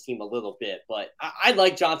hurt this team a little bit, but I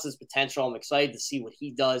like Johnson's potential. I'm excited to see what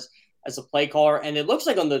he does as a play caller. And it looks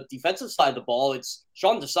like on the defensive side of the ball, it's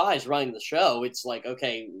Sean Desai is running the show. It's like,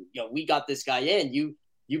 okay, we got this guy in.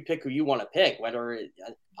 You pick who you want to pick.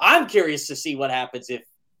 I'm curious to see what happens if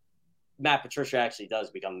Matt Patricia actually does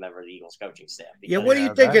become a member of the Eagles coaching staff. What do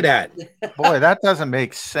you think of that? Boy, that doesn't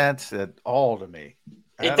make sense at all to me.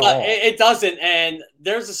 It doesn't. And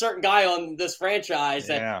there's a certain guy on this franchise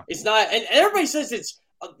that it's not. And everybody says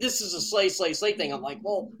this is a Slay thing. I'm like,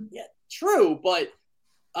 well, yeah, true, but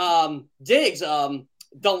Diggs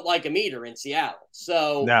don't like him either in Seattle.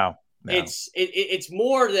 So no. It's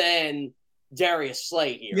more than Darius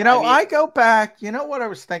Slay here. I go back. You know what I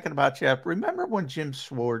was thinking about, Jeff? Remember when Jim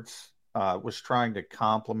Schwartz was trying to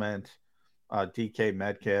compliment DK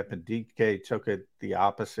Metcalf, and DK took it the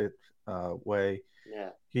opposite way? Yeah.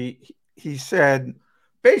 He said,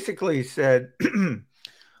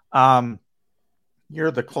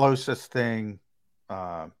 you're the closest thing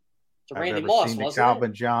to I've Randy ever Moss, seen to wasn't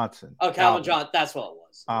Calvin it? Johnson. Oh, Calvin Johnson. That's what it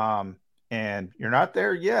was. And you're not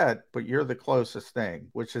there yet, but you're the closest thing,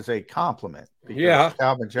 which is a compliment. Yeah.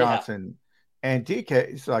 Calvin Johnson and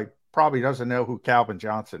DK is like probably doesn't know who Calvin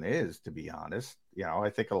Johnson is, to be honest. I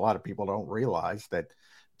think a lot of people don't realize that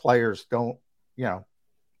players don't, a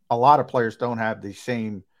lot of players don't have the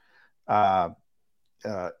same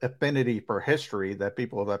affinity for history that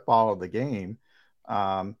people that follow the game.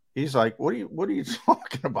 He's like, what are you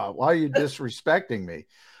talking about? Why are you disrespecting me?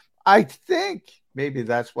 I think maybe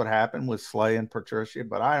that's what happened with Slay and Patricia,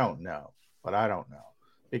 but I don't know.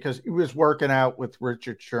 Because he was working out with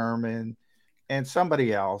Richard Sherman and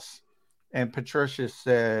somebody else, and Patricia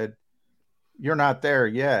said, you're not there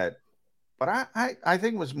yet. But I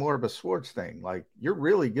think it was more of a Schwartz thing. Like, you're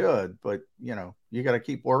really good, but you got to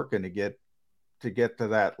keep working to get to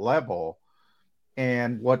that level.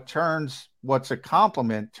 And what's a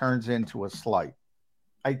compliment turns into a slight.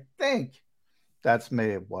 I think that's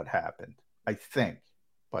maybe what happened. I think,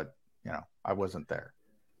 but I wasn't there.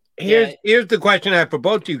 Here's the question I have for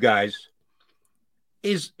both you guys.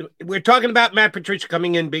 We're talking about Matt Patricia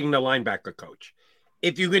coming in being the linebacker coach.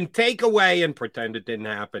 If you can take away and pretend it didn't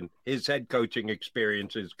happen, his head coaching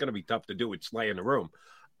experience is going to be tough to do with Slay in the room.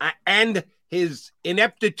 And his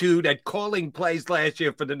ineptitude at calling plays last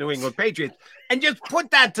year for the New England Patriots, and just put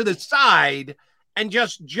that to the side and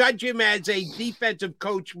just judge him as a defensive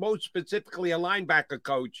coach, most specifically a linebacker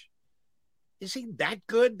coach. Is he that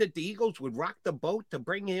good that the Eagles would rock the boat to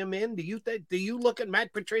bring him in? Do you look at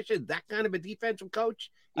Matt Patricia as that kind of a defensive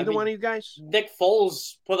coach? One of you guys? Nick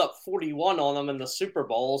Foles put up 41 on them in the Super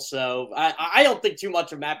Bowl, so I don't think too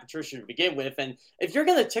much of Matt Patricia to begin with. And if you're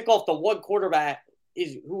going to tick off the one quarterback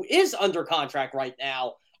who is under contract right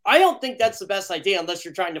now, I don't think that's the best idea unless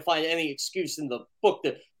you're trying to find any excuse in the book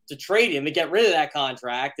to trade him and get rid of that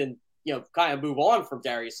contract and kind of move on from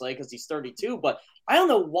Darius Slay because he's 32. But I don't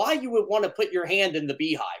know why you would want to put your hand in the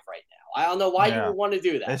beehive right now. I don't know why you would want to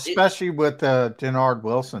do that. Especially with the Denard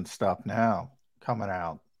Wilson stuff now coming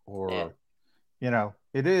out. Or,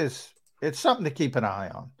 it's something to keep an eye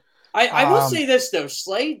on. I will say this, though.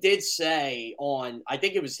 Slay did say on, I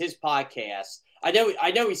think it was his podcast, I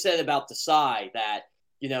know he said about Desai that,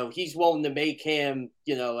 he's willing to make him,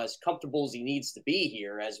 as comfortable as he needs to be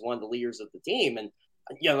here as one of the leaders of the team. And,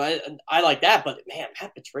 I like that, but man,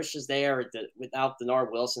 Matt Patricia's there without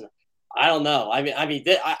Denard Wilson. I don't know.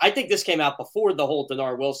 I think this came out before the whole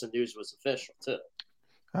Denard Wilson news was official too.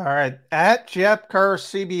 All right. At Jeff Kerr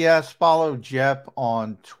CBS, follow Jeff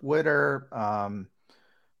on Twitter.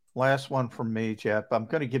 Last one from me, Jeff. I'm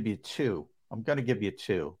going to give you two.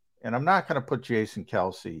 And I'm not going to put Jason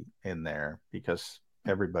Kelce in there because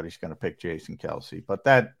everybody's going to pick Jason Kelce, but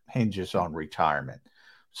that hinges on retirement.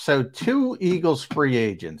 So 2 Eagles free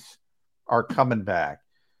agents are coming back.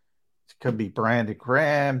 It could be Brandon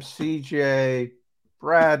Graham, CJ,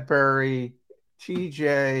 Bradbury,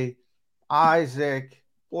 TJ, Isaac,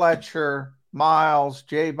 Fletcher, Miles,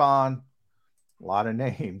 Javon. A lot of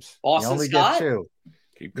names. Boston Scott?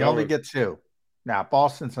 You only get 2. Now,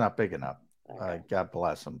 Boston's not big enough. God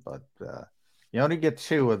bless them. But you only get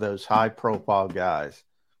 2 of those high-profile guys.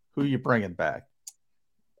 Who are you bringing back?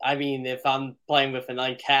 If I'm playing with an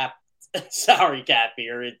uncapped salary cap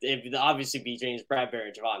here, it would obviously be James Bradbury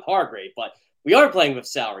and Javon Hargrave. But we are playing with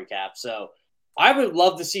salary cap. So I would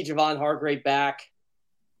love to see Javon Hargrave back.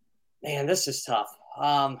 Man, this is tough.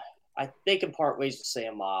 They can part ways with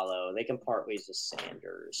Sam Malo. They can part ways with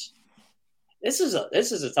Sanders. This is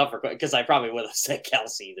a tougher question because I probably would have said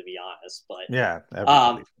Kelsey, to be honest. But yeah,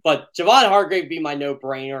 but Javon Hargrave be my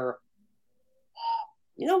no-brainer.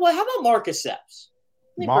 You know what? How about Marcus Epps?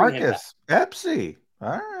 Marcus Epsy. All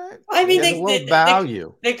right. I mean, they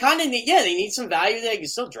value. They kind of need. Yeah, they need some value. They can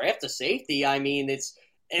still draft a safety. I mean,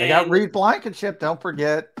 they got Reed Blankenship. Don't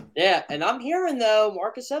forget. Yeah, and I'm hearing though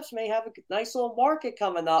Marcus Epps may have a nice little market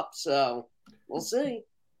coming up. So we'll see.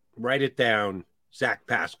 Write it down. Zach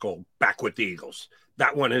Pascal back with the Eagles.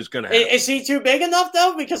 That one is going to happen. Is he too big enough,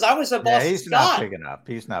 though? Because I was at Boston he's Scott. Not big enough.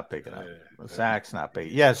 He's not big enough. Zach's not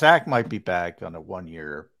big. Yeah, Zach might be back on a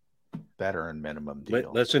 1-year veteran minimum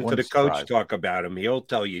deal. Listen to the coach talk about him. He'll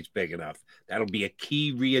tell you he's big enough. That'll be a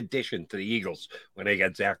key re-addition to the Eagles when they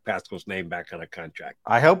get Zach Pascal's name back on a contract.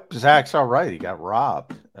 I hope Zach's all right. He got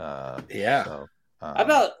robbed. Yeah. So,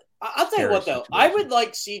 I'll tell you what, though. I would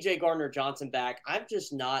like C.J. Gardner-Johnson back. I'm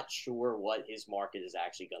just not sure what his market is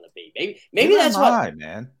actually going to be. Maybe that's what.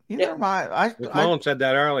 Man. Neither am I. Mullen said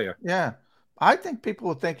that earlier. Yeah. I think people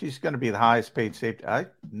will think he's going to be the highest paid safety.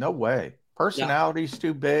 No way. Personality's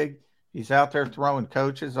too big. He's out there throwing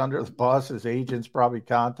coaches under the bus. His agent's probably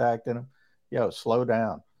contacting him. Yo, slow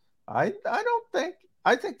down. I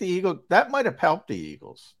think the Eagles, that might have helped the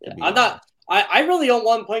Eagles. I really don't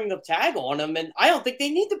want putting the tag on them, and I don't think they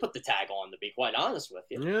need to put the tag on, to be quite honest with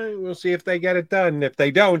you. Yeah, we'll see if they get it done. If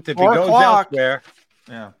they don't, if he goes elsewhere,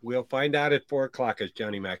 we'll find out at 4:00, as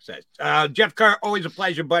Johnny Mac says. Jeff Kerr, always a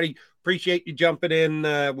pleasure, buddy. Appreciate you jumping in.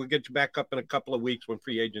 We'll get you back up in a couple of weeks when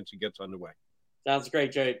free agency gets underway. Sounds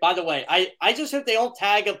great, Jerry. By the way, I just hope they don't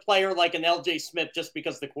tag a player like an L.J. Smith just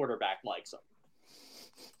because the quarterback likes him.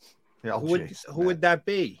 Who would that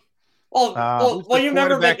be? Well, you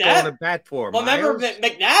remember McNabb? A bat for him? Well, remember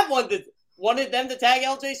McNabb wanted them to tag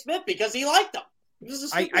L.J. Smith because he liked them.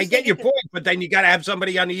 I get your point, but then you got to have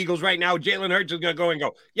somebody on the Eagles right now. Jalen Hurts is going to go and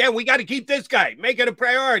go, yeah, we got to keep this guy. Make it a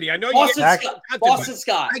priority. I know Boston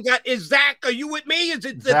Scott. Is Zach, are you with me? Is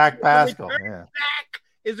it Zach Pascal? Yeah. Zach?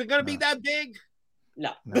 Is it going to be that big?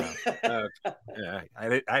 No.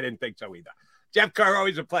 I didn't think so either. Jeff Kerr,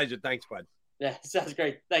 always a pleasure. Thanks, bud. Yeah, sounds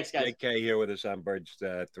great. Thanks, guys. JK here with us on Birds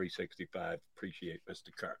 365. Appreciate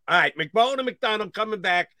Mr. Kerr. All right, McMullen and McDonald coming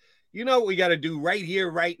back. You know what we got to do right here,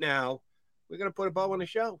 right now. We're going to put a bow on the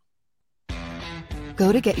show.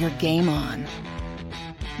 Go to get your game on.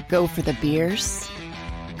 Go for the beers.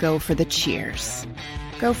 Go for the cheers.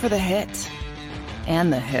 Go for the hit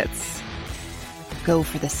and the hits. Go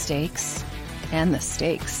for the stakes and the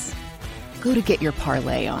stakes. Go to get your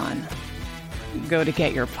parlay on. Go to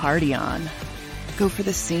get your party on. Go for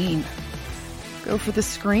the scene. Go for the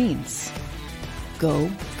screens. Go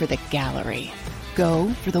for the gallery. Go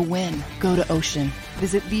for the win. Go to Ocean.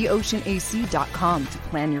 Visit theoceanac.com to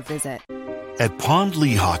plan your visit. At Pond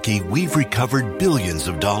Lehocky, we've recovered billions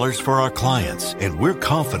of dollars for our clients, and we're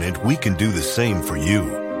confident we can do the same for you.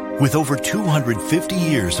 With over 250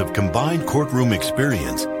 years of combined courtroom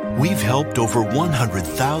experience, we've helped over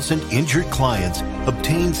 100,000 injured clients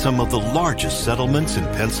obtain some of the largest settlements in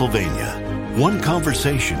Pennsylvania. One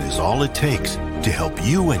conversation is all it takes to help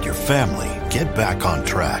you and your family get back on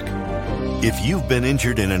track. If you've been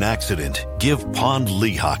injured in an accident, give Pond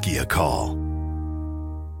Lehocky a call.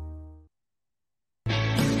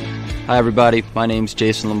 Hi everybody, my name's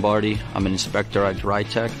Jason Lombardi. I'm an inspector at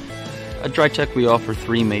DryTech. At DryTech we offer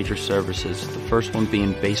 3 major services, the first one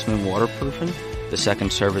being basement waterproofing. The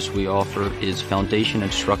second service we offer is foundation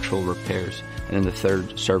and structural repairs. And then the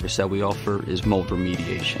third service that we offer is mold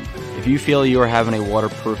remediation. If you feel you are having a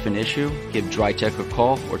waterproofing issue, give DryTech a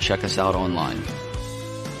call or check us out online.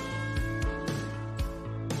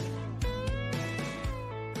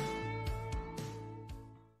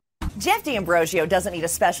 Jeff D'Ambrosio doesn't need a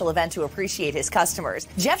special event to appreciate his customers.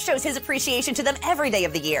 Jeff shows his appreciation to them every day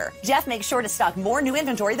of the year. Jeff makes sure to stock more new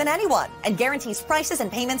inventory than anyone and guarantees prices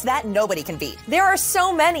and payments that nobody can beat. There are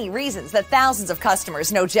so many reasons that thousands of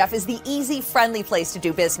customers know Jeff is the easy, friendly place to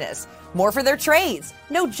do business. More for their trades.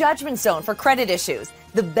 No judgment zone for credit issues.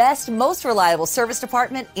 The best, most reliable service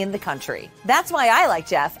department in the country. That's why I like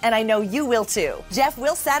Jeff, and I know you will too. Jeff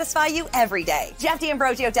will satisfy you every day. Jeff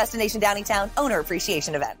D'Ambrosio, Destination Downingtown, Owner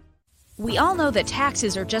Appreciation Event. We all know that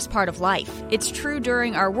taxes are just part of life. It's true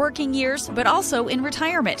during our working years, but also in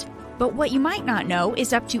retirement. But what you might not know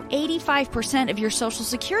is up to 85% of your Social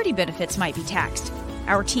Security benefits might be taxed.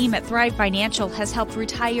 Our team at Thrive Financial has helped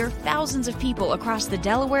retire thousands of people across the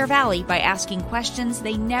Delaware Valley by asking questions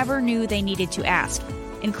they never knew they needed to ask.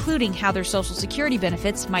 including how their Social Security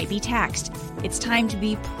benefits might be taxed. It's time to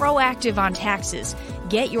be proactive on taxes.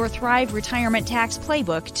 Get your Thrive Retirement Tax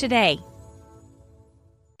Playbook today.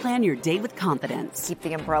 Plan your day with confidence. Keep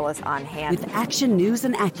the umbrellas on hand. With Action News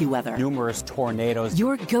and AccuWeather. Numerous tornadoes.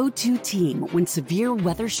 Your go-to team when severe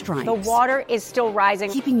weather strikes. The water is still rising.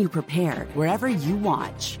 Keeping you prepared wherever you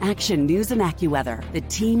watch. Action News and AccuWeather, the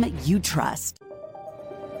team you trust.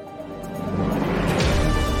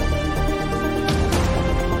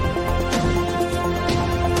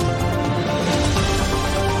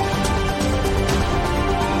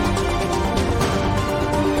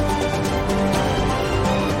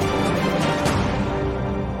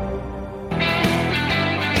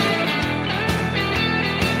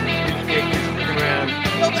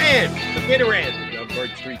 Bitter end of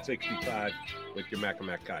Bird 365 with your Mac and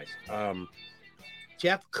Mac guys.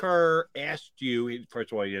 Jeff Kerr asked you,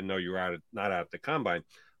 first of all, he didn't know you were not out at the combine,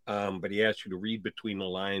 but he asked you to read between the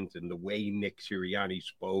lines and the way Nick Sirianni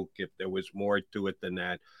spoke, if there was more to it than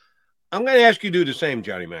that. I'm going to ask you to do the same,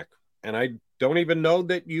 Johnny Mac. And I don't even know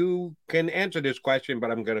that you can answer this question, but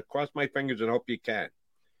I'm going to cross my fingers and hope you can.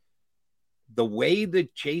 The way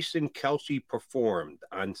that Jason Kelce performed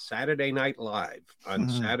on Saturday Night Live on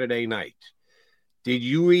Saturday night, did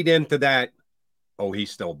you read into that? Oh,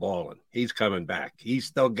 he's still balling. He's coming back. He's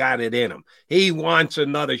still got it in him. He wants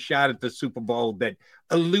another shot at the Super Bowl that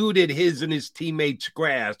eluded his and his teammates'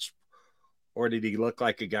 grasp. Or did he look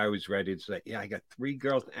like a guy who's ready to say, yeah, I got 3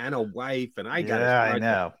 girls and a wife, and I got I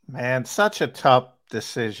know. Man, such a tough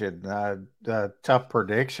decision, tough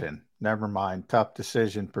prediction. Never mind, tough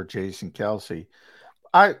decision for Jason Kelce.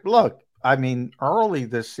 Early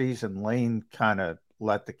this season, Lane kind of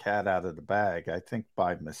let the cat out of the bag, I think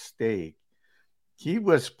by mistake. He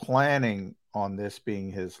was planning on this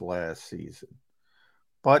being his last season.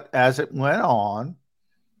 But as it went on,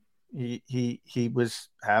 he was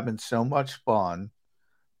having so much fun.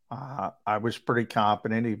 I was pretty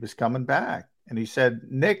confident he was coming back. And he said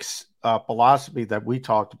Nick's philosophy that we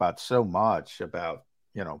talked about so much about,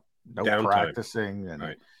 no downtime. Practicing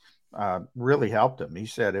and really helped him. He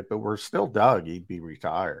said if it were still Doug, he'd be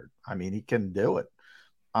retired. I mean, he can do it.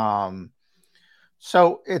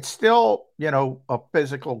 So it's still, a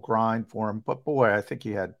physical grind for him. But, boy, I think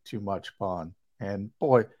he had too much fun. And,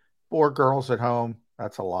 boy, 4 girls at home,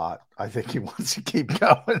 that's a lot. I think he wants to keep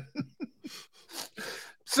going.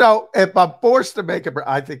 So if I'm forced to make it,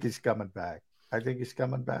 I think he's coming back.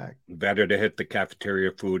 Better to hit the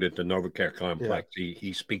cafeteria food at the NovaCare complex. Yeah.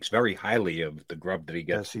 He speaks very highly of the grub that he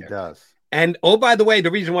gets. Yes, he does. And, oh, by the way,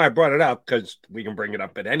 the reason why I brought it up, because we can bring it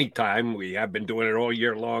up at any time. We have been doing it all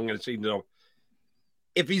year long. And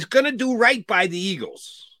if he's going to do right by the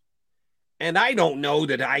Eagles, and I don't know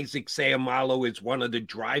that Isaac Seumalo is one of the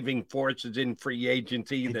driving forces in free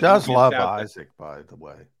agency. He does love Isaac, by the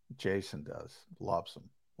way. Jason does. Loves him.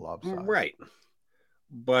 Loves Isaac. Right.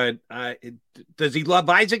 But does he love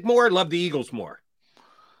Isaac more or love the Eagles more?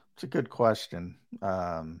 It's a good question.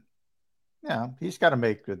 He's got to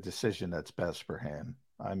make the decision that's best for him.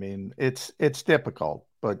 I mean, it's difficult,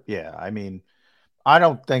 but yeah, I mean, I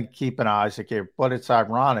don't think keeping Isaac here, but it's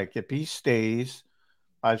ironic. If he stays,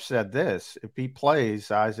 I've said this, if he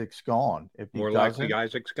plays, Isaac's gone. If he more likely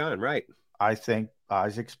Isaac's gone, right? I think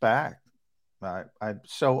Isaac's back.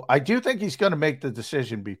 So I do think he's going to make the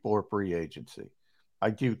decision before free agency.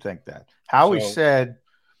 I do think that. Howie said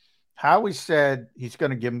he's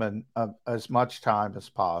going to give him as much time as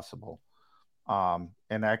possible. And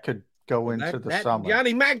that could go into the summer.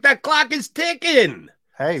 Johnny Mac, that clock is ticking.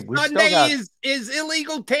 Hey, Sunday is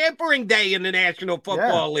illegal tampering day in the National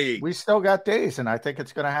Football League. We still got days, and I think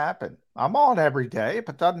it's going to happen. I'm on every day. If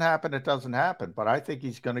it doesn't happen, it doesn't happen. But I think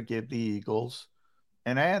he's going to give the Eagles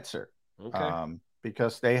an answer. Okay.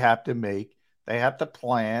 Because they have to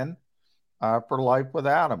plan for life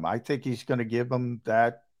without him. I think he's going to give them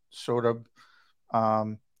that sort of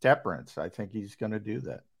deference. I think he's going to do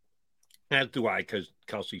that. As do I, because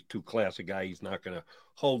Kelce's too classy a guy. He's not going to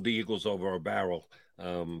hold the Eagles over a barrel.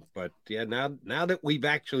 But yeah, now that we've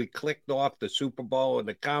actually clicked off the Super Bowl and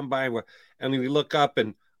the Combine, and we look up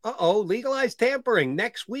and legalized tampering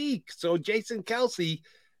next week. So Jason Kelce,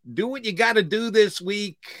 do what you got to do this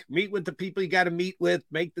week. Meet with the people you got to meet with.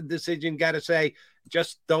 Make the decision. Got to say,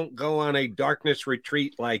 just don't go on a darkness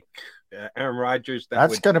retreat like Aaron Rodgers.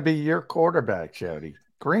 That's going to be your quarterback, Jody.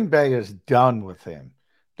 Green Bay is done with him.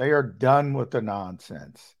 They are done with the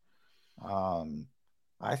nonsense.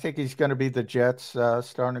 I think he's going to be the Jets'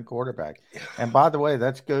 starting quarterback. And by the way,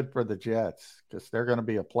 that's good for the Jets because they're going to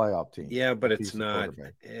be a playoff team. Yeah, but it's not.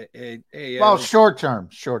 Well, short term.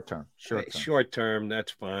 Short term,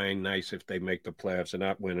 that's fine. Nice if they make the playoffs and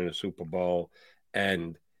not winning a Super Bowl.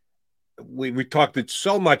 And we talked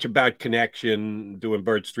so much about connection doing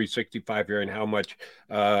Birds 365 here and how much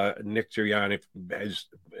Nick Sirianni has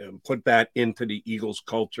put that into the Eagles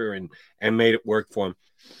culture and made it work for him.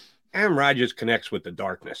 Aaron Rodgers connects with the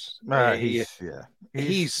darkness. He's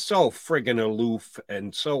so friggin' aloof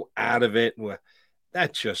and so out of it.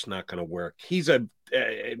 That's just not going to work. He's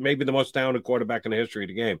maybe the most talented quarterback in the history of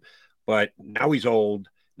the game, but now he's old.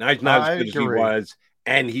 Now he's not as good as he was,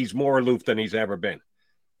 and he's more aloof than he's ever been.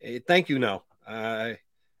 Thank you, no. I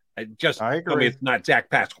agree. Tell me it's not Zach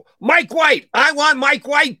Pascal. Mike White. I want Mike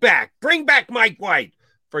White back. Bring back Mike White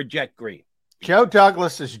for Jet Green. Joe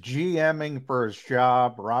Douglas is GMing for his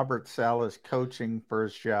job. Robert Saleh is coaching for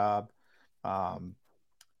his job.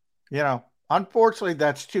 Unfortunately,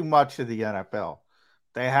 that's too much of the NFL.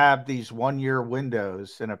 They have these 1-year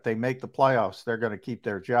windows, and if they make the playoffs, they're going to keep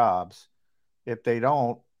their jobs. If they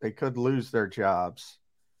don't, they could lose their jobs.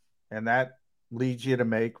 And that leads you to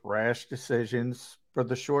make rash decisions for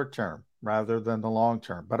the short term rather than the long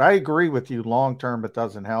term. But I agree with you. Long term, it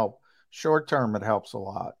doesn't help. Short term, it helps a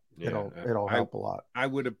lot. Yeah, it'll help a lot. I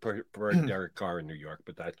would have preferred Derek Carr in New York,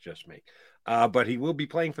 but that's just me. But he will be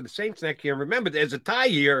playing for the Saints next year. And remember, there's a tie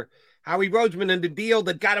year. Howie Roseman and the deal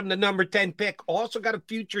that got him the number 10 pick also got a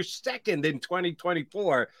future second in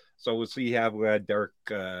 2024. So we'll see how Derek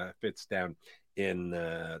fits down in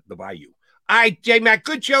the Bayou. All right, J-Mac,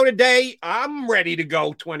 good show today. I'm ready to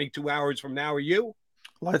go 22 hours from now. Are you?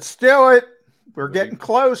 Let's do it. We're getting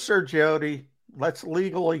closer, Jody. Let's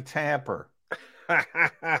legally tamper.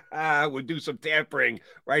 We'll do some tampering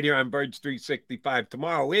right here on Birds 365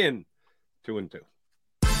 tomorrow in 2 and 2.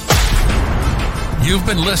 You've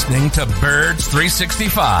been listening to Birds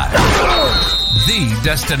 365, the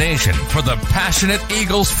destination for the passionate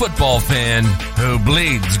Eagles football fan who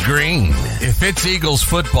bleeds green. If it's Eagles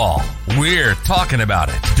football, we're talking about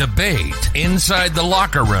it. Debate, inside the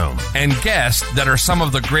locker room, and guests that are some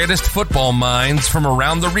of the greatest football minds from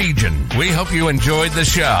around the region. We hope you enjoyed the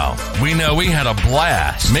show. We know we had a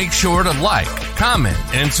blast. Make sure to like, comment,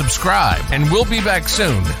 and subscribe, and we'll be back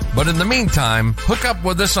soon. But in the meantime, hook up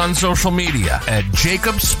with us on social media at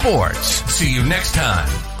Jacob Sports. See you next time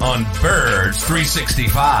on Birds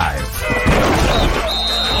 365.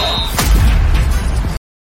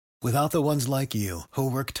 Without the ones like you,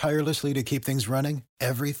 who work tirelessly to keep things running,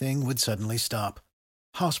 everything would suddenly stop.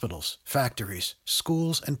 Hospitals, factories,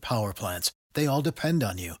 schools, and power plants, they all depend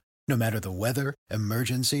on you. No matter the weather,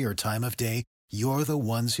 emergency, or time of day, you're the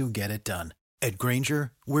ones who get it done. At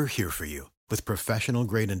Grainger, we're here for you with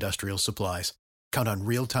professional-grade industrial supplies. Count on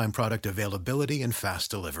real-time product availability and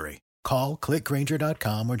fast delivery. Call, click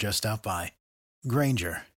Grainger.com, or just stop by.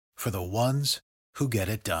 Grainger, for the ones who get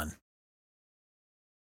it done.